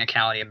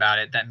technicality about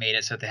it that made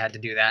it so that they had to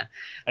do that.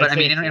 But I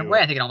mean, in a way,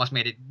 I think it almost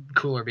made it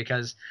cooler,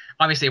 because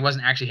obviously it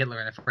wasn't actually Hitler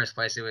in the first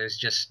place. It was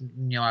just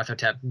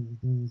Nyarlathotep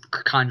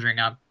conjuring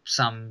up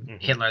some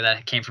Mhm. Hitler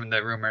that came from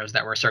the rumors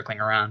that were circling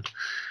around.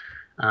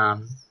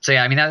 So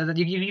yeah, I mean,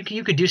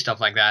 you could do stuff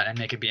like that and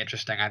make it be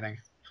interesting, I think.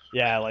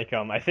 Yeah, like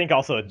I think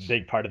also a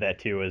big part of that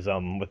too is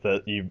with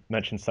the you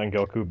mentioned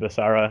Sengoku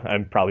Basara.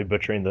 I'm probably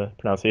butchering the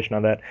pronunciation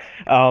on that.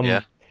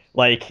 Yeah.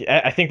 Like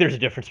I think there's a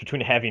difference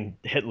between having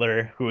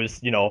Hitler, who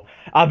is,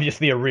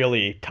 obviously a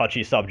really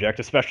touchy subject,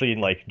 especially in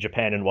like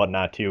Japan and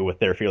whatnot too, with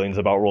their feelings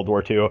about World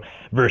War II,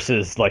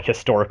 versus like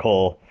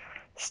historical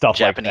stuff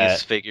like Japanese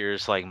that.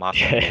 figures like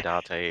Masami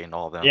Date and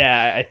all of them.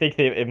 Yeah, I think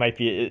it might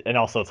be, and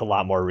also it's a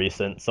lot more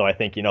recent, so I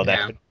think that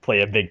Yeah. could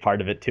play a big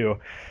part of it too.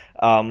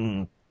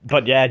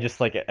 But yeah,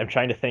 just like I'm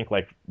trying to think,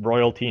 like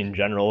royalty in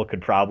general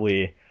could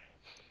probably,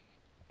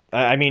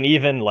 I mean,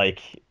 even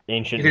like You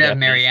ancient could have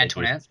Japanese Marie figures and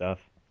Antoinette. stuff.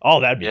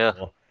 Oh, that'd be Yeah.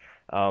 cool.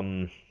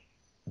 Um,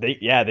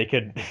 they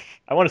could.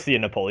 I want to see a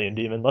Napoleon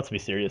demon. Let's be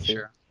serious here,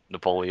 Sure.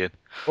 Napoleon.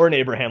 or an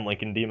Abraham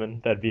Lincoln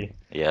demon. That'd be,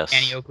 Yes.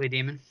 Annie Oakley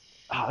demon.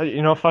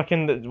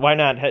 fucking. Why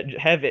not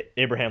have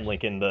Abraham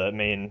Lincoln the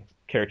main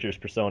character's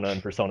persona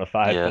in Persona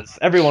 5? Yeah. Because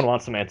everyone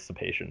wants some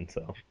anticipation.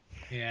 So.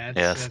 Yeah,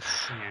 Yes.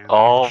 yeah.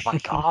 Oh my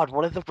God!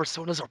 One of the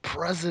personas are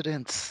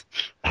presidents.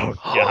 Oh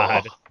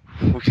God,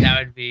 That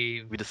would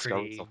be We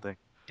discovered pretty something.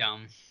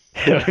 dumb.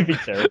 that would be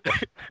terrible.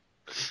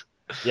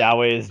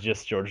 Yahweh is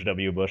just George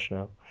W. Bush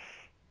now.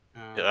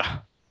 Yeah.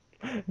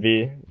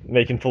 Be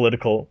making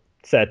political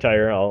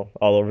satire all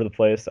over the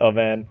place. Oh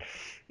man.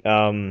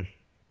 Um.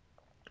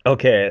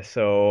 Okay,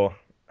 so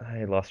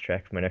I lost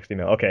track of my next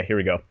email. Okay, here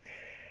we go.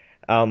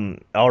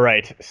 All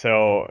right.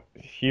 So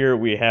here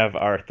we have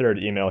our third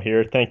email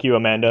here. Thank you,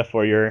 Amanda,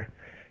 for your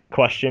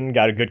question.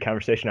 Got a good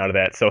conversation out of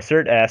that. So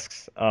Cert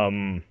asks,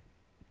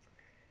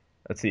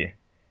 let's see.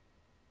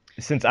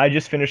 Since I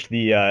just finished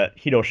the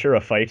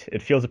Hitoshira fight,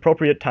 it feels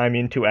appropriate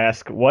timing to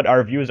ask what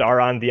our views are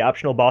on the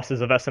optional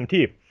bosses of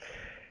SMT.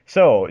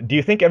 So, do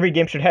you think every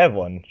game should have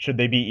one? Should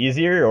they be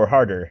easier or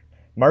harder?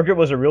 Margaret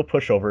was a real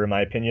pushover, in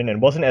my opinion,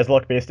 and wasn't as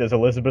luck-based as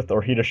Elizabeth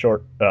or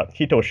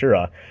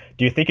Hitoshira.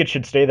 Do you think it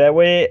should stay that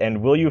way?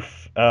 And will you...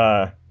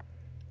 oh,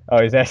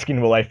 he's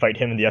asking, will I fight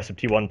him in the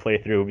SMT1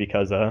 playthrough,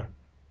 because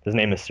his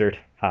name is Cert.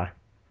 Ha.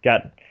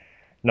 Got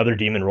another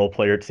demon role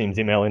player, it seems,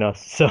 emailing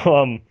us. So,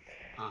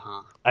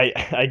 Uh-huh.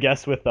 I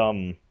guess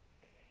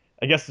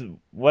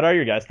what are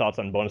your guys' thoughts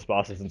on bonus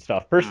bosses and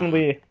stuff?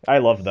 Personally, I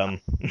love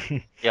them.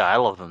 Yeah, I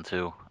love them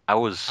too. I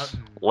was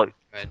like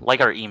Good.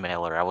 like our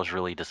emailer. I was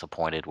really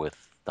disappointed with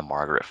the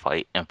Margaret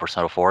fight in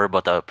Persona 4,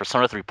 but the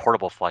Persona 3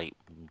 portable fight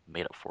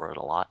made up for it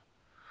a lot.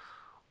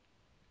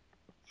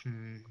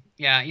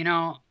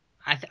 Yeah,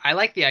 I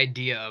like the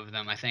idea of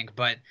them, I think,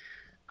 but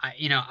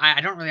I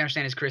don't really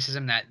understand his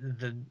criticism that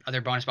the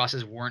other bonus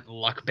bosses weren't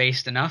luck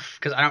based enough,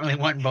 because I don't really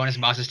want bonus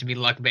bosses to be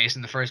luck based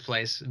in the first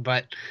place.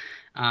 But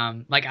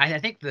like I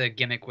think the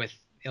gimmick with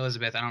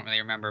Elizabeth, I don't really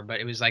remember, but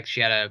it was like she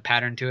had a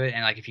pattern to it,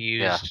 and like if you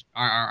Yeah. used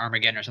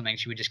Armageddon or something,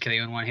 she would just kill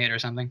you in one hit or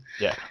something.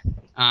 Yeah.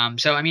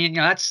 So I mean,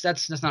 that's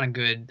not a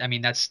good. I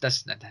mean, that's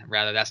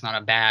not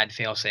a bad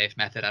failsafe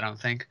method, I don't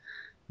think.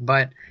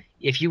 But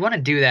if you want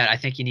to do that, I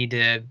think you need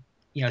to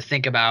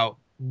think about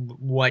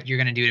what you're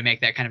going to do to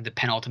make that kind of the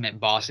penultimate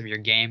boss of your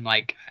game.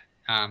 Like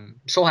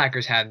Soul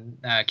Hackers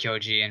had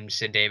Kyoji and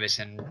Sid Davis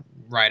and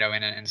Raito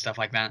in it and stuff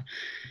like that,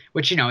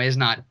 which is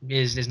not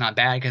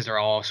bad, because they're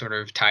all sort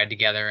of tied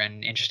together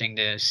and interesting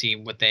to see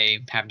what they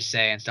have to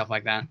say and stuff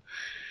like that.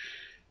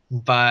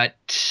 But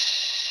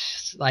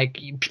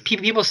like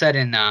people said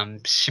in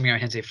Shin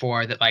Megami Tensei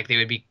 4 that like they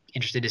would be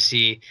interested to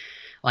see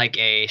like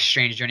a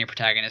Strange Journey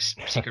protagonist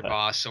secret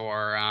boss,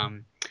 or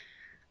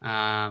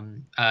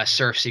a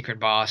Surf secret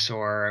boss,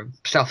 or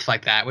stuff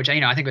like that, which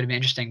I think would be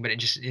interesting, but it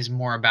just is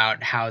more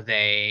about how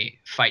they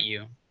fight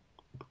you.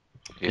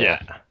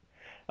 Yeah.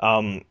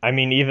 I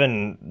mean,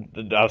 even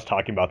I was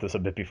talking about this a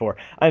bit before.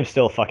 I'm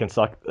still fucking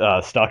stuck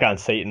on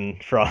Satan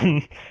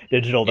from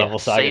Digital Devil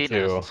Saga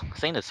 2.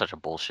 Satan is such a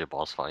bullshit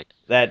boss fight.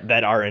 That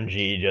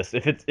RNG, just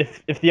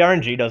if the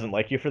RNG doesn't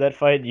like you for that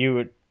fight,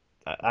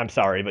 I'm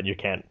sorry, but you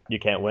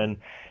can't win.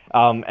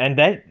 And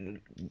that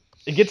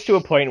it gets to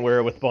a point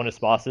where with bonus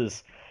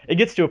bosses, it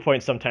gets to a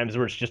point sometimes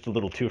where it's just a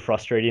little too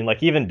frustrating.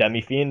 Like even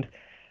Demi-Fiend.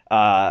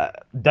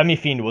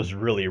 Demi-Fiend was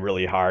really,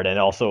 really hard, and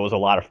also it was a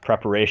lot of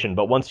preparation.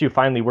 But once you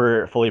finally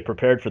were fully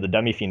prepared for the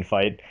Demi-Fiend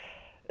fight,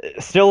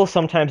 still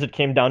sometimes it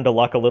came down to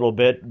luck a little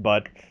bit,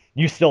 but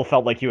you still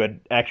felt like you had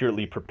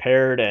accurately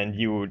prepared and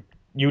you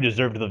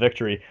deserved the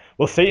victory.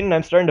 Well, Satan,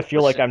 I'm starting to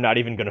feel like I'm not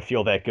even going to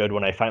feel that good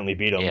when I finally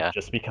beat him,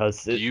 just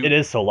because it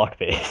is so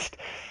luck-based.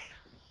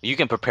 You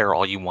can prepare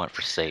all you want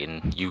for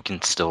Satan. You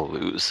can still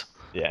lose.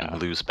 Yeah.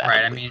 And lose badly.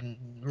 Right. I mean,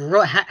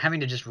 having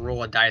to just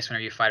roll a dice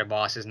whenever you fight a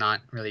boss is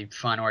not really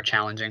fun or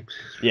challenging.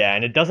 Yeah,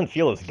 and it doesn't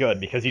feel as good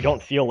because you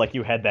don't feel like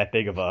you had that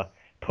big of a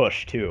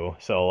push too.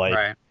 So like,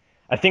 Right.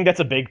 I think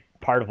that's a big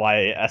part of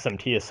why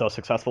SMT is so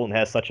successful and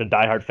has such a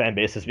diehard fan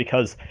base, is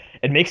because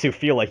it makes you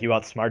feel like you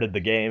outsmarted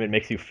the game. It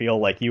makes you feel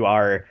like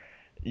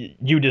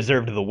you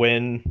deserved the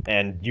win,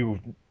 and you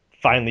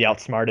finally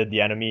outsmarted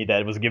the enemy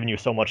that was giving you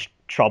so much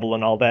trouble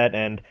and all that.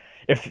 And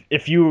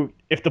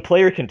if the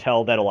player can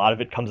tell that a lot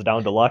of it comes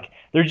down to luck,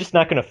 they're just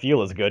not going to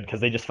feel as good because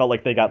they just felt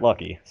like they got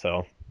lucky.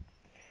 So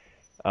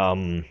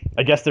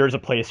I guess there's a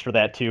place for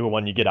that too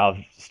when you get out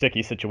of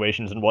sticky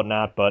situations and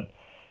whatnot, but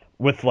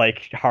with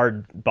like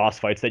hard boss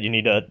fights that you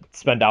need to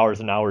spend hours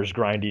and hours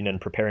grinding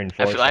and preparing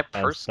I for, feel I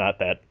sometimes it's not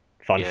that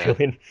fun yeah,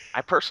 feeling.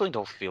 I personally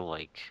don't feel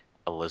like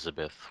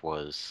Elizabeth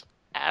was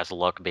as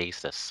luck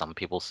based as some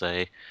people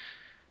say,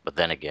 but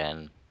then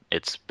again,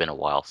 it's been a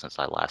while since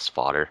I last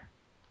fought her,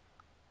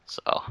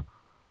 so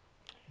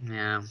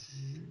Yeah.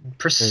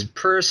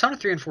 Persona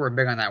 3 and 4 were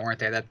big on that, weren't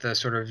they? That the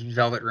sort of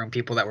Velvet Room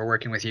people that were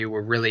working with you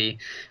were really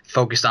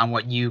focused on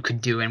what you could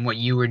do and what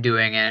you were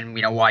doing and,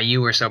 why you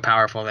were so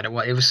powerful that it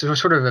was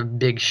sort of a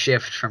big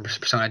shift from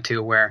Persona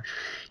 2 where,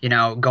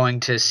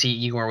 going to see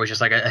Igor was just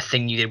like a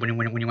thing you did when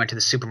you went to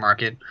the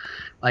supermarket.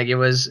 Like it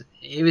was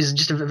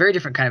just a very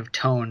different kind of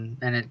tone,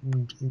 and it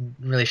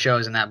really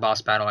shows in that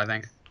boss battle, I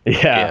think.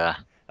 Yeah.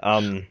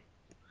 yeah.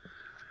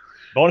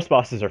 Bonus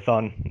bosses are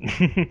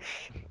fun.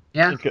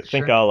 Yeah, think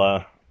sure.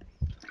 I'll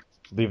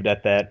leave it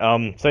at that.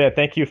 So yeah,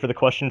 thank you for the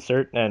question,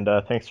 Cert, and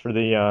thanks for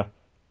the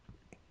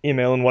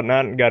email and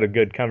whatnot. And got a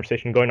good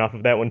conversation going off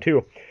of that one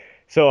too.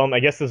 So I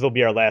guess this will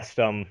be our last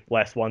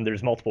one.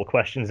 There's multiple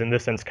questions in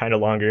this sense, kind of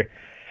longer.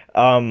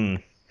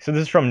 So this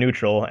is from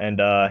Neutral, and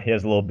he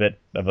has a little bit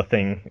of a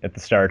thing at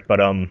the start,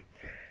 but I'm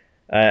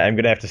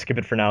gonna have to skip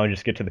it for now and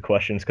just get to the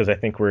questions because I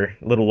think we're a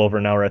little over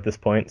an hour at this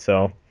point.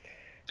 So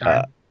All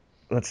right.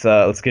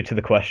 let's get to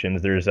the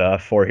questions. There's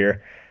 4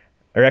 here,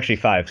 or actually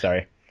 5.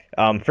 Sorry.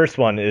 First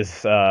one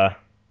is well,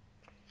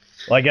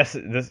 I guess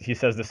he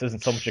says this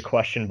isn't so much a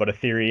question but a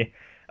theory.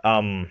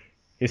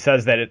 He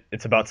says that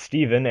it's about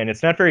Steven, and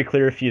it's not very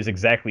clear if he is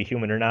exactly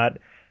human or not,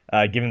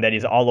 given that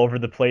he's all over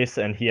the place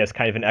and he has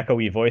kind of an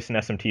echoey voice in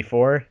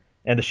SMT4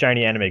 and the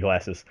shiny anime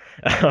glasses.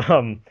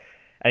 And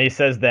he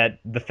says that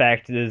the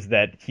fact is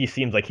that he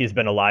seems like he's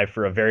been alive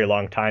for a very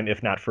long time,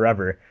 if not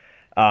forever.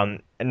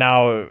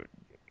 Now,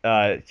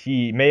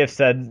 he may have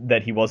said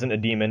that he wasn't a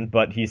demon,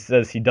 but he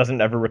says he doesn't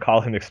ever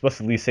recall him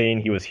explicitly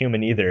saying he was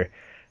human either.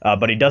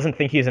 But he doesn't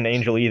think he's an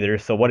angel either,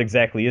 so what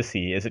exactly is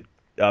he? Is it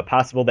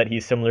possible that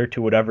he's similar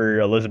to whatever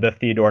Elizabeth,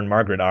 Theodore, and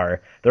Margaret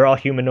are? They're all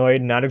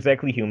humanoid, not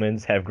exactly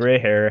humans, have gray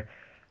hair,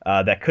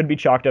 that could be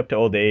chalked up to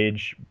old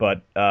age,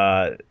 but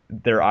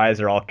their eyes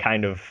are all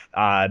kind of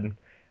odd.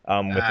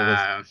 With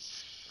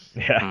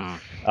yeah.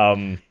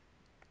 Hmm.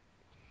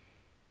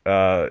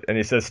 And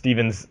he says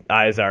Steven's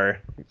eyes are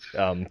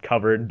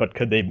covered, but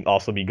could they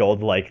also be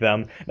gold like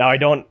them? Now I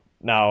don't.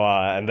 Now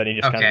and then he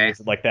just kind of Okay. leaves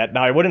it like that.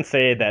 Now I wouldn't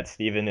say that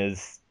Steven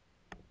is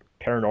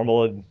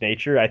paranormal in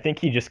nature. I think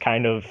he just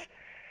kind of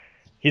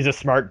he's a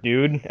smart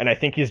dude, and I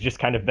think he's just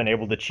kind of been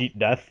able to cheat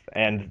death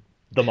and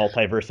the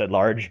multiverse at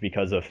large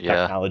because of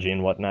Yeah. technology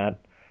and whatnot.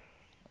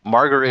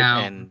 Margaret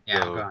Now, and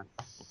yeah, go the on.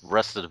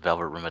 rest of the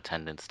Velvet Room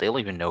attendants, they don't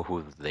even know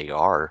who they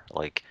are.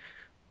 Like,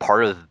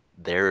 part of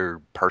their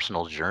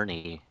personal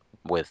journey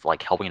with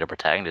like helping the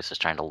protagonist is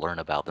trying to learn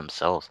about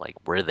themselves. Like,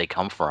 where did they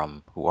come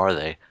from? Who are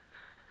they?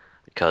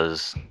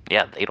 Because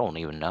yeah, they don't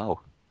even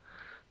know.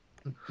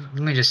 Let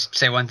me just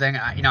say one thing.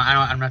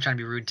 I'm not trying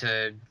to be rude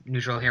to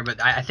Neutral here,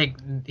 but I think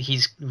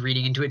he's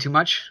reading into it too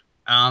much.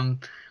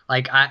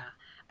 Like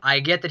I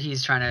get that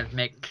he's trying to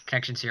make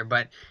connections here,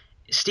 but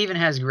Steven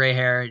has gray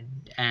hair,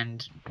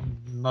 and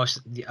most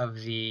of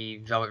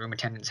the Velvet Room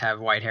attendants have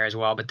white hair as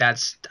well. But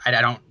I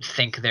don't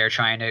think they're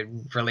trying to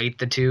relate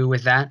the two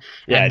with that.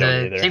 Yeah, I And don't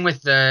the either. thing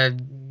with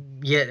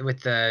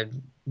the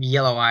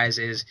yellow eyes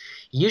is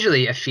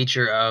usually a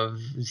feature of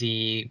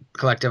the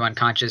collective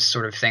unconscious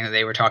sort of thing that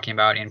they were talking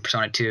about in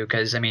Persona 2.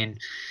 Because I mean,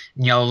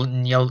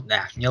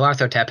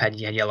 Nyarlathotep had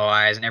yellow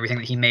eyes, and everything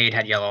that he made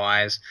had yellow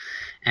eyes,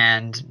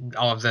 and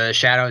all of the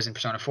shadows in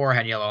Persona 4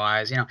 had yellow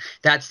eyes.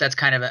 That's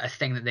kind of a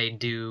thing that they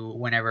do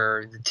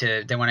whenever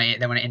they want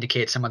to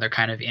indicate some other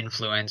kind of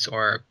influence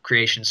or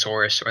creation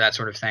source or that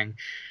sort of thing.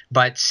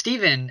 But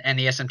Steven and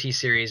the SMT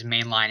series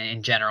mainline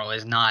in general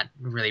is not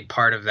really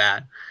part of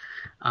that.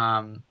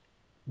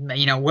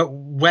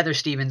 Whether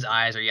Steven's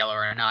eyes are yellow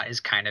or not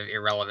is kind of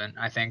irrelevant,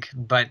 I think.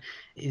 But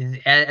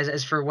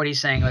as for what he's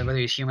saying, like whether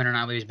he's human or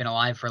not, whether he's been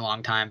alive for a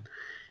long time,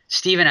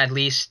 Steven, at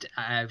least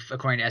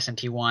according to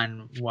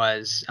SMT1,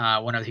 was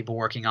one of the people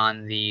working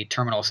on the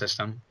terminal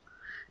system,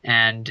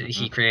 and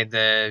he created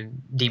the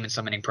demon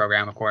summoning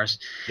program, of course.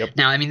 Yep.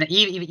 Now, I mean,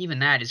 even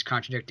that is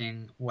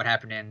contradicting what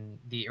happened in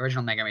the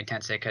original Megami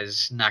Tensei,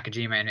 because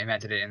Nakajima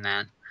invented it in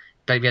that,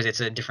 but because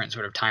it's a different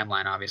sort of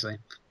timeline, obviously.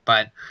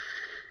 But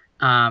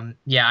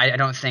yeah, I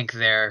don't think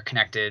they're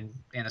connected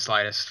in the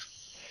slightest.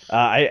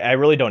 I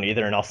really don't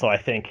either, and also I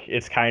think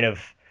it's kind of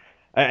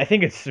I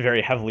think it's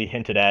very heavily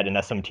hinted at in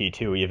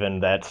SMT2 even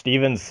that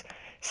Steven's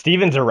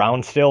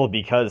around still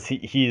because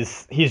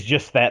he's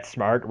just that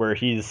smart where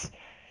he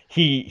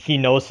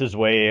knows his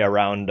way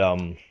around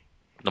The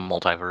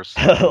multiverse.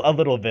 a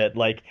little bit,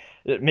 like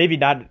maybe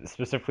not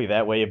specifically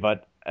that way,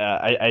 but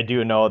I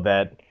do know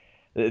that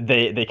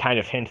they kind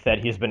of hint that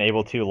he's been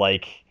able to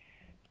like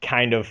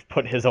kind of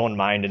put his own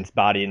mind and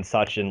body and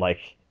such in like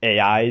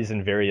AIs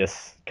and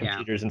various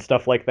computers and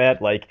stuff like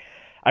that. Like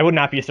I would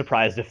not be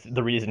surprised if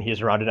the reason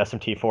he's around in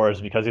SMT4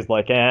 is because he's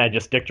like, I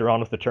just dicked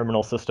around with the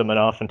terminal system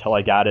enough until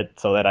I got it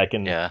so that I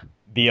can Yeah.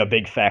 be a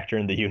big factor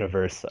in the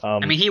universe. I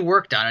mean, he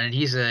worked on it, and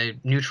he's a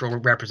neutral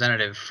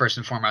representative first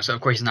and foremost. So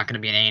of course he's not going to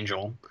be an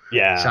angel.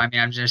 yeah, So I mean,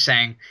 I'm just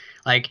saying,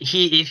 like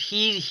if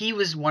he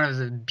was one of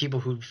the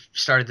people who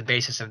started the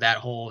basis of that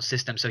whole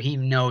system, so he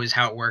knows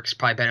how it works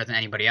probably better than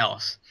anybody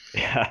else.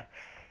 yeah.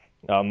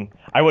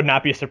 I would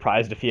not be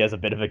surprised if he has a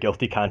bit of a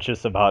guilty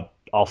conscience about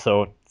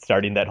also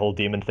starting that whole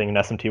demon thing in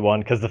SMT1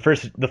 because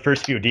the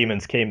first few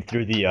demons came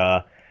through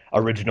the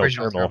original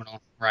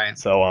terminal. Right?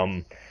 So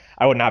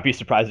I would not be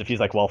surprised if he's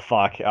like, well,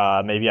 fuck,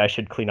 maybe I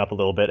should clean up a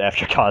little bit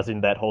after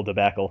causing that whole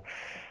debacle.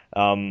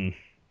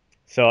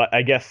 So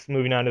I guess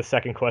moving on to the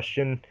second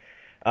question,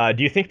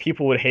 do you think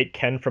people would hate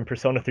Ken from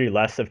Persona 3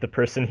 less if the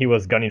person he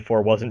was gunning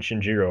for wasn't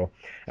Shinjiro?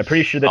 I'm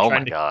pretty sure that Oh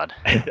my god.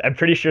 I'm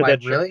pretty sure Why,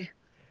 that really?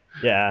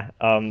 yeah,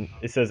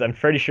 it says, I'm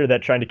pretty sure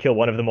that trying to kill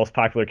one of the most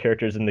popular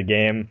characters in the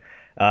game,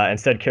 and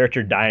said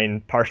character dying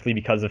partially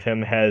because of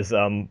him has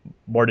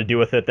more to do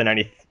with it than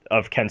any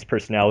of Ken's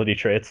personality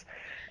traits.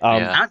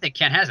 Yeah. I don't think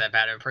Ken has that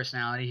bad of a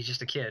personality. He's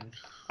just a kid.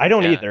 I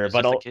don't Yeah, either, he's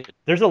but just a kid.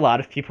 there's a lot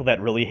of people that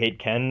really hate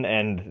Ken,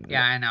 and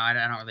Yeah, I know. I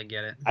don't really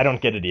get it. I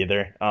don't get it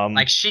either.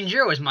 Like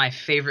Shinjiro is my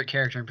favorite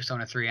character in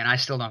Persona 3, and I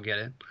still don't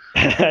get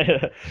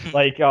it.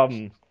 like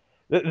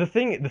the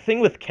thing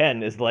with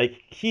Ken is like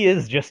he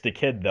is just a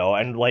kid though,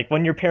 and like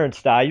when your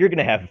parents die, you're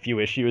gonna have a few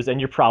issues, and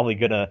you're probably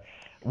gonna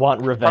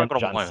want revenge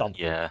Probably on gonna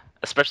something. Yeah,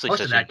 especially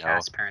Most of since that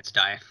cast's parents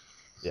die.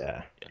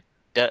 Yeah.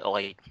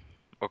 like,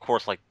 of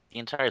course, like the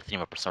entire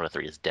theme of Persona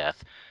 3 is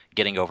death,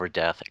 getting over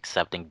death,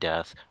 accepting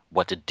death,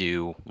 what to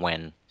do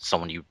when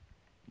someone you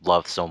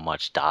love so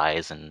much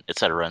dies, and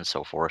etc. and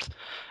so forth.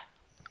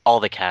 All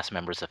the cast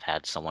members have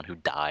had someone who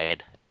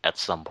died at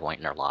some point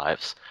in their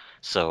lives,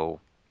 so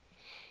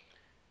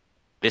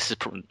this is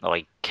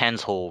like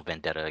Ken's whole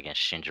vendetta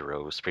against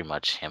Shinjiro is pretty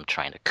much him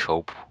trying to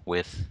cope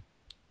with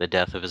the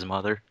death of his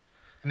mother.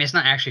 I mean, it's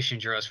not actually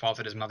Shinjiro's fault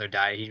that his mother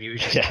died. He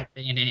was just Yeah.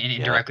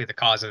 indirectly the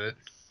cause of it.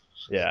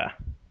 Yeah.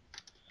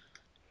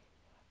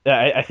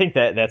 Yeah, I think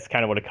that's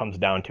kind of what it comes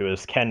down to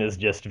is Ken is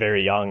just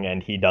very young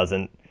and he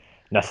doesn't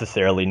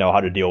necessarily know how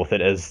to deal with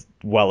it as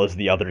well as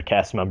the other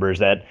cast members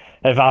that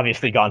have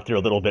obviously gone through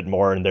a little bit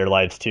more in their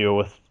lives too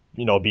with,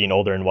 being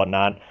older and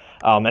whatnot.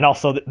 And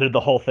also the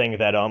whole thing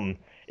that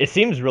it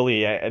seems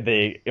really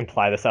they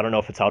imply this. I don't know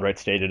if it's outright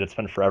stated. It's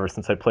been forever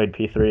since I played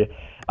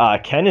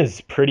P3. Ken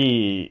is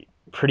pretty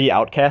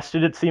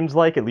outcasted, it seems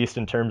like, at least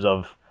in terms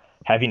of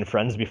having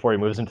friends before he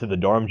moves into the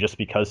dorm, just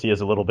because he is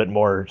a little bit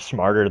more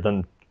smarter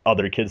than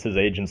other kids his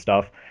age and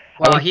stuff.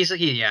 Well, he's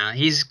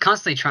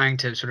constantly trying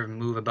to sort of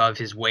move above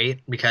his weight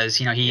because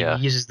he Yeah.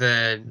 uses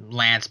the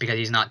lance because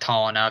he's not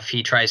tall enough.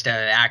 He tries to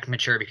act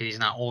mature because he's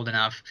not old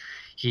enough.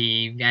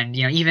 Even in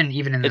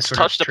the It's sort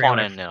of touched upon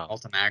trailer in, for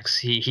Ultimax,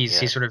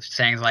 he's Yeah. sort of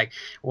saying like,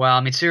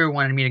 well, Mitsuru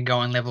wanted me to go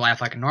and live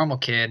life like a normal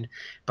kid,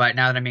 but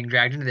now that I'm being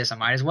dragged into this, I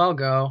might as well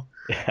go.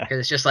 Yeah. Because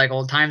it's just like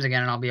old times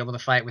again, and I'll be able to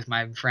fight with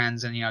my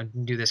friends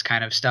and do this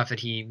kind of stuff that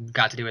he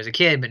got to do as a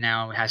kid, but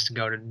now has to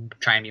go to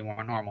try and be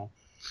more normal.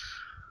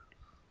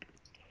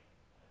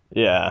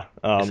 Yeah.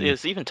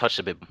 It's even touched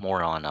a bit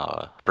more on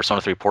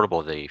Persona 3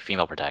 Portable, the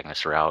female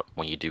protagonist route,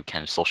 when you do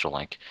Ken's social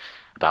link,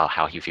 about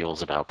how he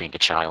feels about being a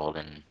child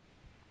and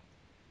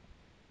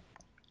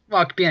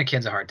Well, being a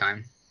kid's a hard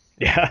time.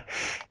 Yeah.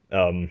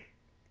 Oh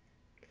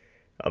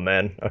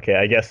man. Okay,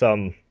 I guess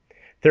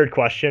third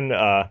question,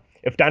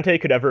 if Dante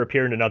could ever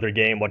appear in another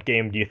game, what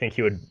game do you think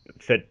he would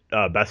fit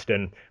best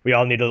in? We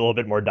all need a little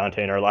bit more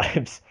Dante in our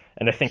lives.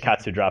 And I think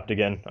Katsu dropped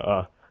again.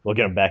 We'll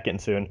get him back in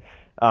soon.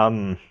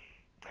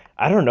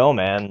 I don't know,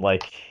 man.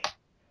 Like,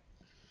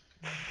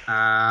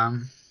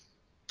 Um,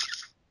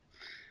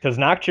 because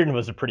Nocturne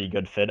was a pretty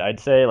good fit, I'd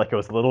say. Like, it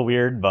was a little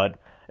weird, but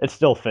it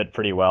still fit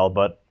pretty well.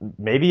 But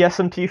maybe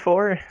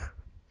SMT4?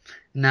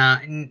 Nah,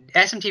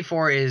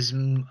 SMT4 is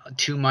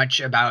too much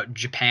about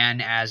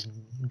Japan as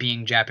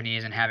being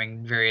Japanese and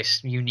having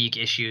various unique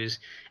issues,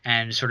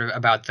 and sort of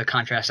about the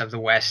contrast of the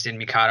West and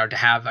Mikado to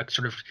have a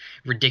sort of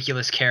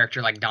ridiculous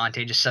character like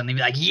Dante just suddenly be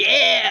like,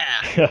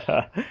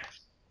 yeah!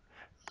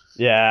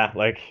 Yeah,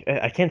 like,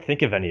 I can't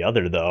think of any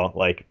other, though.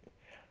 Like,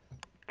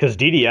 because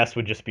DDS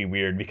would just be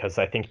weird, because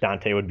I think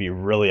Dante would be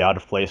really out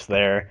of place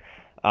there.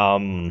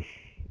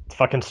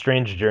 Fucking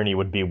Strange Journey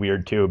would be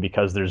weird, too,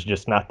 because there's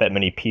just not that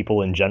many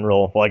people in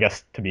general. Well, I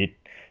guess, to be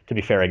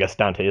fair, I guess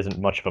Dante isn't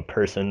much of a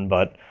person,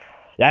 but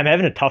yeah, I'm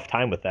having a tough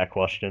time with that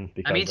question.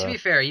 Because, I mean, to be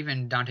fair,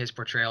 even Dante's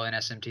portrayal in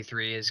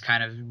SMT3 is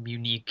kind of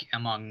unique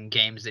among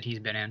games that he's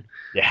been in.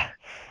 yeah.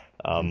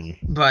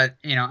 But,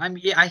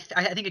 I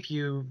think if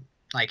you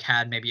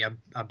had maybe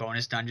a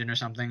bonus dungeon or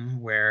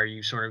something where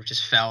you sort of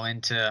just fell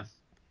into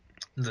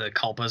the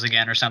Culpas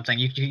again or something,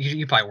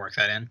 you probably work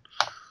that in.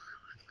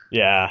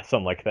 Yeah,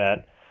 something like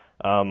that.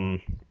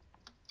 Man,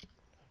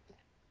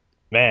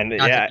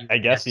 Not yeah, that I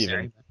guess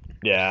necessary, even,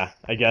 yeah,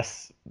 I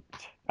guess,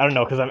 I don't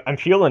know, because I'm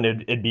feeling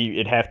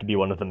it'd have to be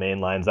one of the main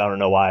lines. I don't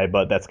know why,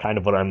 but that's kind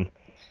of what I'm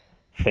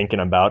thinking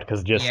about,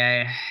 because just,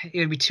 Yeah, it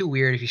would be too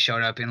weird if you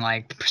showed up in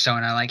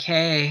Persona,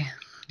 hey,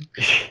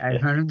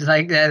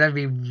 Like that'd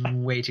be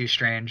way too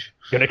strange.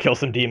 Gonna kill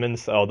some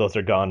demons. Oh, those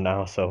are gone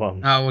now. So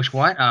Oh, which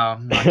what? Oh,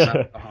 no, it's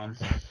not go home.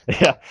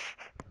 yeah.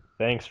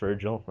 Thanks,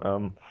 Virgil.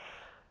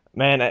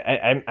 Man,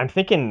 I'm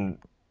thinking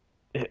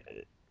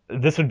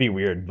this would be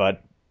weird,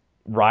 but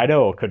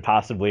Raido could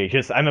possibly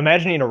just. I'm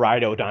imagining a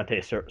Raido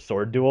Dante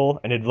sword duel,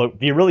 and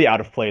be really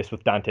out of place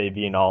with Dante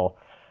being all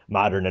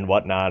modern and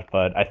whatnot.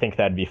 But I think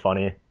that'd be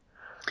funny.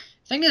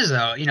 Thing is,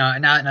 though,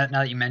 now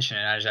that you mention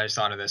it, I just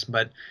thought of this,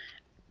 but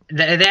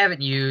they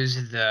haven't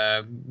used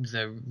the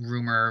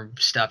rumor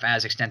stuff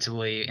as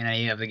extensively in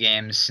any of the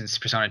games since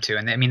Persona 2,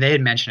 and I mean they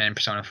had mentioned it in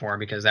Persona 4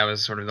 because that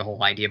was sort of the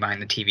whole idea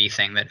behind the TV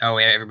thing that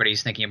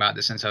everybody's thinking about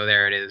this, and so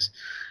there it is.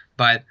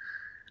 But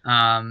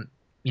the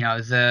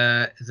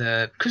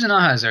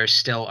Kusanahas are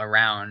still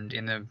around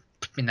in the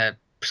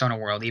Persona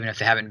world, even if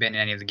they haven't been in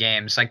any of the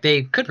games. Like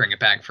they could bring it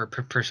back for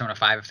Persona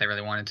 5 if they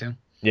really wanted to.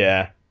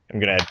 Yeah, I'm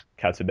gonna add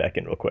Katsu back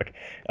in real quick.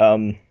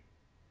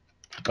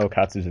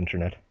 Katsu's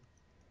internet.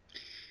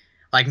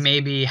 Like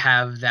maybe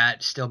have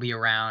that still be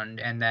around,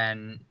 and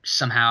then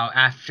somehow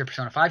after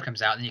Persona 5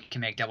 comes out, then you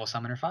can make Devil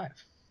Summoner 5.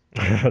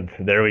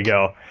 There we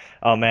go.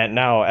 Oh man,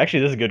 now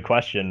actually this is a good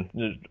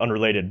question,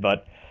 unrelated,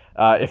 but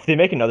if they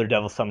make another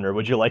Devil Summoner,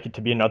 would you like it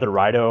to be another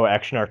Raido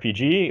action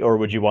RPG, or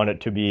would you want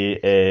it to be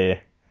a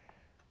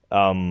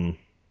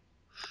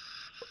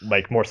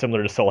like more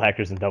similar to Soul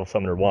Hackers and Devil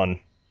Summoner 1?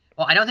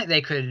 Well, I don't think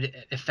they could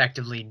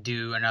effectively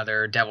do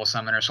another Devil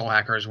Summoner Soul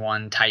Hackers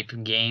 1 type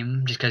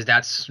game, just because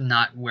that's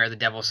not where the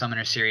Devil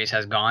Summoner series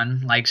has gone.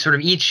 Like, sort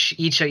of each of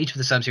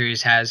the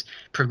subseries has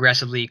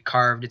progressively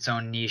carved its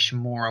own niche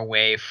more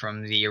away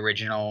from the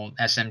original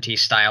SMT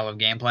style of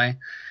gameplay.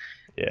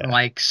 Yeah.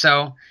 Like,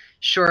 so,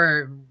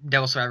 sure,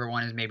 Devil Survivor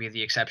 1 is maybe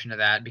the exception to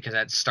that, because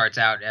that starts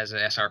out as a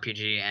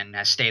SRPG and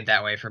has stayed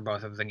that way for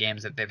both of the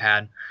games that they've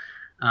had.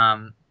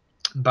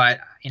 But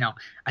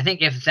I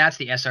think if that's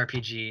the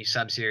SRPG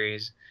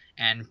subseries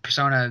and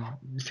Persona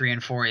 3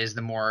 and 4 is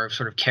the more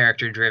sort of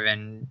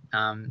character-driven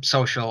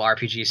social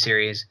RPG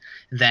series,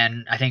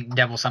 then I think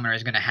Devil Summoner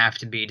is going to have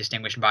to be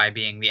distinguished by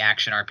being the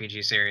action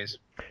RPG series.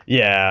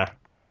 Yeah,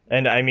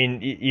 and I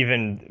mean,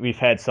 even we've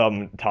had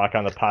some talk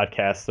on the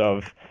podcast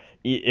of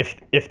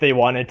if they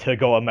wanted to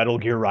go a Metal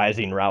Gear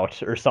Rising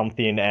route or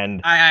something,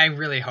 and I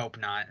really hope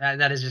not.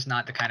 That is just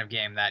not the kind of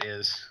game that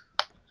is.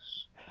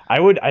 I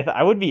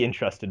would be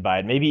interested by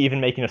it. Maybe even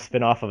making a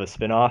spin-off of a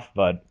spin-off,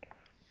 but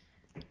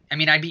I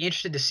mean, I'd be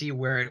interested to see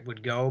where it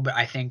would go, but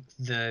I think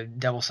the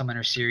Devil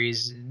Summoner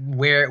series,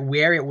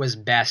 where it was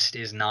best,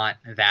 is not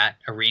that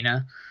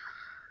arena.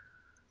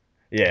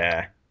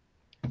 Yeah.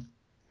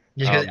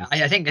 Just because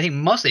I think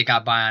mostly it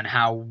got by on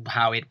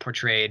how it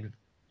portrayed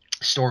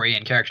story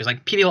and characters.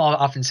 Like people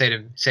often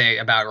say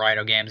about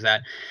Raido games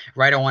that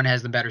Raido 1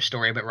 has the better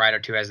story, but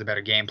Raido 2 has the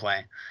better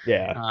gameplay.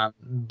 Yeah.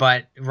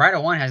 But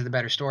Raido 1 has the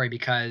better story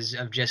because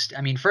of just,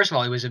 I mean, first of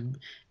all, it was a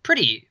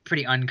pretty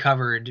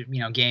uncovered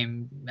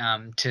game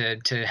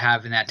to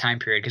have in that time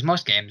period, because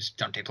most games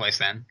don't take place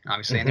then,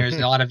 obviously, and there's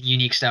a lot of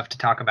unique stuff to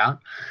talk about.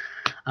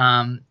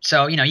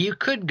 So you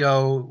could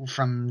go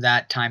from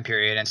that time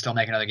period and still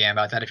make another game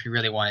about that if you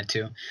really wanted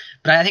to.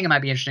 But I think it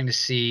might be interesting to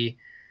see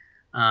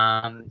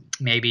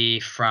maybe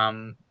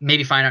find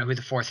out who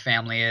the fourth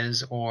family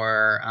is,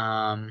 or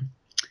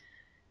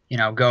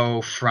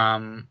go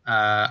from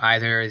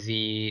either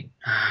the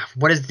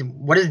what is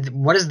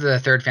the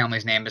third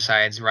family's name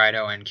besides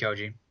Raido and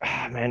Kyoji?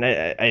 Man,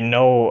 I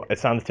know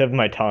it's on the tip of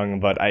my tongue,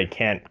 but I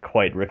can't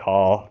quite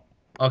recall.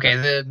 Okay,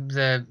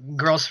 the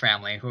girl's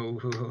family,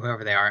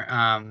 whoever they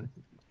are.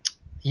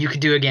 You could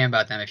do a game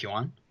about them if you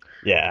want.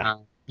 Yeah.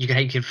 You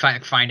could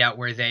find out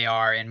where they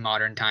are in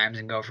modern times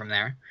and go from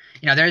there.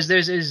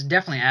 There's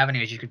definitely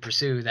avenues you could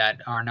pursue that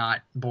are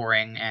not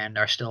boring and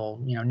are still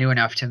new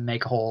enough to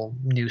make a whole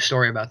new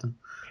story about them.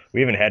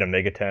 We haven't had a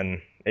Mega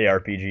 10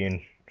 ARPG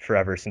in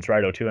forever since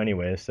Raido 2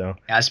 anyway, so.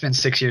 Yeah, it's been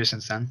 6 years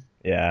since then.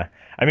 Yeah.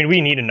 I mean,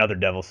 we need another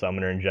Devil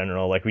Summoner in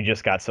general. Like, we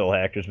just got Soul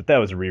Hackers, but that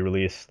was a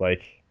re-release.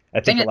 Like, I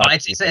think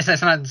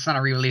it's not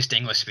a re-release to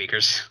English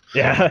speakers.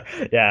 Yeah,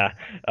 yeah.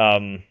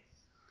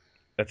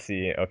 Let's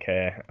see.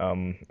 Okay.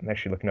 I'm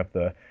actually looking up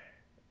the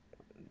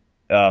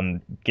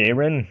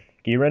Garen.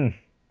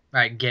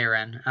 Right,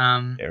 Garen.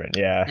 Garen,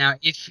 yeah. Now,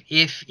 if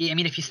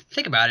you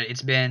think about it,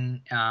 it's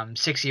been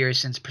 6 years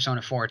since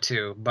Persona 4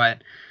 too,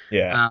 but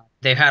yeah,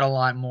 they've had a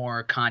lot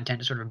more content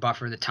to sort of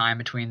buffer the time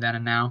between then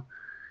and now.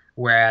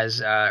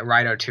 Whereas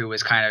Raido 2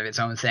 was kind of its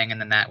own thing,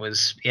 and then that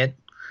was it.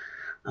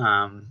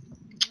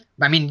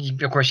 I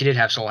mean, of course, you did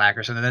have Soul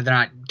Hacker, so they're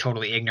not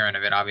totally ignorant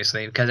of it,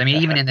 obviously. Because I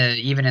mean,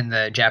 even in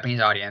the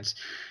Japanese audience,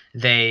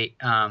 they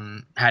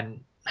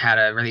hadn't had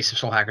a release of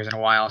Soul Hackers in a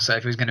while. So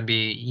if it was going to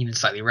be even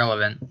slightly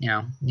relevant,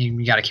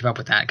 you got to keep up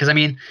with that. Because I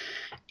mean,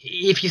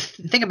 if you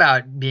think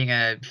about being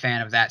a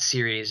fan of that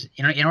series,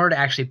 in order to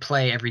actually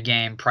play every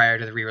game prior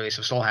to the re-release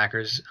of Soul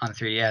Hackers on the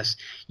 3DS,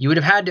 you would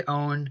have had to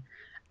own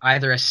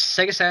either a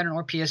Sega Saturn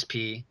or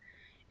PSP,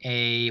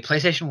 a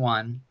PlayStation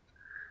 1.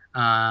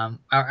 I'm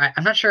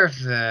not sure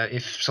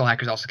if Soul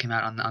Hackers also came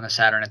out on the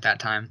Saturn at that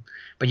time,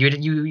 but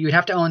you'd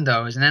have to own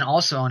those, and then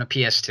also own a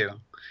PS2,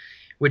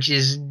 which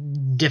is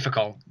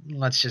difficult.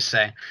 Let's just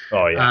say.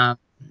 Oh yeah.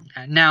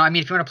 Now, I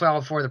mean, if you want to play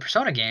all four of the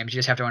Persona games, you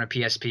just have to own a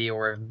PSP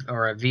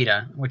or a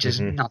Vita, which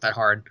is Mhm. not that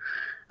hard.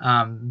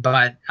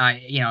 But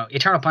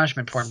Eternal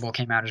Punishment Portable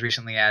came out as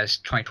recently as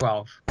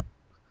 2012.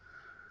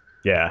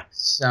 Yeah.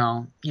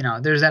 So,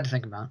 there's that to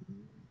think about.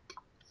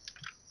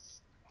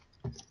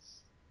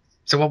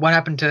 So what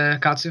happened to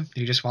Katsu? Did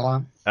he just fall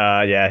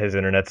out? Yeah, his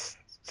internet's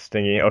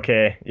stingy.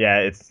 Okay, yeah,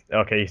 it's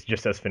okay. He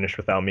just says finished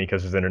without me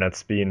because his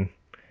internet's being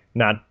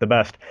not the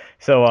best.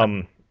 So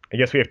I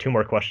guess we have two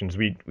more questions.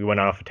 We went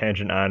off a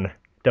tangent on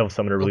Devil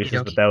Summoner Okie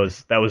releases, but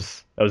dokie. that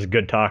was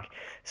good talk.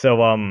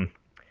 So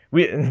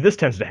we this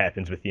tends to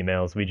happen with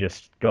emails. We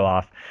just go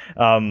off.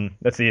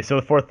 Let's see. So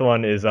the fourth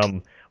one is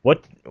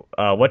what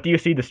what do you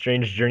see the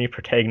Strange Journey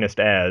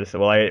protagonist as?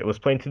 Well, I was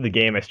playing through the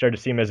game. I started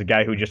to see him as a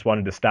guy who just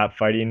wanted to stop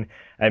fighting.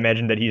 I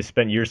imagine that he has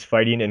spent years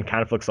fighting in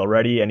conflicts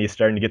already, and he's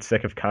starting to get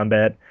sick of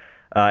combat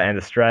and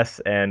the stress.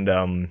 And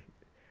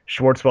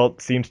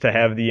Schwartzwelt seems to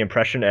have the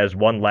impression as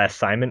one last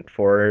assignment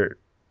for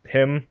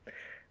him.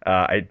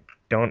 I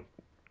don't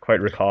quite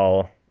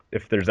recall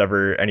if there's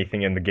ever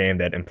anything in the game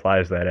that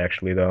implies that,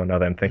 actually, though, now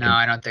that I'm No, thinking.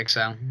 I don't think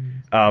so.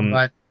 Um,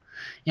 But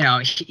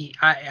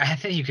I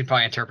think you could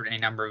probably interpret it any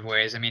number of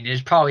ways. I mean,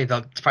 it's probably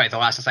the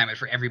last assignment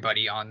for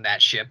everybody on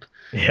that ship.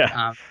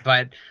 yeah.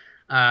 But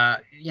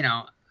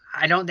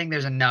I don't think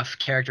there's enough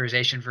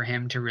characterization for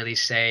him to really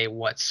say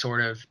what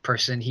sort of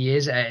person he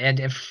is. And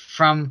if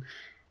from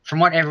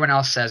what everyone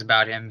else says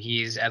about him,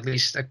 he's at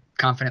least a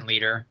confident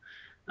leader.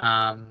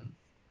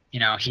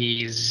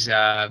 He's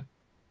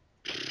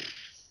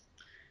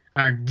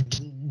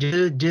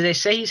do they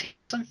say he's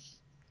handsome?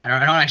 I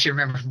don't actually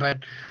remember, but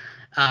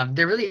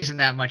there really isn't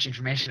that much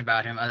information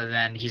about him other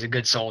than he's a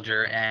good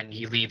soldier and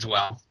he leads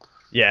well.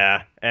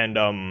 Yeah, and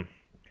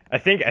I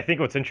think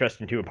what's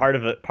interesting too, part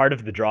of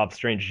the draw of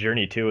Strange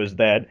Journey too is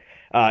that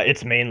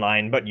it's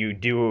mainline, but you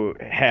do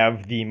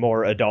have the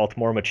more adult,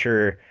 more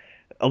mature,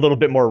 a little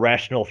bit more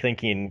rational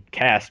thinking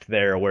cast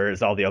there,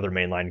 whereas all the other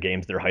mainline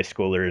games they're high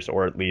schoolers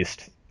or at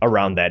least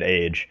around that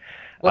age.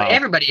 Well, Um,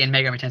 everybody in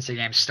Megami Tensei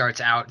games starts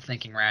out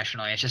thinking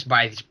rationally. It's just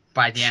by the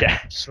end they yeah,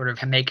 sort of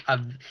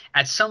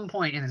at some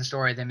point in the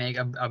story they make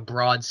a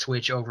broad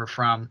switch over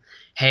from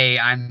hey,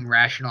 I'm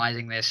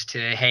rationalizing this to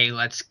hey,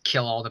 let's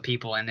kill all the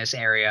people in this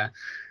area.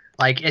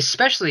 Like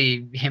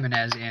especially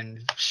Jimenez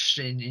in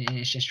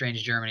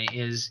Strange Germany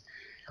is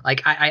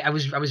like I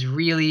was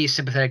really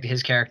sympathetic to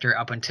his character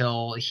up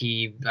until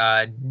he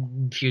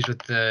fused with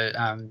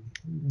the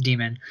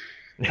demon.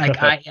 Like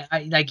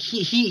I like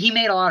he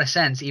made a lot of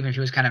sense even if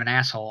he was kind of an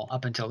asshole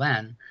up until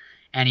then,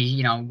 and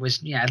he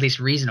was at least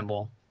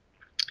reasonable.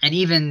 And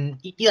even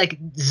like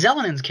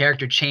Zelenon's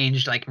character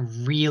changed like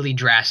really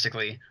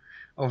drastically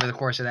over the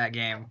course of that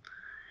game,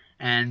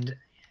 and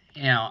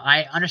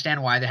I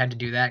understand why they had to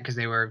do that because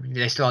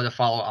they still had to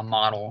follow a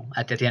model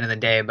at the end of the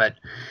day, but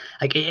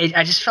like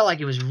I just felt like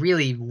it was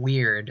really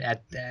weird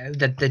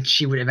that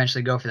she would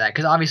eventually go for that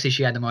because obviously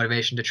she had the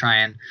motivation to try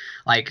and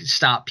like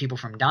stop people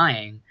from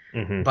dying,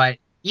 hmm but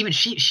even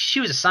she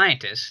was a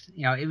scientist.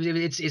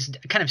 It's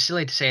kind of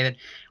silly to say that.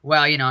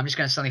 Well, I'm just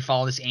going to suddenly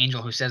follow this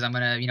angel who says I'm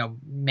going to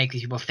make these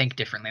people think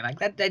differently. Like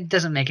that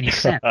doesn't make any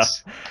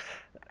sense.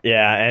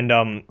 Yeah, and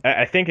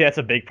I think that's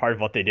a big part of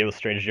what they did with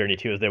Strange Journey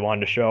too, is they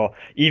wanted to show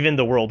even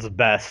the world's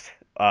best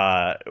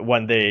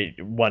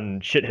when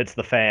shit hits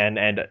the fan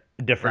and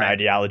different Right.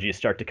 ideologies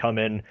start to come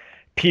in,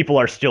 people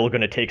are still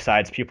going to take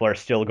sides, people are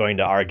still going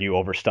to argue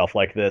over stuff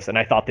like this, and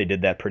I thought they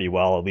did that pretty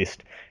well, at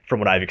least from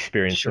what I've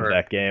experienced of Sure.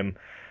 that game.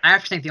 I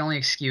have to think the only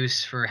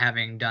excuse for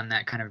having done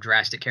that kind of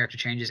drastic character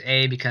change is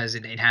A, because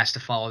it has to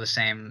follow the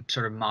same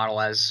sort of model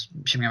as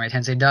Shin Megami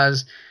Tensei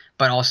does,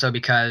 but also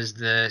because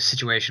the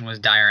situation was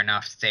dire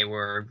enough that they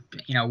were,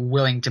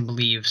 willing to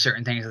believe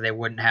certain things that they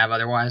wouldn't have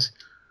otherwise.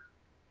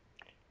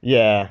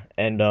 Yeah,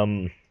 and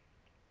I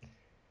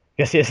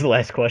guess here's the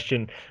last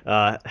question.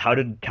 How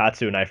did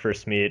Katsu and I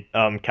first meet?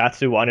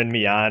 Katsu wanted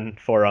me on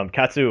for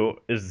Katsu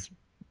is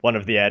one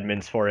of the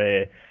admins for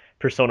a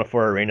Persona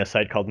 4 arena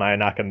site called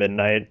Mayanaka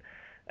Midnight,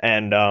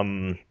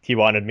 and he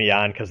wanted me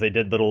on because they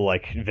did little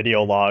like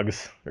video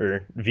logs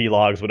or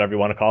vlogs, whatever you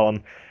want to call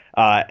them.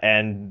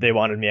 And they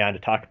wanted me on to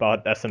talk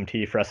about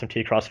SMT for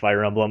SMT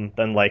Crossfire Emblem.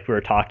 Then like we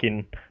were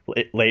talking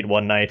late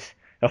one night,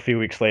 a few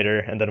weeks later,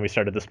 and then we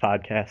started this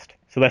podcast.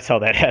 So that's how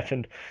that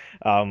happened.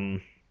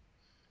 Um,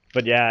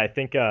 but yeah, I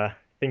think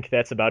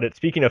that's about it.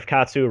 Speaking of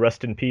Katsu,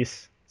 rest in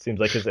peace. Seems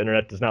like his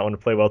internet does not want to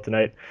play well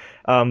tonight.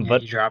 Yeah,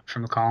 But you dropped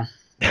from a call.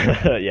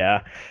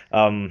 yeah,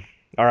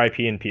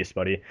 R.I.P. in peace,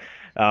 buddy.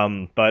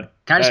 But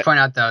Can I just point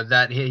out though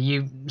that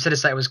you said his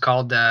site was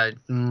called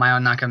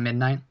Mayonaka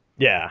Midnight?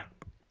 yeah,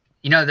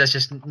 That's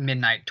just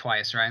midnight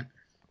twice, right?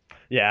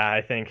 yeah,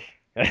 I think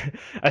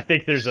I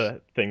think there's a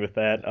thing with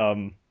that.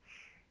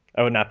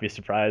 I would not be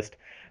surprised.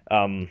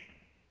 Um,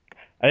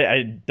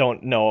 I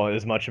don't know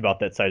as much about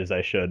that site as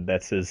I should.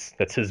 That's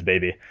his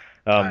baby.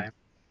 All Um, right.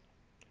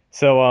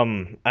 So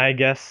I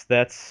guess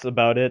that's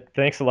about it.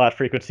 Thanks a lot,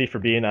 Frequency, for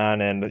being on,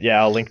 and yeah,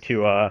 I'll link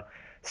to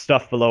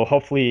stuff below.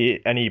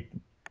 Hopefully, any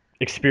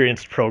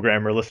experienced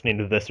programmer listening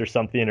to this or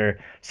something, or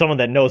someone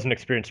that knows an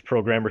experienced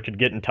programmer could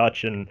get in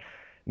touch and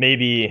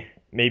maybe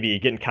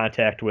get in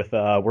contact with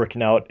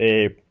working out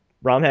a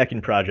ROM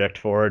hacking project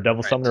for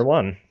Devil Summoner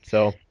 1.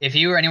 So if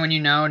you or anyone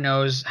you know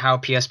knows how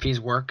PSPs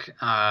work,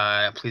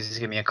 please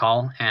give me a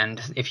call.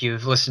 And if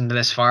you've listened to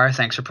this far,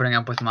 thanks for putting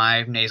up with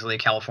my nasally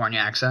California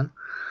accent.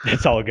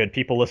 it's all good.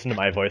 People listen to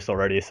my voice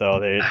already, so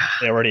they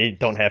already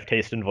don't have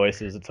taste in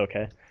voices. It's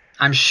okay.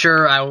 I'm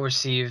sure I will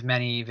receive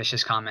many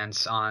vicious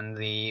comments on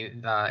the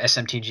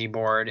SMTG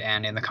board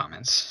and in the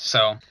comments.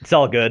 So it's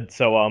all good.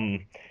 So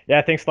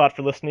yeah, thanks a lot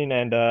for listening,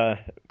 and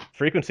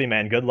Frequency,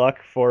 man, good luck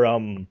for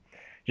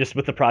just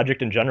with the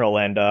project in general.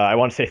 And I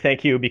want to say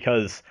thank you,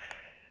 because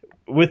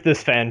with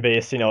this fan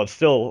base, it's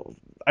still,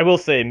 I will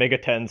say Mega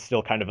 10's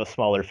still kind of a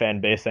smaller fan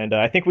base, and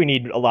I think we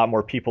need a lot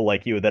more people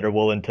like you that are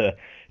willing to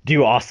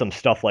do awesome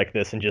stuff like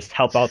this and just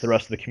help out the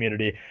rest of the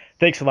community.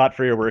 Thanks a lot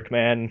for your work,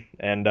 man,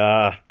 and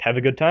have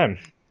a good time.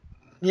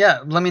 Yeah,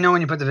 let me know when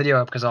you put the video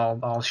up, because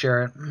I'll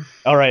share it.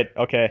 All right,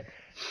 okay.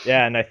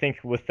 Yeah, and I think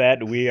with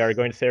that, we are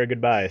going to say our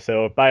goodbye.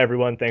 So bye,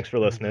 everyone. Thanks for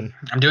listening.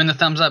 I'm doing the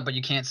thumbs up, but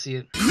you can't see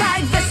it.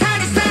 Like the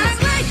tiny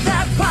stars, like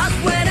that pulse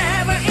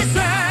whenever it's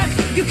dark.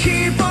 You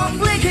keep on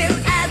blinking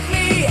at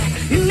me.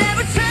 You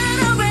never turn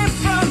away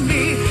from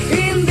me.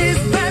 In this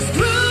best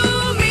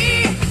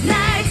gloomy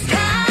night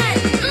sky,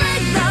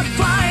 like the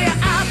fire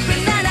up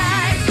in the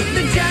night.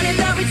 The journey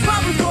that we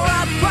travel for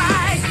our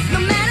prize.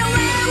 No matter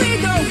where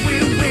we go, we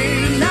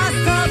will not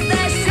stop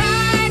the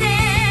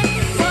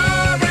shining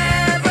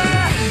forever.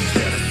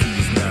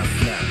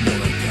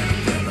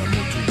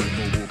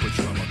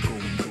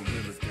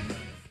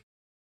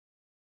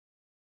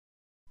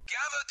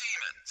 Gather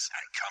demons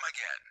and come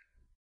again.